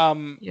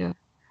 Yeah.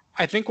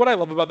 I think what I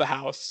love about the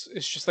house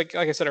is just like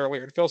I said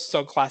earlier, it feels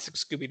so classic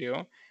Scooby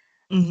Doo.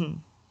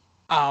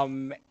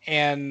 Mm-hmm.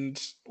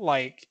 And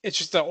like it's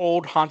just an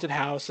old haunted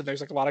house and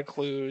there's like a lot of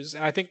clues,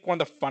 and I think one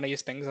of the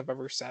funniest things I've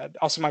ever said,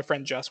 also my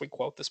friend Jess, we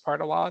quote this part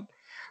a lot,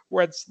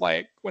 where it's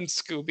like when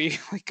Scooby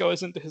like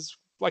goes into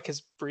like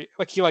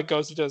he like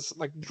goes into his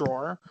like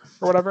drawer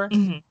or whatever,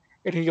 Mm-hmm.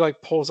 and he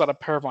like pulls out a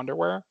pair of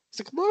underwear.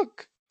 He's like,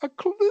 look, a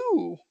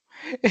clue.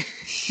 And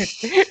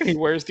he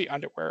wears the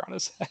underwear on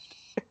his head.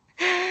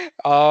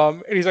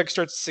 And he's like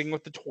starts singing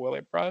with the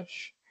toilet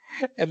brush.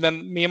 And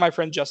then me and my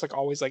friend Jess like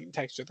always like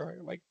text each other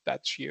like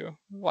that's you,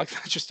 like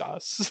that's just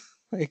us.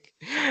 Like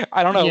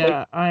I don't know, like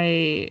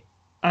Yeah,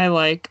 I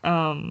like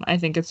I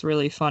think it's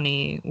really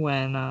funny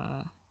when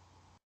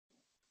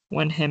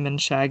him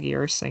and Shaggy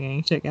are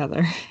singing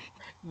together.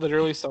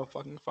 literally so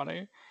fucking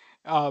funny.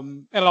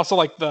 And also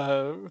like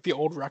the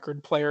old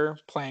record player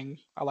playing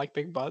I Like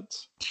Big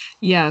Butts.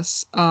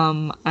 Yes,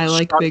 I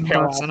like Sharp big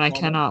tail butts off and I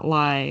moment. cannot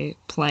lie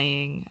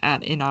playing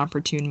at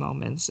inopportune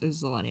moments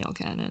is Millennial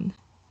Canon.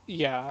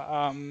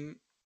 Yeah.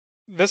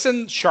 This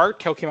and Shark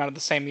Tale came out of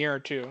the same year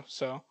too,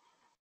 so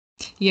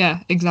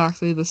Yeah,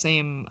 exactly the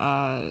same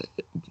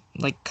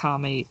like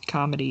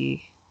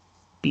comedy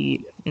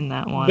beat in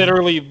that one.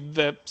 literally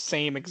the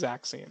same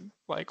exact scene.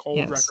 Like old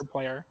Yes. record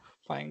player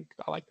playing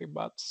I Like Big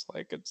Butts.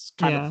 Like it's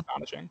kind of Yeah.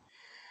 astonishing.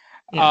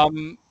 Yeah.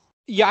 Um,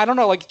 yeah, I don't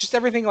know, like just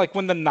everything like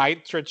when the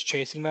knight starts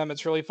chasing them,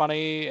 it's really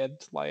funny. And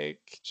like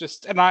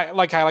just and I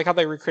like how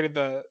they recreated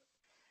the.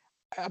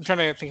 I'm trying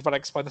to think if I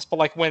explain this, but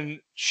like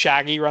when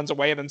Shaggy runs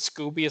away and then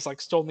Scooby is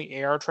like still in the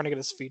air trying to get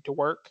his feet to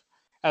work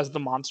as the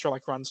monster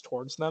like runs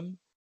towards them.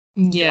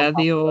 He's on Yeah, top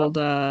the of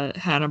them. old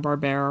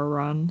Hanna-Barbera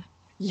run.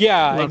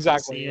 Yeah, Love to see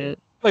exactly. it.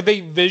 Like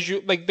they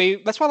visual like they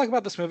that's what I like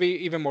about this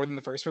movie even more than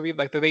the first movie.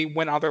 Like they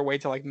went out their way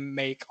to like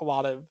make a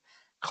lot of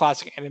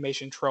classic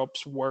animation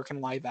tropes work in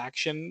live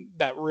action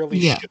that really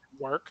Yeah. shouldn't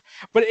work.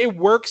 But it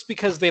works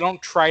because they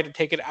don't try to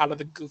take it out of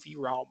the goofy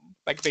realm.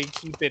 Like they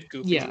keep it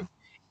Yeah. goofy,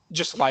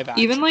 just live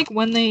Even action. like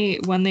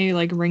when they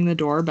like ring the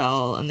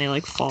doorbell and they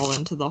like fall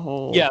into the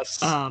hole, Yes,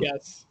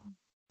 yes.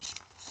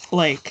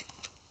 like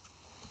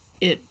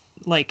it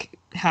like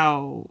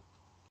how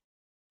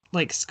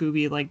like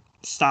Scooby like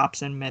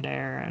stops in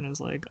midair and is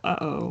like,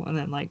 uh-oh, and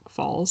then like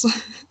falls.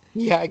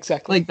 Yeah,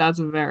 exactly. Like that's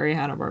very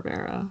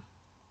Hanna-Barbera.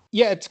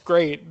 Yeah, it's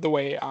great the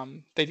way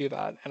they do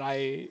that, and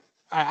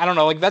I don't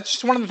know, like that's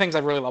just one of the things I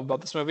really love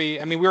about this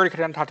movie. I mean, we already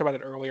kind of talked about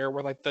it earlier,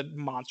 where like the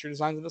monster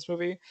designs in this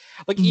movie,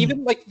 like Hmm.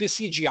 even like the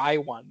CGI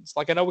ones.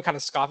 Like I know we kind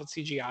of scoff at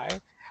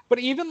CGI, but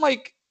even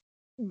like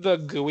the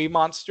gooey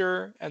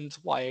monster and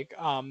like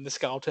the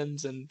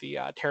skeletons and the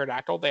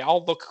pterodactyl, they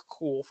all look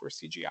cool for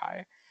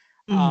CGI.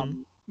 Hmm.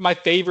 My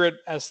favorite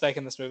aesthetic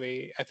in this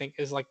movie, I think,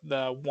 is like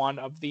the one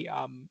of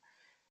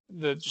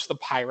the just the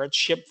pirate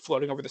ship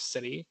floating over the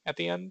city at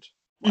the end.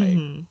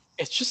 Like Hmm.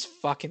 it's just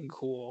fucking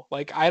cool.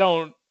 Like I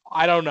don't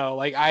know.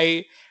 Like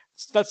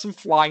that's some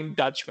Flying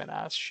Dutchman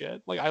ass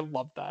shit. Like I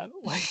love that.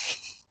 Like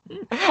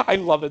I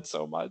love it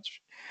so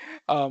much.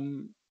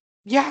 Um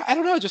yeah, I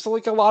don't know, just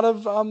like a lot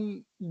of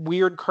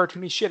weird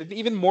cartoony shit,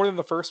 even more than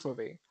the first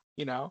movie,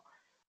 you know?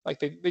 Like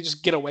they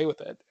just get away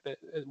with it.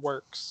 It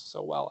works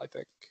so well, I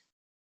think.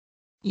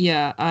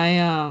 Yeah,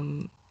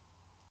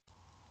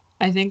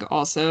 I think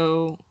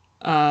also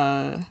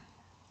uh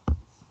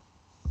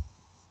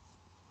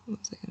what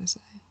was I gonna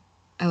say?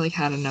 I like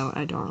had a note,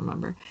 I don't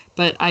remember.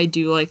 But I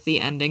do like the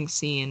ending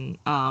scene,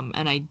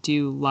 and I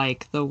do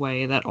like the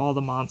way that all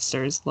the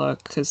monsters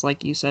look, because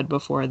like you said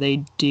before,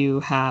 they do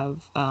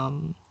have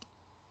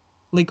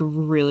like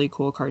really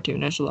cool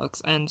cartoonish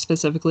looks. And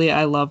specifically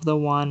I love the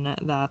one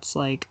that's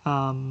like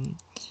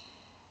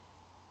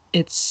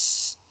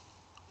it's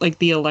like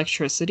the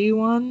electricity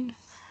one.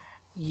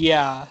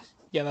 Yeah.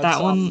 Yeah, that's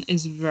That one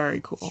is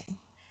very cool.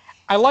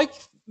 I like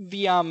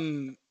the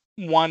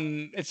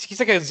one. It's he's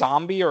like a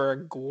zombie or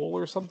a ghoul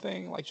or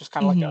something. Like just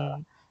kind of like a,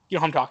 Hmm. you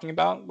know what I'm talking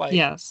about.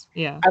 Like Yes,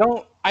 yeah. I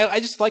don't. I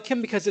just like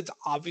him because it's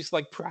obviously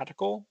like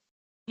practical.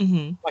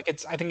 Hmm. Like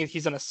it's. I think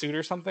he's in a suit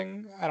or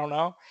something. I don't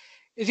know.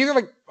 It's either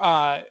like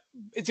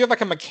it's either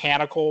like a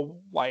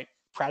mechanical like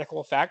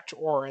practical effect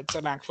or it's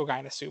an actual guy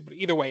in a suit. But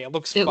either way, it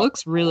looks It fucking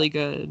looks really cool.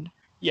 good.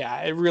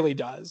 Yeah, it really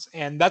does,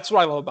 and that's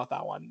what I love about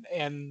that one.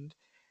 And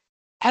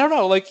I don't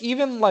know, like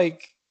even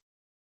like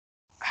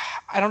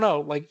I don't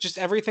know, like just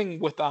everything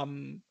with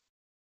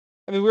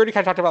I mean, we already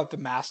kind of talked about the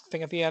mask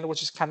thing at the end,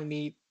 which is kind of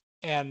neat.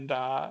 And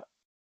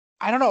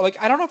I don't know,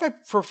 like I don't know if I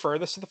prefer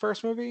this to the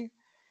first movie.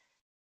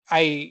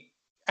 I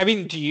I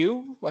mean, do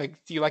you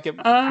like? Do you like it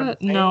kind of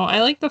the No, same?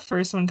 I like the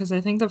first one because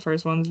I think the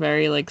first one's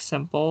very like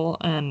simple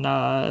and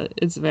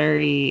it's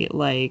very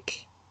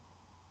like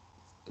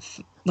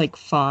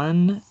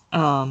fun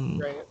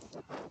Right.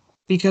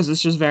 because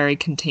it's just very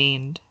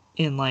contained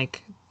in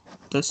like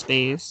the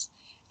space.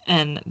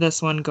 And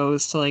this one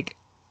goes to like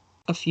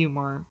a few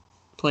more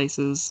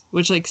places,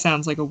 which like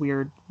sounds like a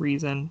weird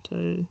reason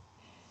to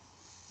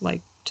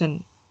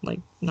like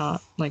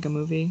not like a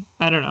movie.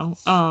 I don't know.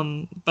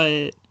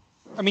 But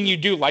I mean, you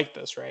do like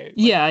this, right?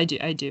 Like, yeah, I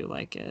do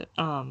like it.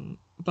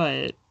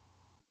 But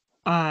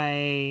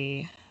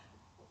I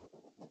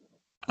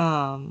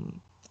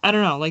um I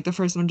don't know, like the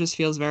first one just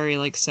feels very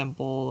like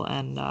simple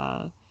and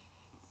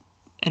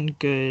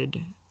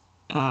good.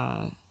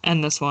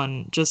 And this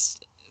one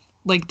just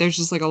like there's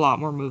just like a lot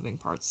more moving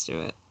parts to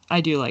it.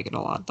 I do like it a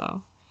lot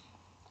though.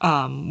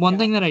 One yeah,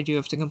 thing that I do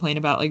have to complain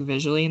about like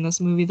visually in this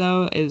movie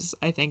though is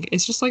I think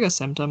it's just like a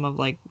symptom of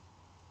like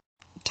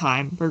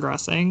time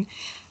progressing.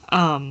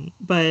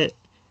 But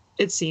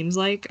it seems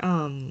like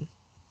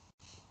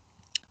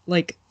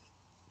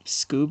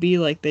Scooby,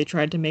 like they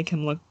tried to make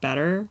him look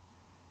better.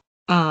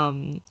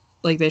 Um,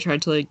 like they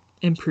tried to like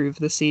improve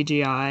the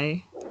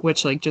CGI,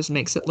 which like just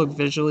makes it look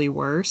visually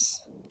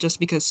worse, just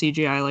because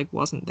CGI like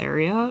wasn't there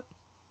yet.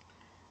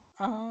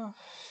 uh,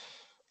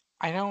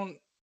 I don't.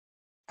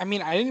 I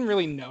mean, I didn't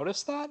really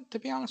notice that, to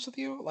be honest with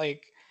you.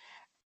 Like,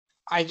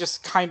 I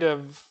just kind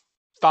of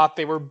thought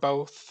they were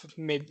both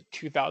mid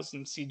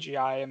 2000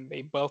 CGI, and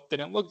they both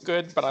didn't look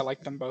good, but I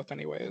liked them both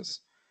anyways.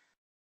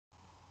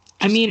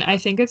 I Just mean, I because.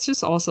 think it's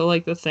just also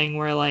like the thing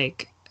where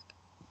like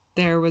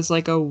there was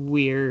like a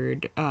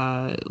weird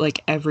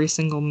like every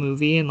single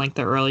movie in like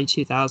the early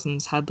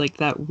 2000s had like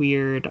that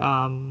weird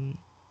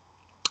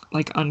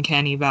like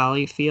uncanny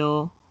valley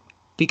feel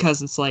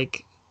because it's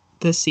like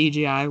the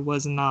CGI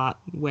was not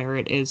where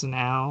it is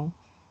now,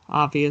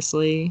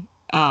 obviously.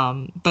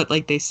 But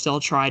like they still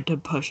tried to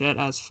push it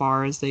as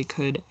far as they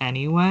could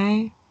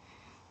anyway.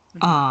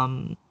 Mhm.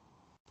 Um,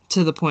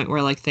 to the point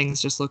where like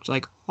things just looked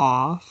like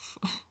off,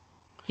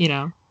 you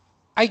know?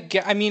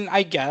 I mean,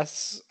 I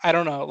guess I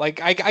don't know. Like,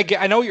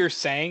 I know what you're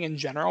saying in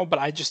general, but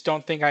I just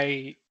don't think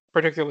I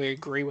particularly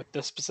agree with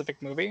this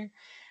specific movie.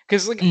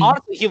 Because, like, Mm.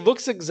 honestly, he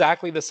looks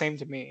exactly the same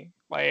to me.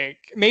 Like,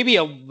 maybe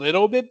a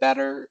little bit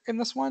better in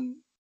this one,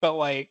 but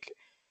like,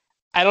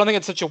 I don't think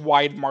it's such a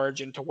wide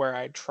margin to where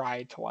I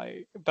try to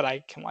like that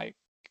I can like.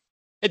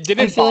 It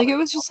I didn't feel like bother it me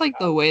was just like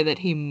the way that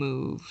he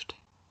moved.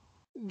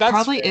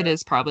 That's Probably it fair.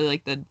 is probably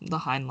like the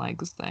hind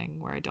legs thing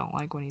where I don't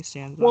like when he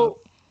stands up. Well,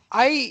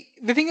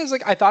 the thing is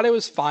like I thought it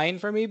was fine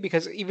for me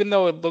because even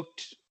though it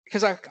looked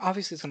because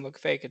obviously it's gonna look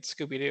fake, it's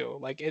Scooby Doo.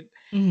 Like it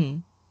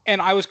Hmm.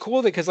 and I was cool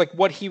with it because like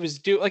what he was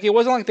doing, like it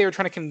wasn't like they were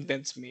trying to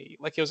convince me.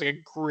 Like it was like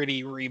a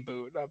gritty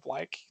reboot of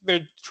like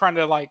they're trying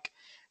to like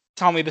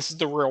tell me this is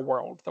the real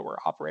world that we're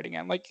operating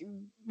in. Like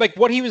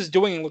what he was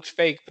doing looked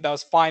fake, but that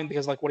was fine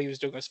because like what he was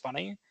doing was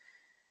funny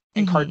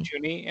and Mm-hmm.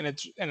 cartoony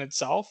in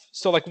itself.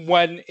 So like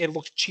when it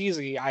looked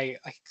cheesy, I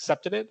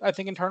accepted it, I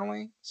think,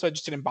 internally. So it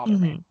just didn't bother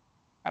me. Mm-hmm.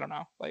 I don't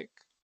know. Like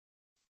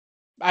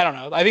I don't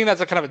know. I think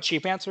that's a kind of a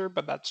cheap answer,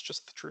 but that's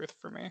just the truth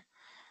for me.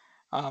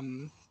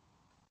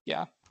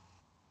 Yeah.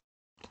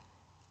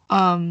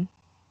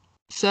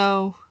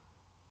 So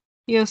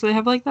yeah, so they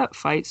have like that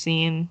fight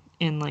scene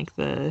in like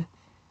the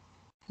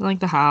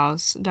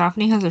house.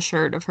 Daphne has a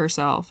shirt of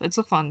herself. It's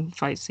a fun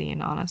fight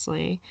scene,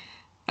 honestly.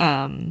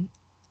 Um,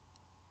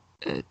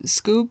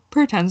 Scoob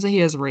pretends that he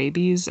has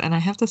rabies, and I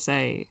have to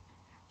say,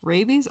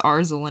 rabies are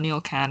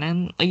Zillennial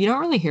canon. Like, you don't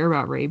really hear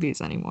about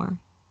rabies anymore.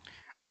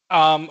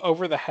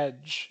 Over the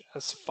hedge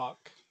as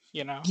fuck,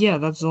 you know? Yeah,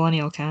 that's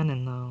Zillennial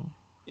canon, though.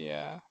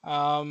 Yeah.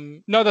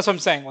 No, that's what I'm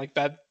saying. Like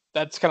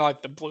that's kind of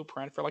like the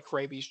blueprint for like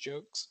rabies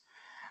jokes.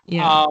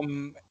 Yeah.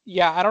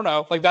 Yeah, I don't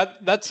know. Like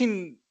that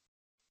scene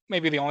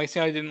maybe the only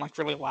scene I didn't like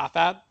really laugh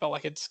at, but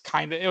like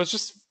it was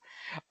just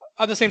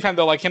at the same time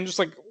though, like him just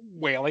like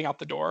wailing out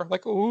the door,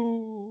 like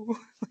ooh,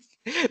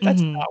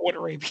 that's Mm-hmm. not what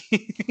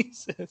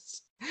rabies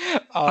is.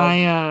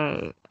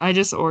 Um, I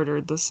just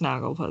ordered the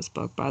Snagglepuss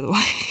book, by the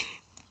way.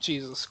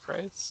 Jesus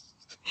Christ.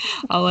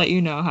 I'll let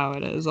you know how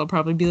it is. I'll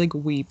probably be like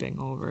weeping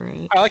over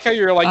it. I like how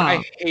you're like, I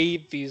Um,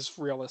 hate these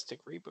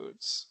realistic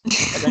reboots,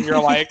 and then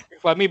you're like,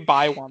 let me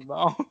buy one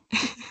though.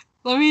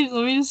 let me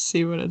just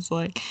see what it's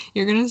like.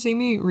 You're gonna see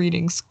me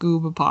reading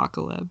Scoob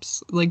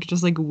Apocalypse, like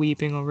just like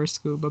weeping over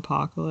Scoob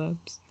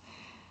Apocalypse.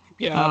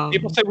 Yeah,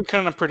 people say we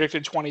couldn't have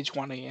predicted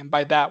 2020, and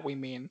by that we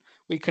mean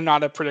we could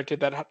not have predicted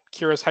that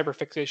Kira's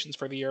hyperfixations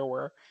for the year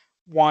were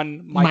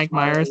one, Mike Mike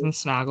Myers and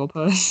Myers,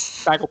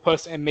 Snagglepuss.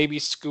 Snagglepuss, and maybe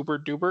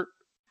Scoober Doobert.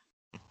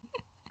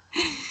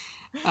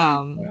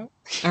 Yeah.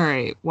 All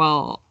right.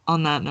 Well,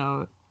 on that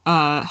note,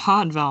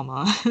 Hot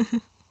Velma.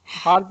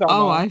 Hot Oh,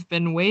 Velma. I've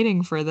been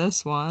waiting for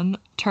this one.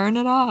 Turn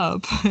it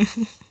up.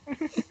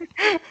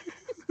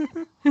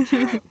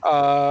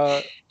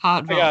 uh,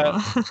 Hot I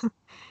got Velma.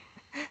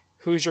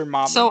 Who's Your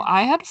Mommy? So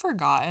I had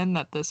forgotten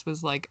that this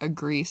was like a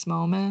Grease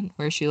moment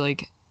where she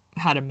like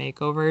had a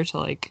makeover to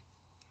like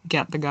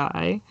get the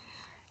guy.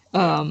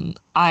 Yeah.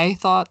 I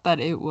thought that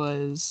it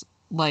was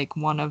like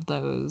one of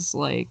those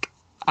like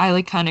I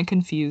like kind of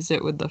confused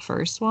it with the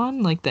first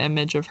one, like the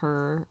image of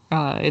her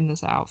in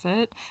this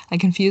outfit. I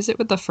confused it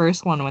with the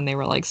first one when they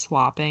were like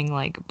swapping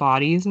like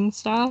bodies and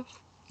stuff.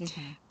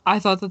 Mhm. I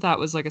thought that that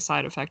was like a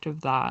side effect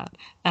of that,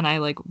 and I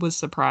like was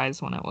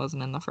surprised when it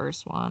wasn't in the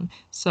first one.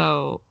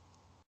 So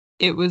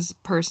it was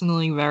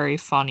personally very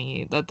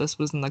funny that this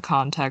was in the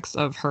context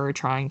of her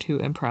trying to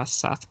impress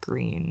Seth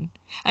Green.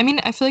 I mean,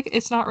 I feel like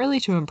it's not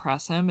really to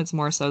impress him, it's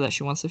more so that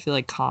she wants to feel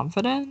like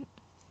confident.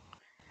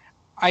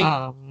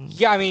 Um,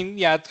 Yeah, I mean,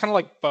 yeah, it's kind of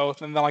like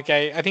both, and then like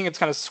I think it's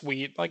kind of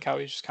sweet, like how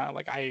he's just kind of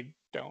like I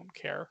don't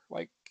care,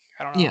 like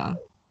I don't know, yeah.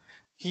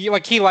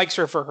 he likes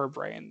her for her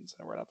brains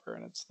or whatever,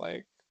 and it's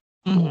like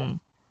cool, Hmm.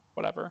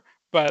 whatever.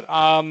 But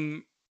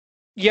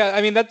yeah,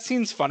 I mean that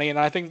scene's funny, and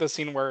I think the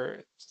scene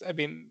where I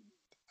mean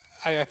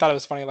I thought it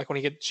was funny, like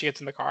when she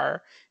gets in the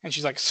car and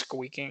she's like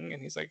squeaking,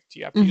 and he's like, "Do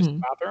you have to use the Hmm.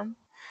 bathroom?"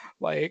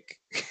 Like,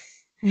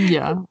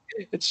 Yeah.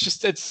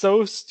 it's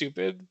so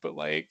stupid, but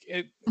like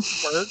it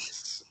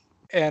works.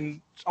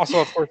 And also,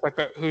 of course, like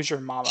the "Who's Your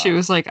She Mama?"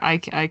 was like, I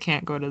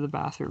can't go to the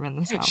bathroom in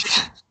this She-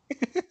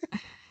 outfit.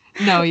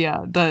 No,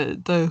 yeah,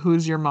 the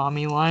who's your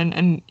mommy line,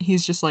 and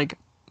he's just like,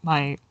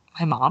 my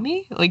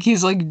mommy? Like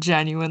he's like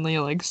genuinely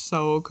like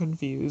so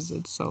confused.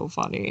 It's so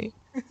funny.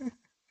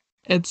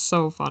 It's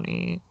so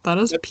funny. That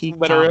is that's peak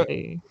literally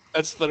comedy.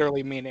 that's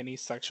literally me in any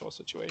sexual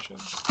situation.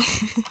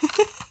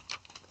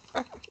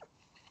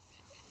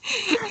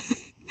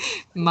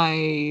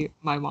 My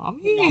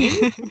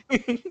mommy?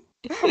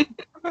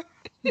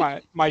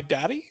 Mommy, my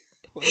daddy.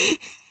 Like,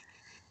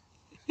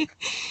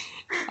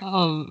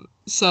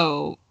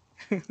 So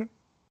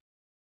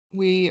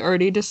we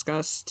already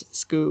discussed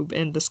Scoob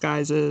in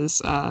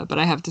disguises, but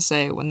I have to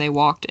say, when they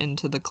walked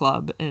into the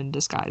club in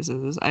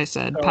disguises, I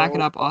said, "Pack it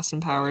so up, Austin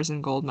fucking funny. Powers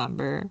and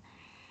Goldmember."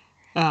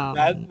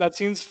 That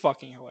seems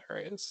fucking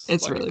hilarious.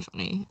 It's Like, really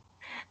funny.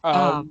 Um,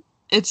 um,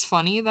 it's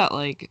funny that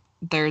like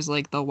there's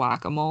like the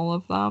whack-a-mole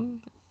of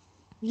them,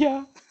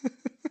 yeah,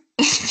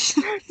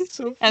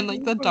 so and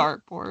like fucking the funny.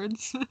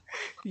 dartboards.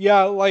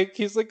 Yeah, like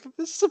he's like,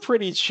 this is a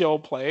pretty chill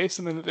place,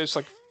 and then there's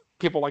like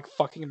people like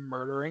fucking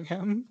murdering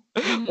him.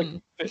 Like, Hmm.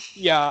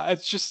 yeah,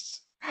 it's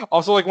just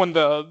also like when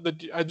the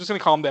I'm just gonna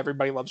call him the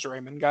Everybody Loves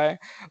Raymond guy.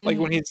 Like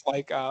when Hmm. he's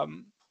like, I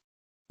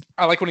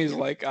like when he's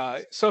like,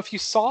 so if you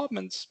saw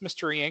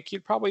Mr. Yank,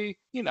 you'd probably,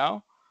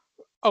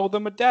 owe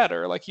them a debt,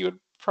 or like you would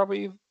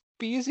probably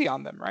be easy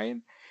on them, right?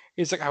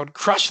 He's like, I would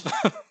crush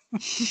them.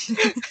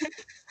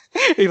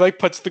 He like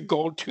puts the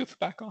gold tooth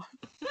back on.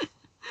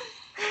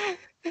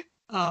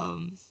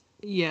 Um,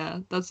 yeah,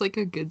 that's like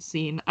a good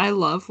scene. I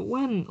love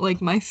when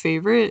like my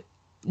favorite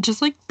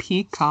just like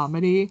peak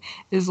comedy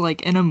is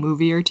like in a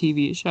movie or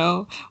TV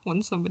show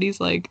when somebody's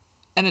like,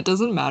 and it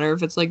doesn't matter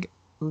if it's like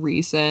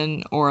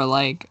recent or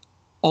like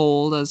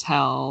old as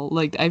hell.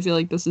 Like, I feel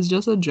like this is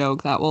just a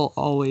joke that will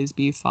always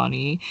be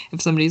funny.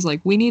 If somebody's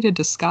like, we need a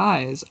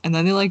disguise, and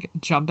then they like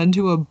jump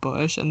into a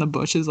bush and the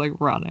bush is like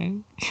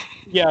running.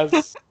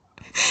 Yes.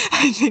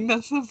 I think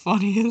that's the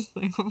funniest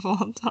thing of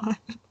all time.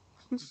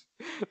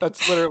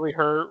 That's literally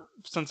her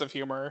sense of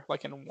humor,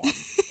 like in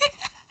one.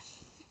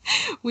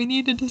 We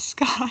need a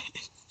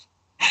disguise.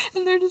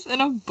 And they're just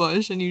in a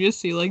bush and you just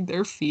see like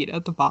their feet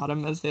at the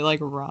bottom as they like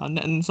run,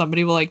 and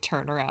somebody will like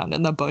turn around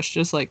and the bush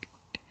just like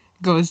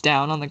goes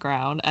down on the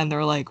ground, and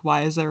they're like,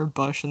 why is there a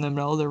bush in the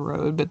middle of the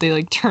road? But they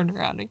like turn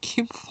around and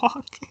keep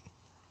walking.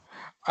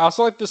 I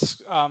also like this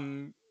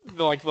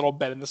the like little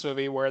bit in this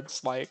movie where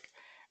it's like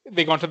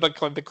they go into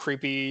the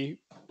creepy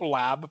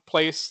lab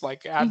place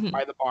like at Mm-hmm.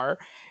 by the bar,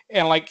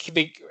 and like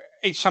they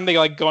each time they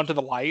like go into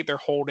the light, they're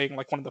holding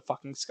like one of the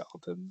fucking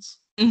skeletons.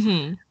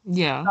 Mm-hmm.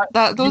 Yeah.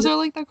 Those are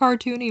like the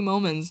cartoony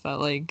moments that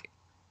like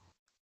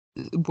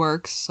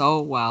work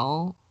so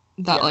well,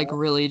 that Yeah. like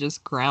really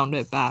just ground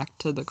it back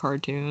to the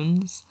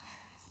cartoons.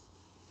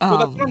 Well,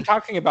 that's what I'm Um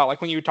talking about.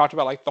 Like when you talked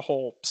about like the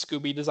whole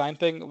Scooby design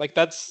thing, like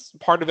that's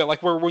part of it.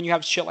 Like where when you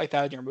have shit like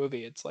that in your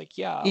movie, it's like,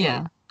 yeah,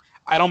 like yeah.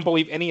 I don't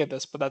believe any of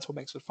this, but that's what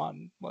makes it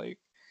fun. Like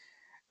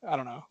I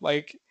don't know,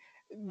 like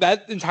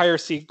that entire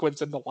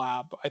sequence in the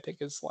lab, I think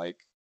is like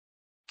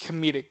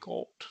comedic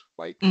gold.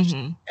 Like just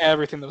Mm-hmm.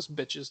 everything those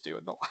bitches do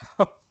in the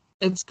lab.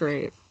 It's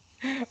great.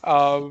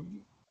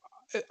 um,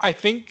 I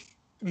think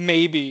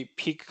maybe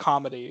peak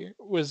comedy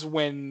was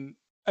when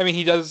I mean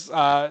he does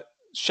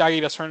Shaggy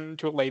does turn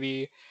into a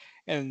lady,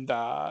 and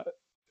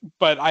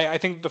but I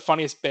think the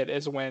funniest bit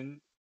is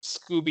when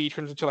Scooby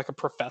turns into like a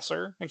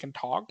professor and can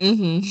talk,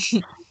 Mm-hmm.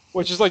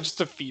 which is like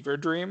just a fever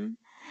dream,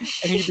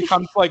 and he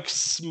becomes like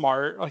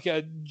smart, like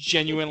a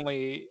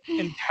genuinely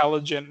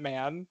intelligent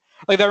man.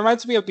 Like that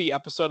reminds me of the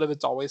episode of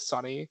It's Always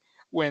Sunny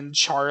when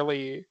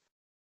Charlie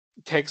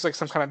takes like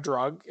some kind of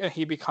drug and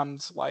he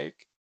becomes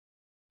like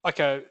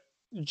a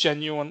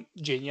genuine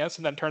genius,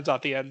 and then turns out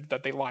at the end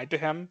that they lied to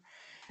him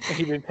and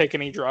he didn't take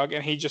any drug,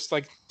 and he just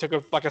like took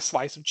a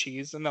slice of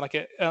cheese, and then like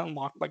it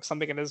unlocked like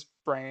something in his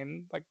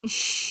brain, like,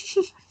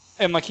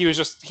 and like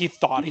he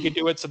thought he could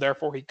do it, so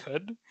therefore he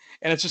could,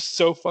 and it's just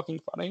so fucking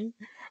funny.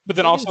 But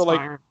then Like also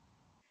like inspiring.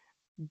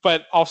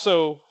 but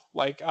also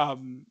like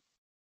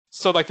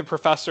so like the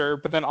professor,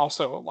 but then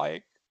also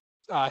like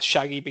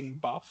Shaggy being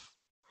buff.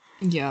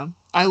 Yeah.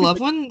 I love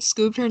when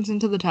Scoob turns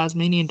into the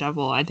Tasmanian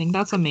Devil. I think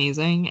that's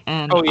amazing,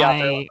 and Oh yeah,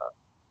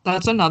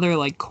 that's another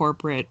like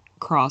corporate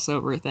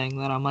crossover thing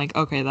that I'm like,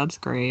 okay, that's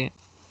great.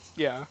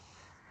 yeah,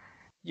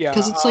 yeah.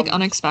 Because it's like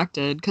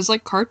unexpected. Because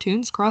like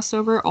cartoons crossed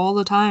over all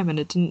the time, and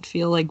it didn't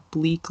feel like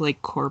bleak,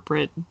 like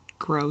corporate,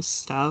 gross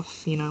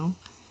stuff, you know?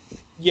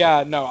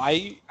 Yeah, no,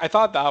 I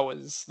thought that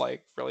was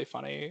like really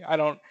funny. I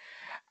don't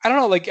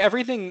know, like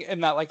everything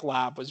in that like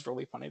lab was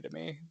really funny to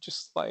me.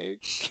 Just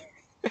like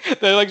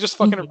they like just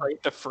fucking Hmm.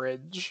 rate the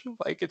fridge.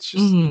 Like it's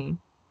just Hmm.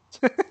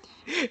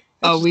 it's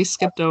Oh, just we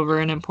skipped over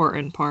an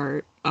important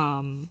part.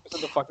 it's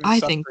in the fucking I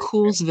think Sesame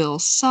Street. Coolsville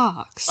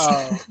sucks.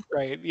 Oh,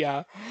 right,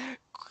 yeah.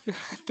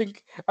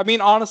 I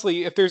mean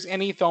honestly, if there's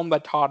any film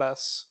that taught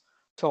us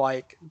to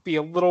like be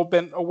a little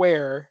bit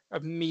aware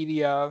of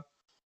media,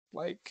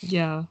 like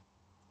Yeah.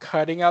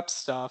 cutting up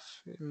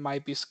stuff, it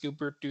might be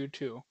Scooby-Doo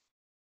too.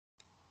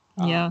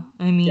 Yeah.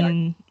 I Yeah,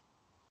 mean,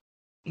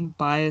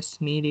 biased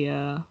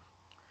media.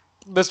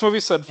 this movie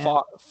said Yeah.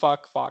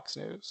 fuck Fox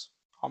News.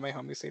 All my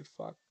homies say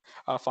fuck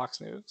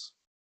Fox News.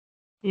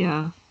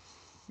 Yeah.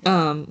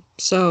 Yeah.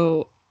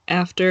 So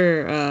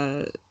after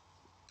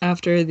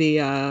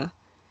the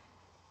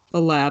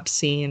lab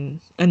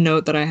scene, a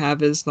note that I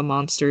have is the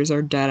monsters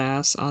are dead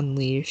ass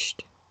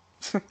unleashed.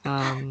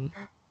 Um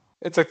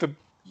It's like the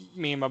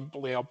meme of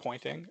Leo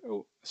pointing.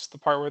 Oh, it's the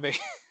part where they,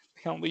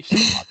 they unleash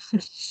the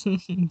monsters.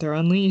 they're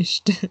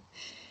unleashed.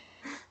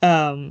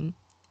 Um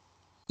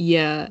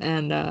yeah,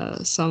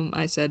 and some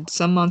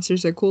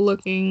monsters are cool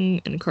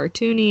looking and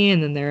cartoony,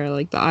 and then there are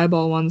like the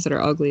eyeball ones that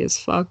are ugly as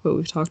fuck, but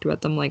we've talked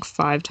about them like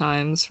 5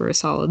 times for a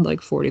solid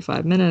like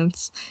 45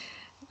 minutes.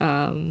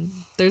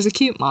 There's a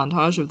cute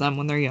montage of them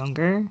when they're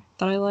younger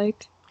that I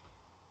like.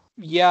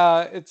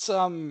 Yeah, it's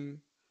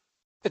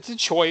a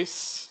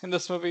choice in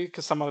this movie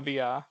because some of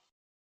the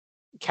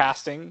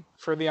casting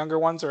for the younger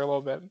ones are a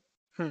little bit,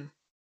 hmm,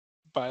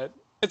 but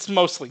it's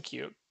mostly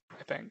cute,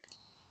 I think.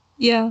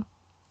 Yeah,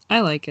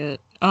 I like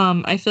it.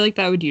 I feel like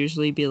that would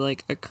usually be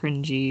like a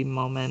cringy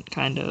moment,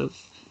 kind of.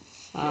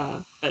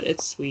 Yeah. But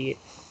it's sweet.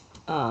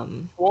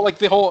 Um, Well, like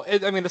the whole,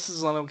 I mean, this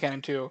is Zillennial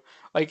canon too.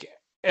 Like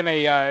in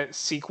a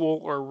sequel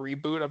or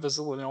reboot of a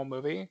Zillennial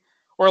movie,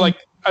 or like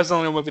a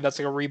Zillennial movie that's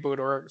like a reboot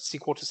or a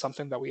sequel to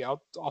something that we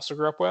also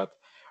grew up with.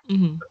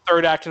 mm-hmm, The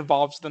third act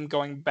involves them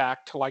going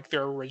back to like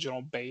their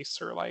original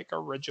base or like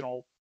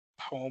original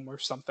home or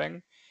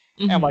something,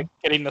 and mm-hmm, like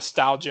getting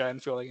nostalgia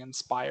and feeling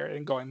inspired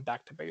and going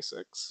back to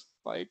basics.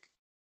 Like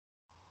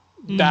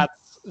mm,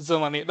 that's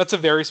Zillennial. That's a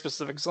very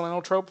specific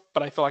Zillennial trope,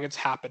 but I feel like it's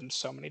happened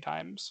so many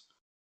times.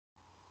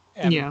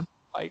 And yeah.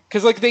 like,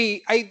 because like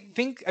I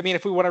think, I mean,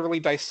 if we want to really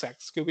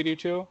dissect Scooby Doo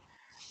 2,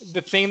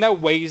 the thing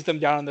that weighs them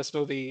down in this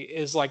movie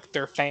is like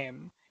their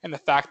fame and the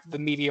fact that the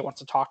media wants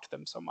to talk to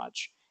them so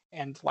much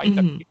and like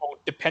that Mm-hmm. people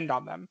depend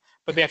on them,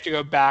 but they have to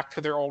go back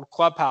to their old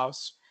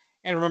clubhouse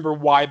and remember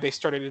why they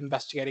started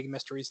investigating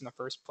mysteries in the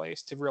first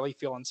place to really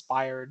feel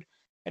inspired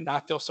and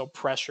not feel so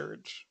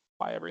pressured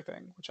by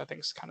everything, which I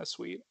think is kind of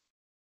sweet.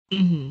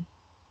 Mm-hmm.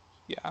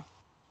 Yeah.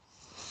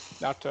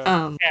 Not to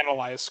Um,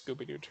 analyze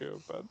Scooby-Doo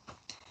too, but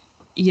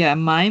yeah,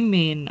 my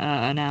main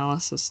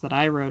analysis that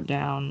I wrote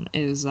down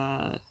is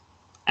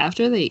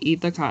after they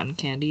eat the cotton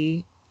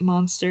candy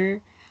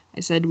monster,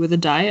 I said, with a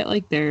diet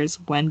like theirs,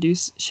 when do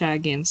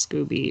Shaggy and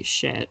Scooby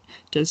shit?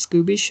 Does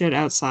Scooby shit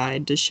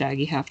outside? Does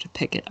Shaggy have to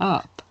pick it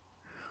up?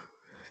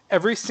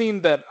 every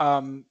scene that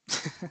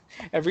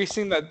every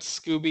scene that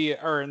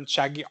Scooby or and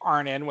Shaggy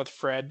aren't in with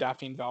Fred,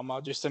 Daphne, and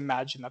Velma, just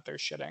imagine that they're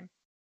shitting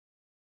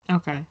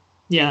Okay.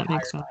 the Yeah, that entire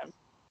makes sense. time.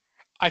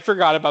 I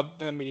forgot about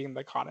them eating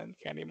the cotton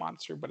candy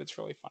monster, but it's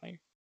really funny.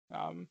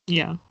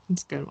 Yeah,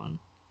 it's a good one.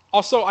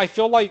 Also, I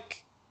feel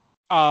like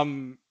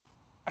um,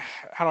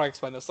 how do I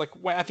explain this? Like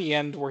when, at the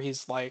end where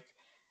he's like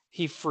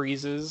he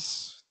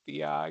freezes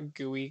the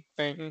gooey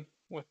thing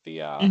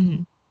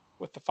Mm-hmm.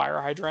 with the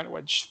fire hydrant,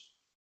 which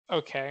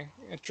okay,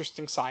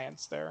 interesting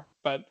science there,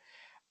 but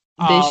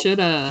They um,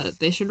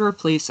 should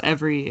replace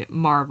every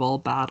Marvel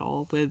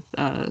battle with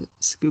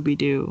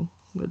Scooby-Doo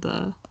with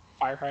a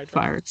fire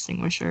hydrant. fire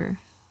extinguisher.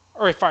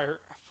 Or a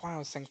fire. Why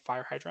was I saying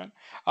fire hydrant?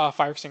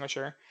 Fire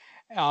extinguisher.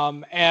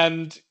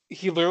 And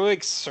he literally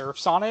like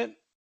surfs on it,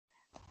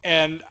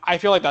 and I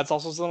feel like that's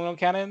also still no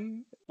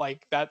canon.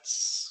 Like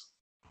that's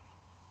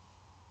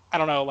I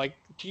don't know. Like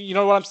do you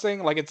know what I'm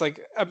saying? Like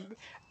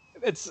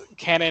it's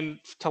canon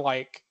to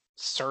like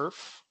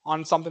surf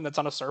on something that's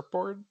on a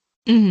surfboard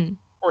Mm-hmm.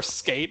 or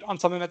skate on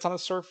something that's on a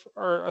surf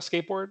or a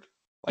skateboard,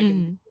 like in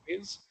Mm-hmm.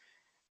 movies.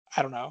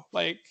 I don't know.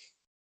 Like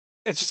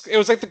it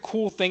was like the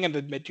cool thing in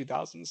the mid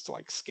 2000s to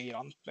like skate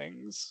on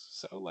things.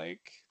 So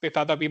like they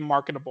thought that'd be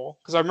marketable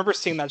because I remember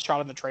seeing that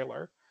shot in the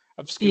trailer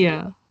of Scooby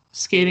Yeah,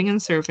 skating. skating and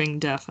surfing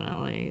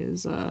definitely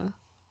is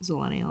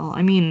zillennial.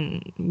 I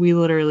mean, we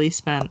literally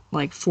spent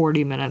like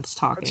 40 minutes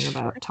talking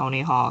about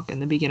Tony Hawk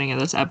in the beginning of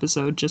this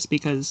episode just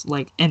because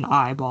like an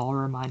eyeball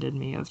reminded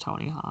me of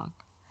Tony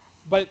Hawk.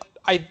 But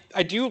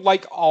I do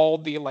like all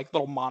the like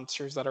little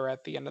monsters that are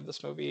at the end of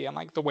this movie and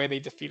like the way they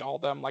defeat all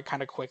of them like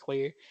kind of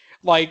quickly.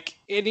 Like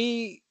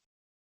any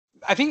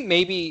I think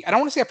maybe I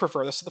don't want to say I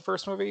prefer this to the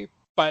first movie,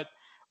 but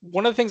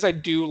one of the things I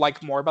do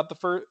like more about the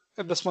first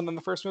this one than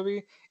the first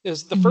movie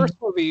is the Mm-hmm. first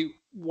movie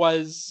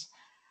was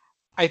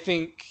I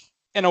think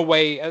in a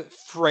way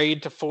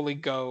afraid to fully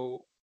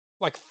go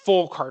like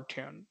full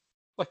cartoon,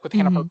 like with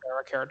Mm-hmm.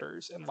 Hanna-Barbera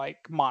characters and like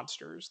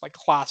monsters, like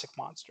classic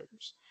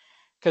monsters.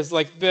 Because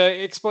like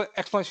the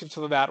explanation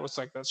to that was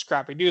like the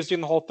Scrappy Doo's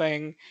doing the whole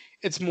thing.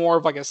 It's more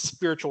of like a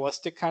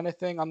spiritualistic kind of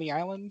thing on the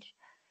island,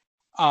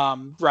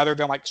 rather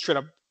than like straight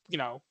up,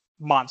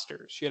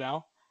 monsters,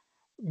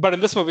 But in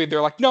this movie,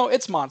 they're like, no,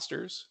 it's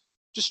monsters,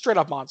 just straight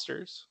up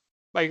monsters.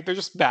 Like they're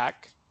just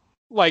back.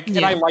 Like,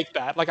 and I Yeah, like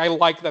that. Like I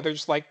like that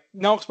there's like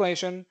no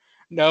explanation,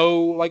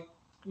 no like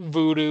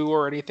voodoo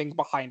or anything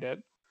behind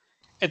it.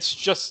 It's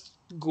just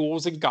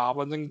ghouls and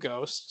goblins and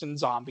ghosts and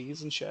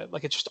zombies and shit.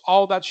 Like it's just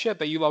all that shit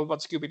that you love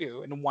about Scooby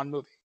Doo in one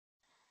movie.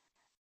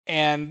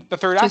 And the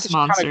third act just is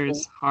just kind of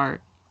cool. monsters,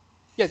 heart.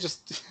 Yeah,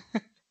 just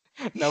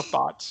no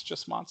thoughts,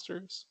 just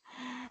monsters.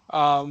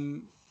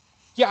 Um,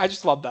 yeah, I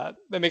just love that.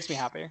 That makes me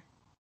happy.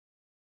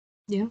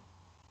 Yeah.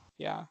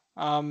 Yeah.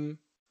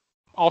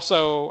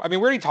 Also, I mean,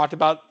 we already talked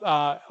about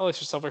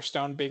Alicia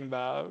Silverstone being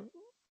the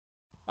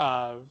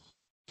uh,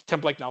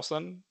 Tim Blake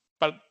Nelson,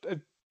 but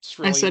it's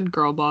I really said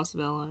girl boss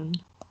villain.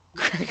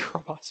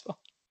 Girl Boss.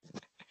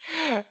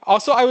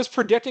 Also, I was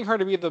predicting her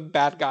to be the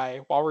bad guy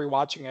while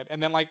rewatching it,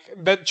 and then like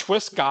the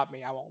twist got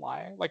me. I won't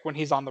lie. Like when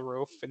he's on the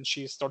roof and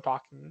she's still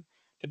talking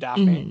to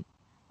Daphne, Mm-hmm.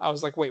 I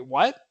was like, "Wait,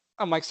 what?"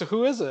 I'm like, "So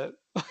who is it?"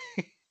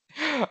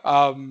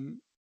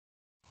 um,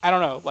 I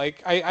don't know.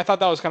 Like I thought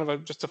that was kind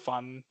of just a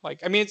fun.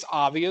 Like I mean, it's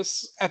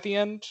obvious at the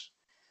end.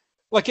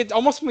 Like it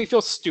almost made me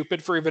feel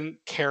stupid for even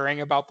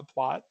caring about the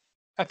plot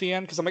at the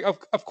end because I'm like,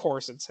 of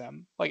course it's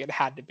him. Like it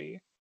had to be.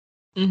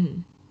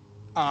 Mm-hmm.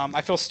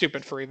 I feel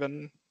stupid for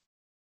even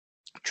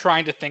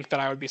trying to think that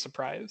I would be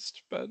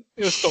surprised, but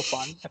it was still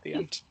fun at the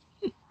end.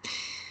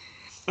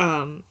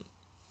 Um,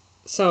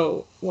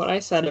 so what I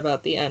said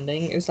about the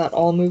ending is that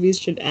all movies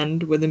should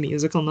end with a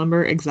musical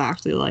number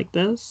exactly like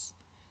this.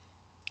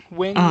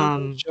 When you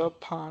Um, wish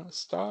upon a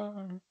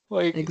star,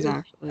 like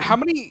how exactly.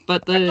 many?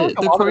 But I feel like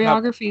a the lot of them have.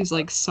 choreography is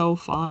like so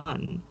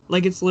fun.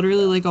 Like it's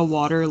literally like a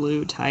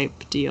Waterloo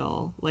type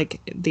deal. Like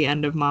the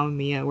end of Mamma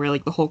Mia, where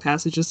like the whole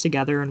cast is just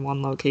together in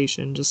one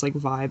location, just like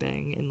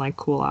vibing in like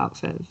cool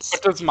outfits.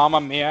 But does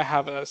Mamma Mia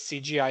have a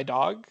CGI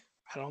dog?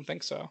 I don't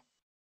think so.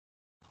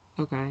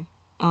 Okay.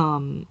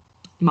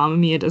 Mamma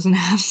Mia doesn't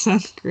have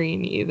Seth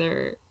Green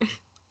either.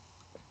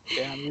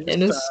 Damn, you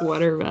In a just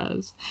sweater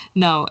vest.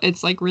 No,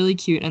 it's like really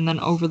cute. And then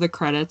over the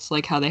credits,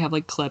 like how they have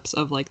like clips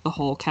of like the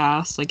whole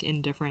cast, like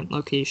in different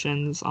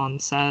locations on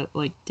set,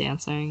 like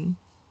dancing,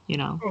 you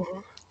know.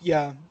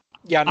 yeah,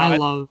 yeah. No, I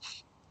love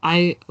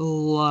I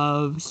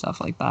love stuff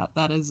like that.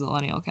 That is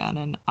millennial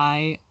canon.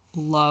 I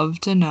love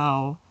to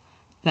know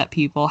that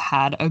people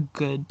had a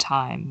good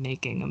time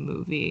making a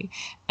movie.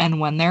 And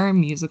when there are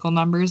musical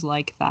numbers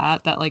like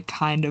that like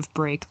kind of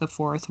break the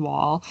fourth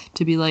wall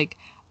to be like,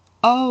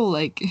 oh,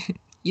 like,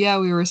 yeah,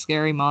 we were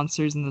scary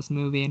monsters in this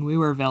movie and we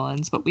were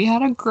villains, but we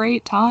had a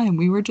great time.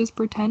 We were just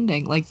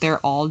pretending. Like, they're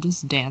all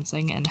just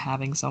dancing and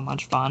having so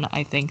much fun.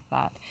 I think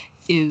that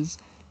is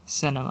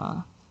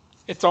cinema.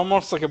 It's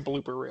almost like a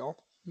blooper reel.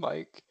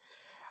 Like,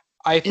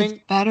 I It's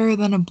think better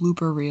than a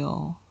blooper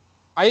reel.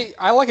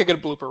 I like a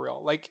good blooper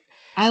reel. Like,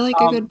 I like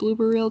a good um,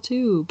 blooper reel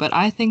too, but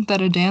I think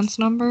that a dance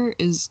number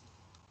is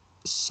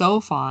so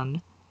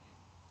fun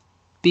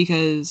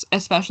because,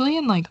 especially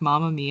in like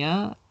Mamma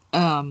Mia,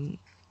 um,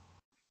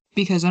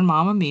 because in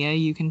Mamma Mia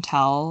you can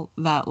tell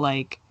that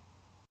like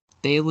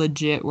they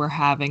legit were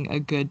having a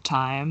good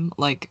time.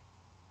 Like,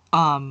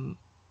 um,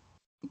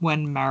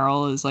 when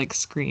Meryl is like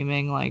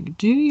screaming, like,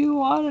 "Do you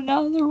want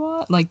another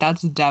one?" Like,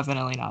 that's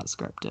definitely not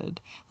scripted.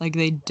 Like,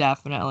 they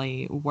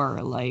definitely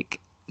were like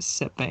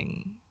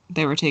sipping.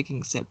 They were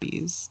taking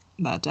sippies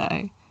that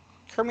day.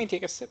 Kermit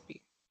take a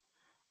sippy.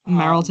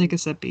 Meryl take a Um,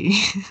 sippy.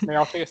 Maybe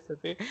I'll take a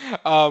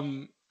sippy.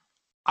 Um,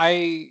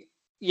 I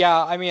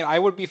yeah, I mean, I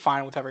would be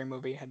fine with every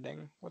movie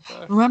ending with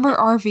a Remember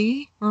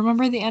RV?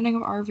 Remember the ending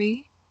of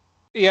RV?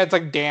 yeah, it's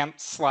like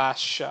dance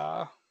slash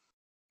Get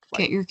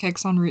like Your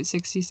Kicks on Route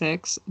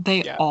 66.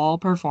 They yeah. all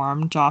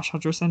performed. Josh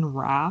Hutcherson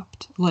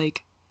rapped.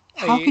 Like,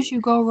 how I could you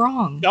go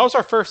wrong? that was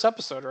our first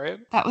episode, right?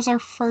 That was our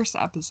first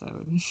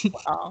episode.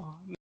 Wow,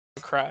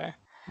 cry.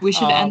 We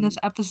should end this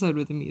Um, episode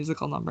with a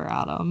musical number,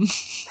 Adam.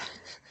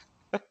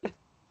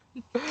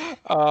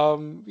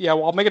 yeah,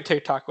 well, I'll make a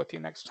TikTok with you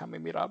next time we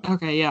meet up.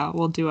 Okay, yeah,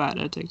 we'll duet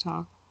a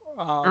TikTok.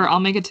 Or I'll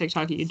Um, make a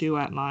TikTok, you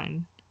duet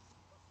mine.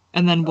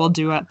 And then we'll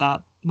duet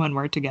that when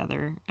we're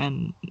together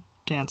and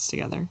dance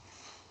together.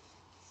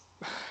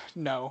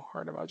 no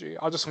heart emoji.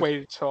 I'll just Okay. wait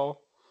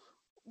until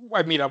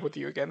I meet up with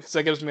you again because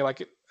that gives me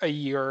like a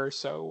year or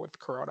so with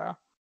Corona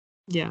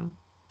Yeah.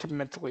 to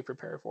mentally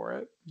prepare for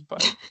it.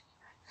 But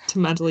To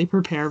mentally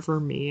prepare for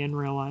me in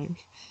real life.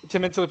 to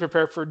mentally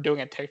prepare for doing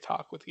a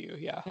TikTok with you,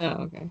 yeah.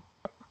 Oh, okay.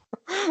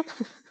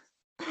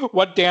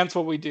 What dance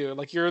will we do?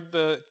 Like, you're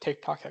the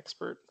TikTok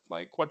expert.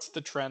 Like, what's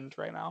the trend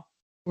right now?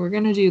 We're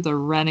gonna do the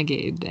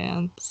renegade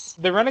dance.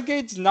 The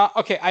Renegade's not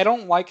okay. I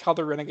don't like how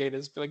the Renegade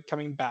is like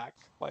coming back.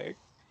 Like,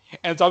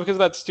 and it's all because of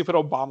that stupid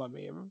Obama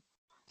meme.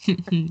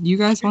 You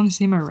guys want to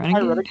see my My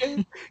renegade?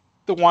 Renegade,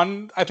 the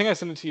one I think I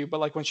sent it to you, but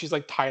like when she's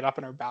like tied up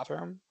in her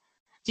bathroom.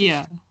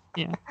 Yeah,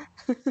 yeah.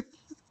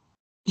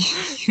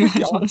 You Yeah,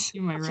 guys want to see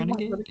my see my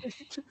renegade? Renegade.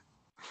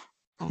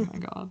 Oh my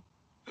god.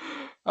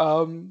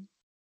 Um,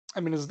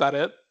 I mean, is that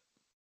it?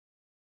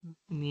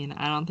 I mean,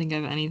 I don't think I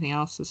have anything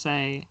else to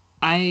say.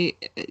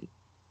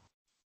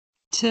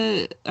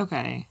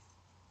 Okay.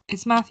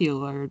 It's Matthew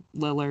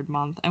Lillard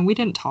month, and we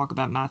didn't talk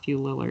about Matthew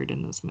Lillard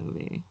in this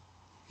movie.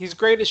 He's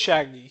great as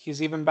Shaggy.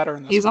 He's even better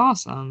in this He's one.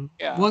 awesome.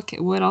 Yeah,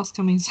 What else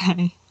can we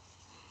say?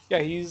 yeah,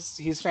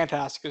 he's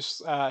fantastic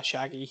as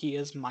Shaggy. He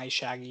is my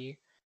Shaggy.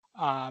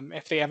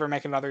 If they ever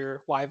make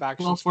another live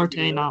action Will Forte,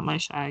 Scooby-Doo, not my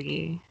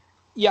Shaggy.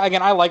 yeah,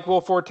 again, I like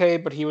Will Forte,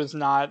 but he was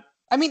not.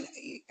 I mean,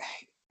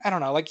 I don't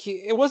know. Like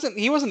he wasn't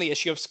the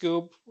issue of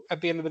Scoob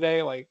at the end of the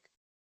day. Like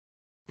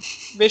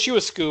the issue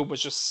with Scoob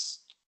was just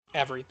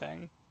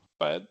everything.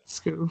 But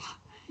Scoob.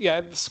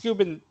 yeah, Scoob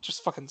and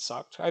just fucking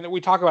sucked. I know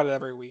we talk about it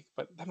every week,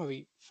 but that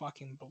movie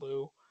fucking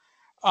blew.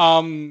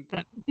 Um,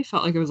 That movie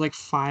felt like it was like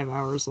 5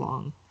 hours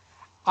long.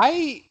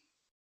 I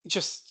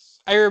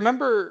I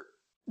remember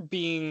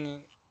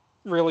being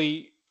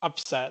really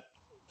upset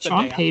the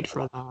Sean day after paid I for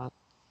watched. that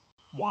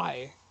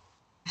Why?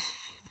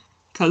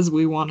 because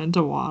we wanted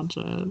to watch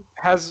it.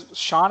 Has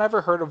Sean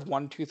ever heard of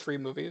 1, 2, 3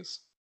 movies?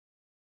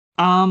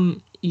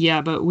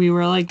 Yeah, but we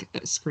were like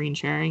screen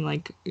sharing.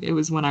 Like it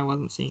was when I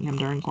wasn't seeing him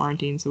during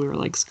quarantine, so we were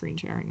like screen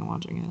sharing and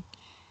watching it.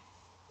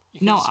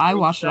 You No, can I screen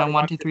watched it share on one,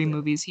 one, two, two, three three.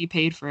 movies. He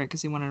paid for it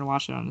because he wanted to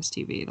watch it on his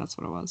TV. That's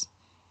what it was.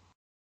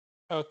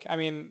 Okay, I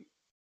mean,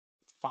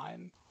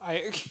 fine.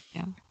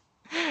 Yeah.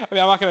 I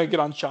mean, I'm not gonna get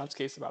on Sean's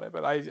case about it,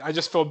 but I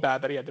just feel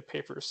bad that he had to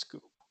pay for a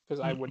scoop because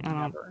I would I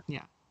don't. never.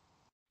 Yeah,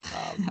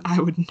 Um, I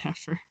would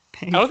never I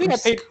pay don't for think I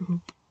paid.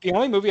 Scoop. The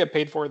only movie I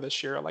paid for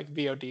this year, like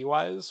VOD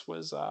wise,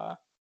 was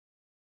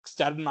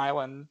Staten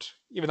Island.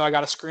 Even though I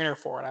got a screener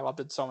for it, I loved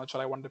it so much that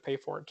I wanted to pay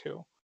for it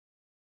too.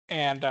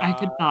 And I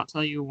could not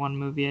tell you one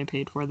movie I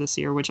paid for this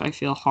year, which I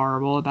feel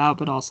horrible about,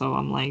 but also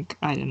I'm like,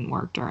 I didn't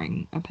work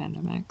during a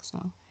pandemic,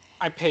 so.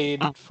 I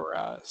paid Um,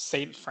 for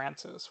Saint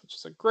Francis, which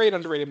is a great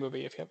underrated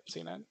movie. If you haven't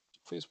seen it,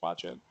 please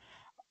watch it.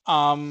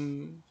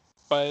 Um,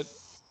 but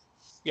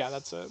yeah,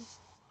 that's it.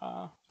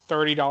 Uh,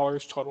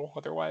 $30 total.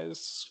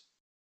 Otherwise,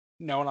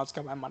 No one else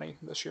got my money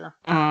this year.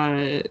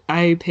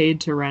 I paid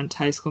to rent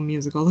High School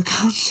Musical the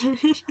concert.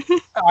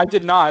 I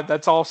did not.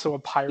 That's also a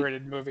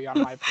pirated movie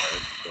on my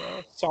part.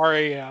 So,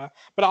 sorry.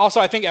 But also,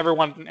 I think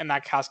everyone in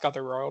that cast got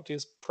their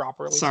royalties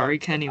properly. Sorry,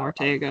 So Kenny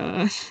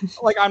Ortega.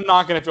 like, I'm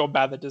not gonna feel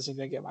bad that Disney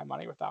didn't get my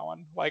money with that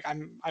one. Like,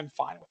 I'm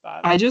fine with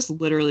that. I just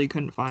literally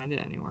couldn't find it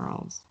anywhere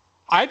else.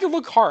 I had to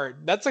look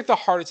hard. That's like the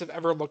hardest I've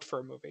ever looked for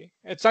a movie.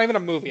 It's not even a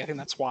movie. I think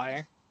that's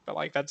why. But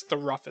like, that's the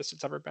roughest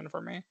it's ever been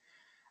for me.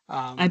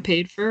 I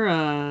paid for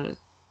I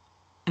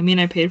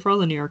paid for all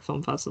the New York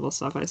Film Festival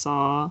stuff I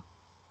saw.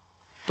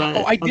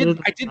 But I did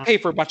pay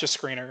for a bunch of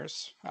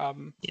screeners.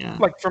 Yeah.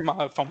 Like from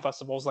film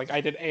festivals. Like I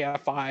did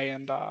AFI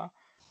and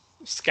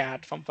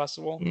SCAD Film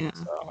Festival. Yeah.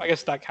 So I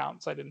guess that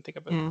counts. I didn't think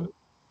of it. Yeah. But...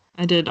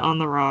 I did On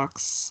the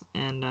Rocks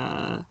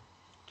and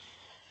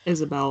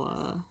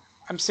Isabella.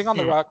 I'm seeing On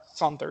the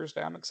Rocks on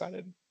Thursday. I'm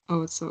excited.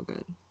 Oh, it's so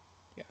good.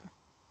 Yeah.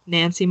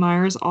 Nancy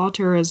Meyers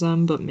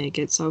Altruism, but make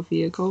it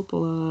Sofia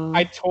Coppola.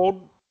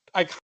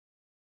 I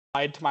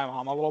lied to my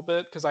mom a little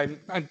bit because I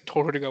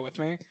told her to go with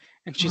me,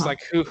 and she's like,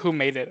 "Who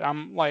made it?"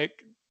 I'm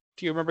like,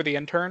 "Do you remember The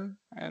Intern?"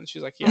 And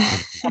she's like, "Yeah."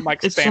 I'm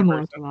like, It's "Same similar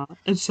person." to that.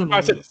 It's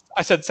similar.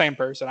 I said same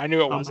person. I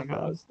knew it my wasn't.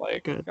 God. I was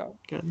like, good.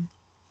 Yeah.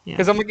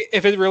 Because I'm like,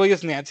 if it really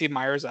is Nancy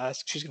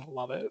Meyers-esque, she's gonna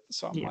love it.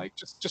 So I'm like,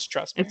 just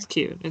trust me. It's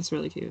cute. It's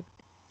really cute.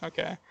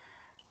 Okay.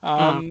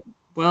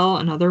 Well,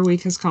 another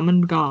week has come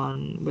and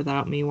gone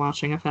without me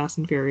watching a Fast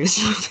and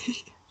Furious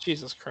movie.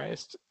 Jesus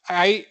Christ.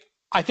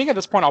 I think at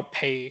this point I'll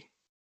pay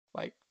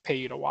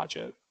you to watch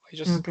it.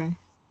 Okay.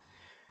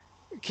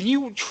 Can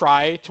you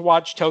try to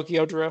watch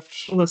Tokyo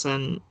Drift?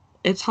 Listen,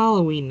 it's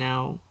Halloween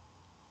now.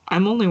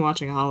 I'm only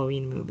watching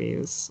Halloween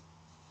movies.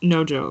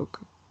 No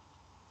joke.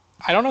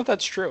 I don't know if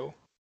that's true.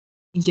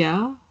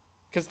 Yeah?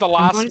 Because the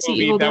last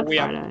movie that we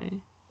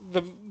have,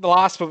 the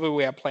last movie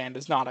we have planned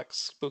is not a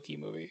spooky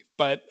movie,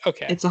 but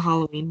okay. It's a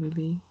Halloween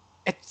movie.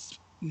 It's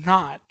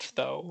not,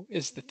 though,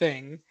 is the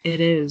thing. It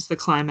is. The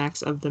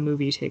climax of the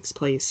movie takes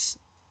place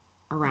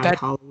around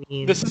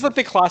Halloween. This is like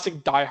the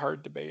classic Die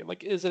Hard debate.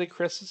 Like, is it a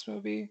Christmas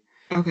movie?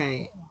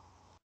 Okay.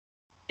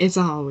 It's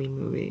a Halloween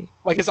movie.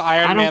 Like, is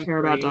Iron Man I don't care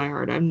about Die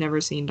Hard. I've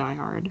never seen Die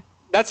Hard.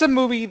 That's a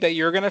movie that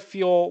you're going to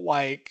feel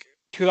like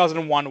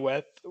 2001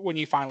 with when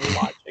you finally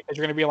watch it. Because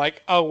you're going to be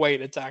like, oh,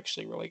 wait, it's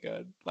actually really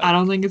good. Like, I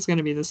don't think it's going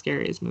to be the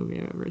scariest movie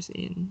I've ever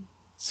seen.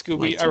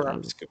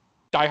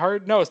 Die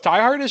Hard? No,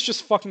 Die Hard is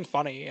just fucking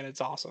funny and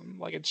it's awesome.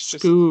 Like, it's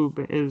just...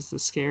 Scoob is the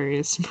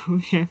scariest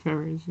movie I've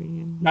ever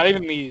seen. Not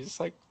even these.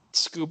 Like,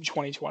 Scoob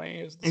 2020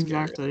 is the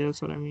Exactly, scariest.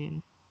 that's what I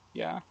mean.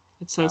 Yeah.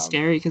 It's so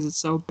scary because it's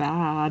so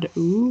bad.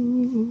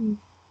 Ooh.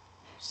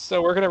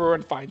 So where can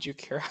everyone find you,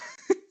 Kira?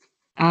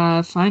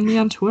 Find me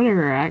on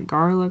Twitter at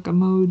garlic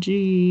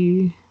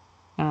emoji.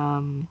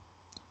 I'm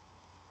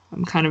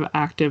kind of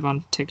active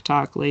on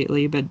TikTok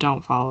lately, but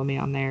don't follow me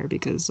on there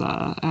because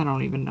I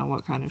don't even know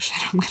what kind of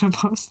shit I'm gonna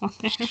post on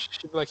there. She'd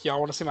be like, y'all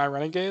want to see my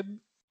renegade?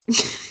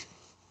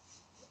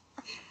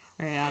 Alright,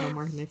 Adam,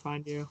 where can they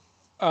find you?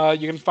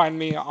 You can find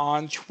me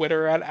on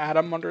Twitter at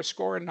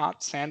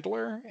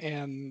Adam_not_Sandler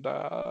and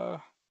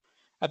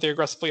at the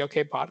Aggressively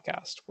Okay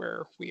podcast,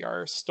 where we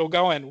are still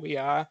going. We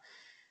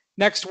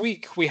next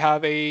week we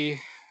have a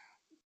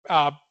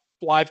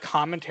live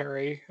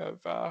commentary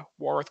of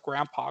War with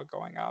Grandpa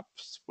going up,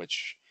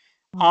 which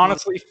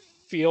honestly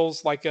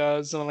feels like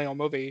a Zillennial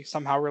movie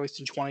somehow released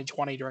in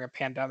 2020 during a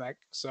pandemic.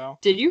 So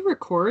did you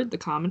record the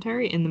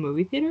commentary in the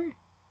movie theater?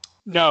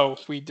 No,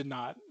 we did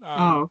not.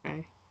 Oh,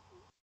 okay.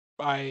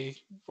 I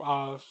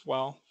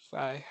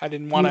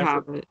didn't want to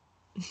have it.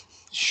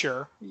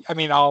 Sure. I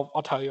mean, I'll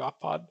tell you off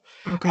pod.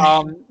 Okay.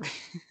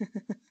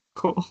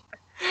 Cool.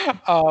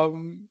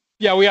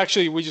 Yeah, we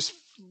just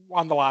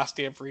on the last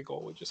day of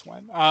Regal, we just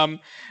went. But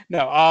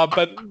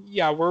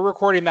yeah, we're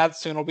recording that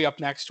soon. It'll be up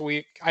next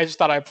week. I just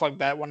thought I'd plug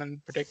that one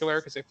in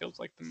particular because it feels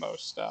like the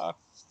most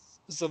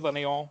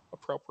Zillennial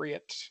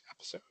appropriate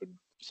episode.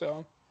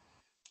 So,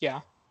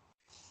 yeah.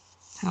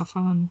 Have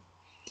fun.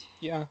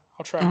 Yeah,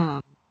 I'll try.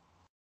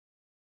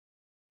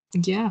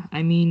 Yeah,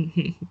 I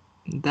mean,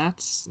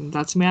 that's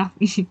math.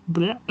 You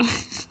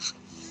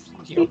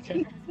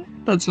okay?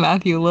 That's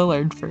Matthew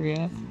Lillard for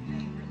you.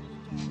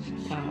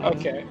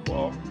 Okay,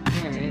 well.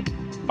 Alright.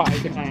 Bye.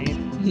 Good night.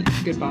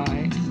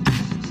 Goodbye.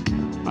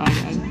 Bye,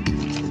 guys.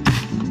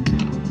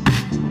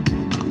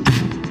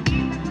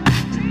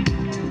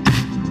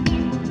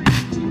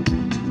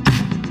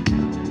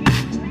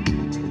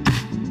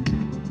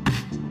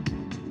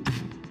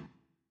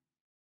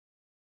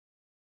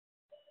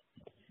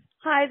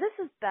 Hi, this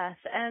is Beth,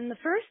 and the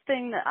first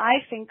thing that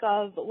I think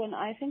of when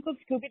I think of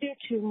Scooby-Doo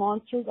 2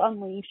 Monsters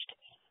Unleashed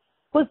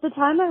was the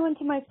time I went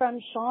to my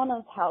friend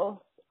Shauna's house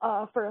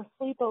for a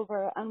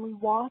sleepover, and we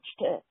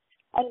watched it.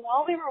 And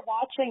while we were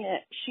watching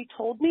it, she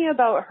told me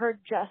about her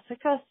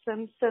Jessica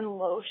Simpson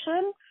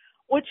lotion,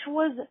 which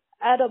was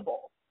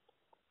edible.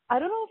 I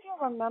don't know if you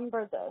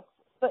remember this,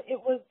 but it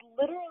was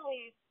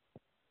literally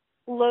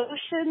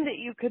lotion that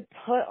you could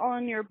put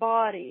on your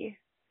body,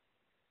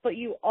 but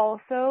you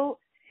also,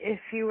 if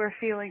you were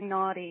feeling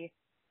naughty,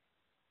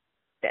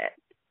 did.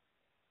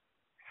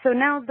 So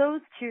now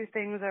those two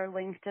things are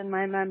linked in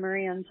my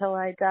memory until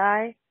I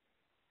die.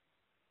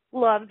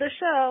 Love the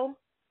show.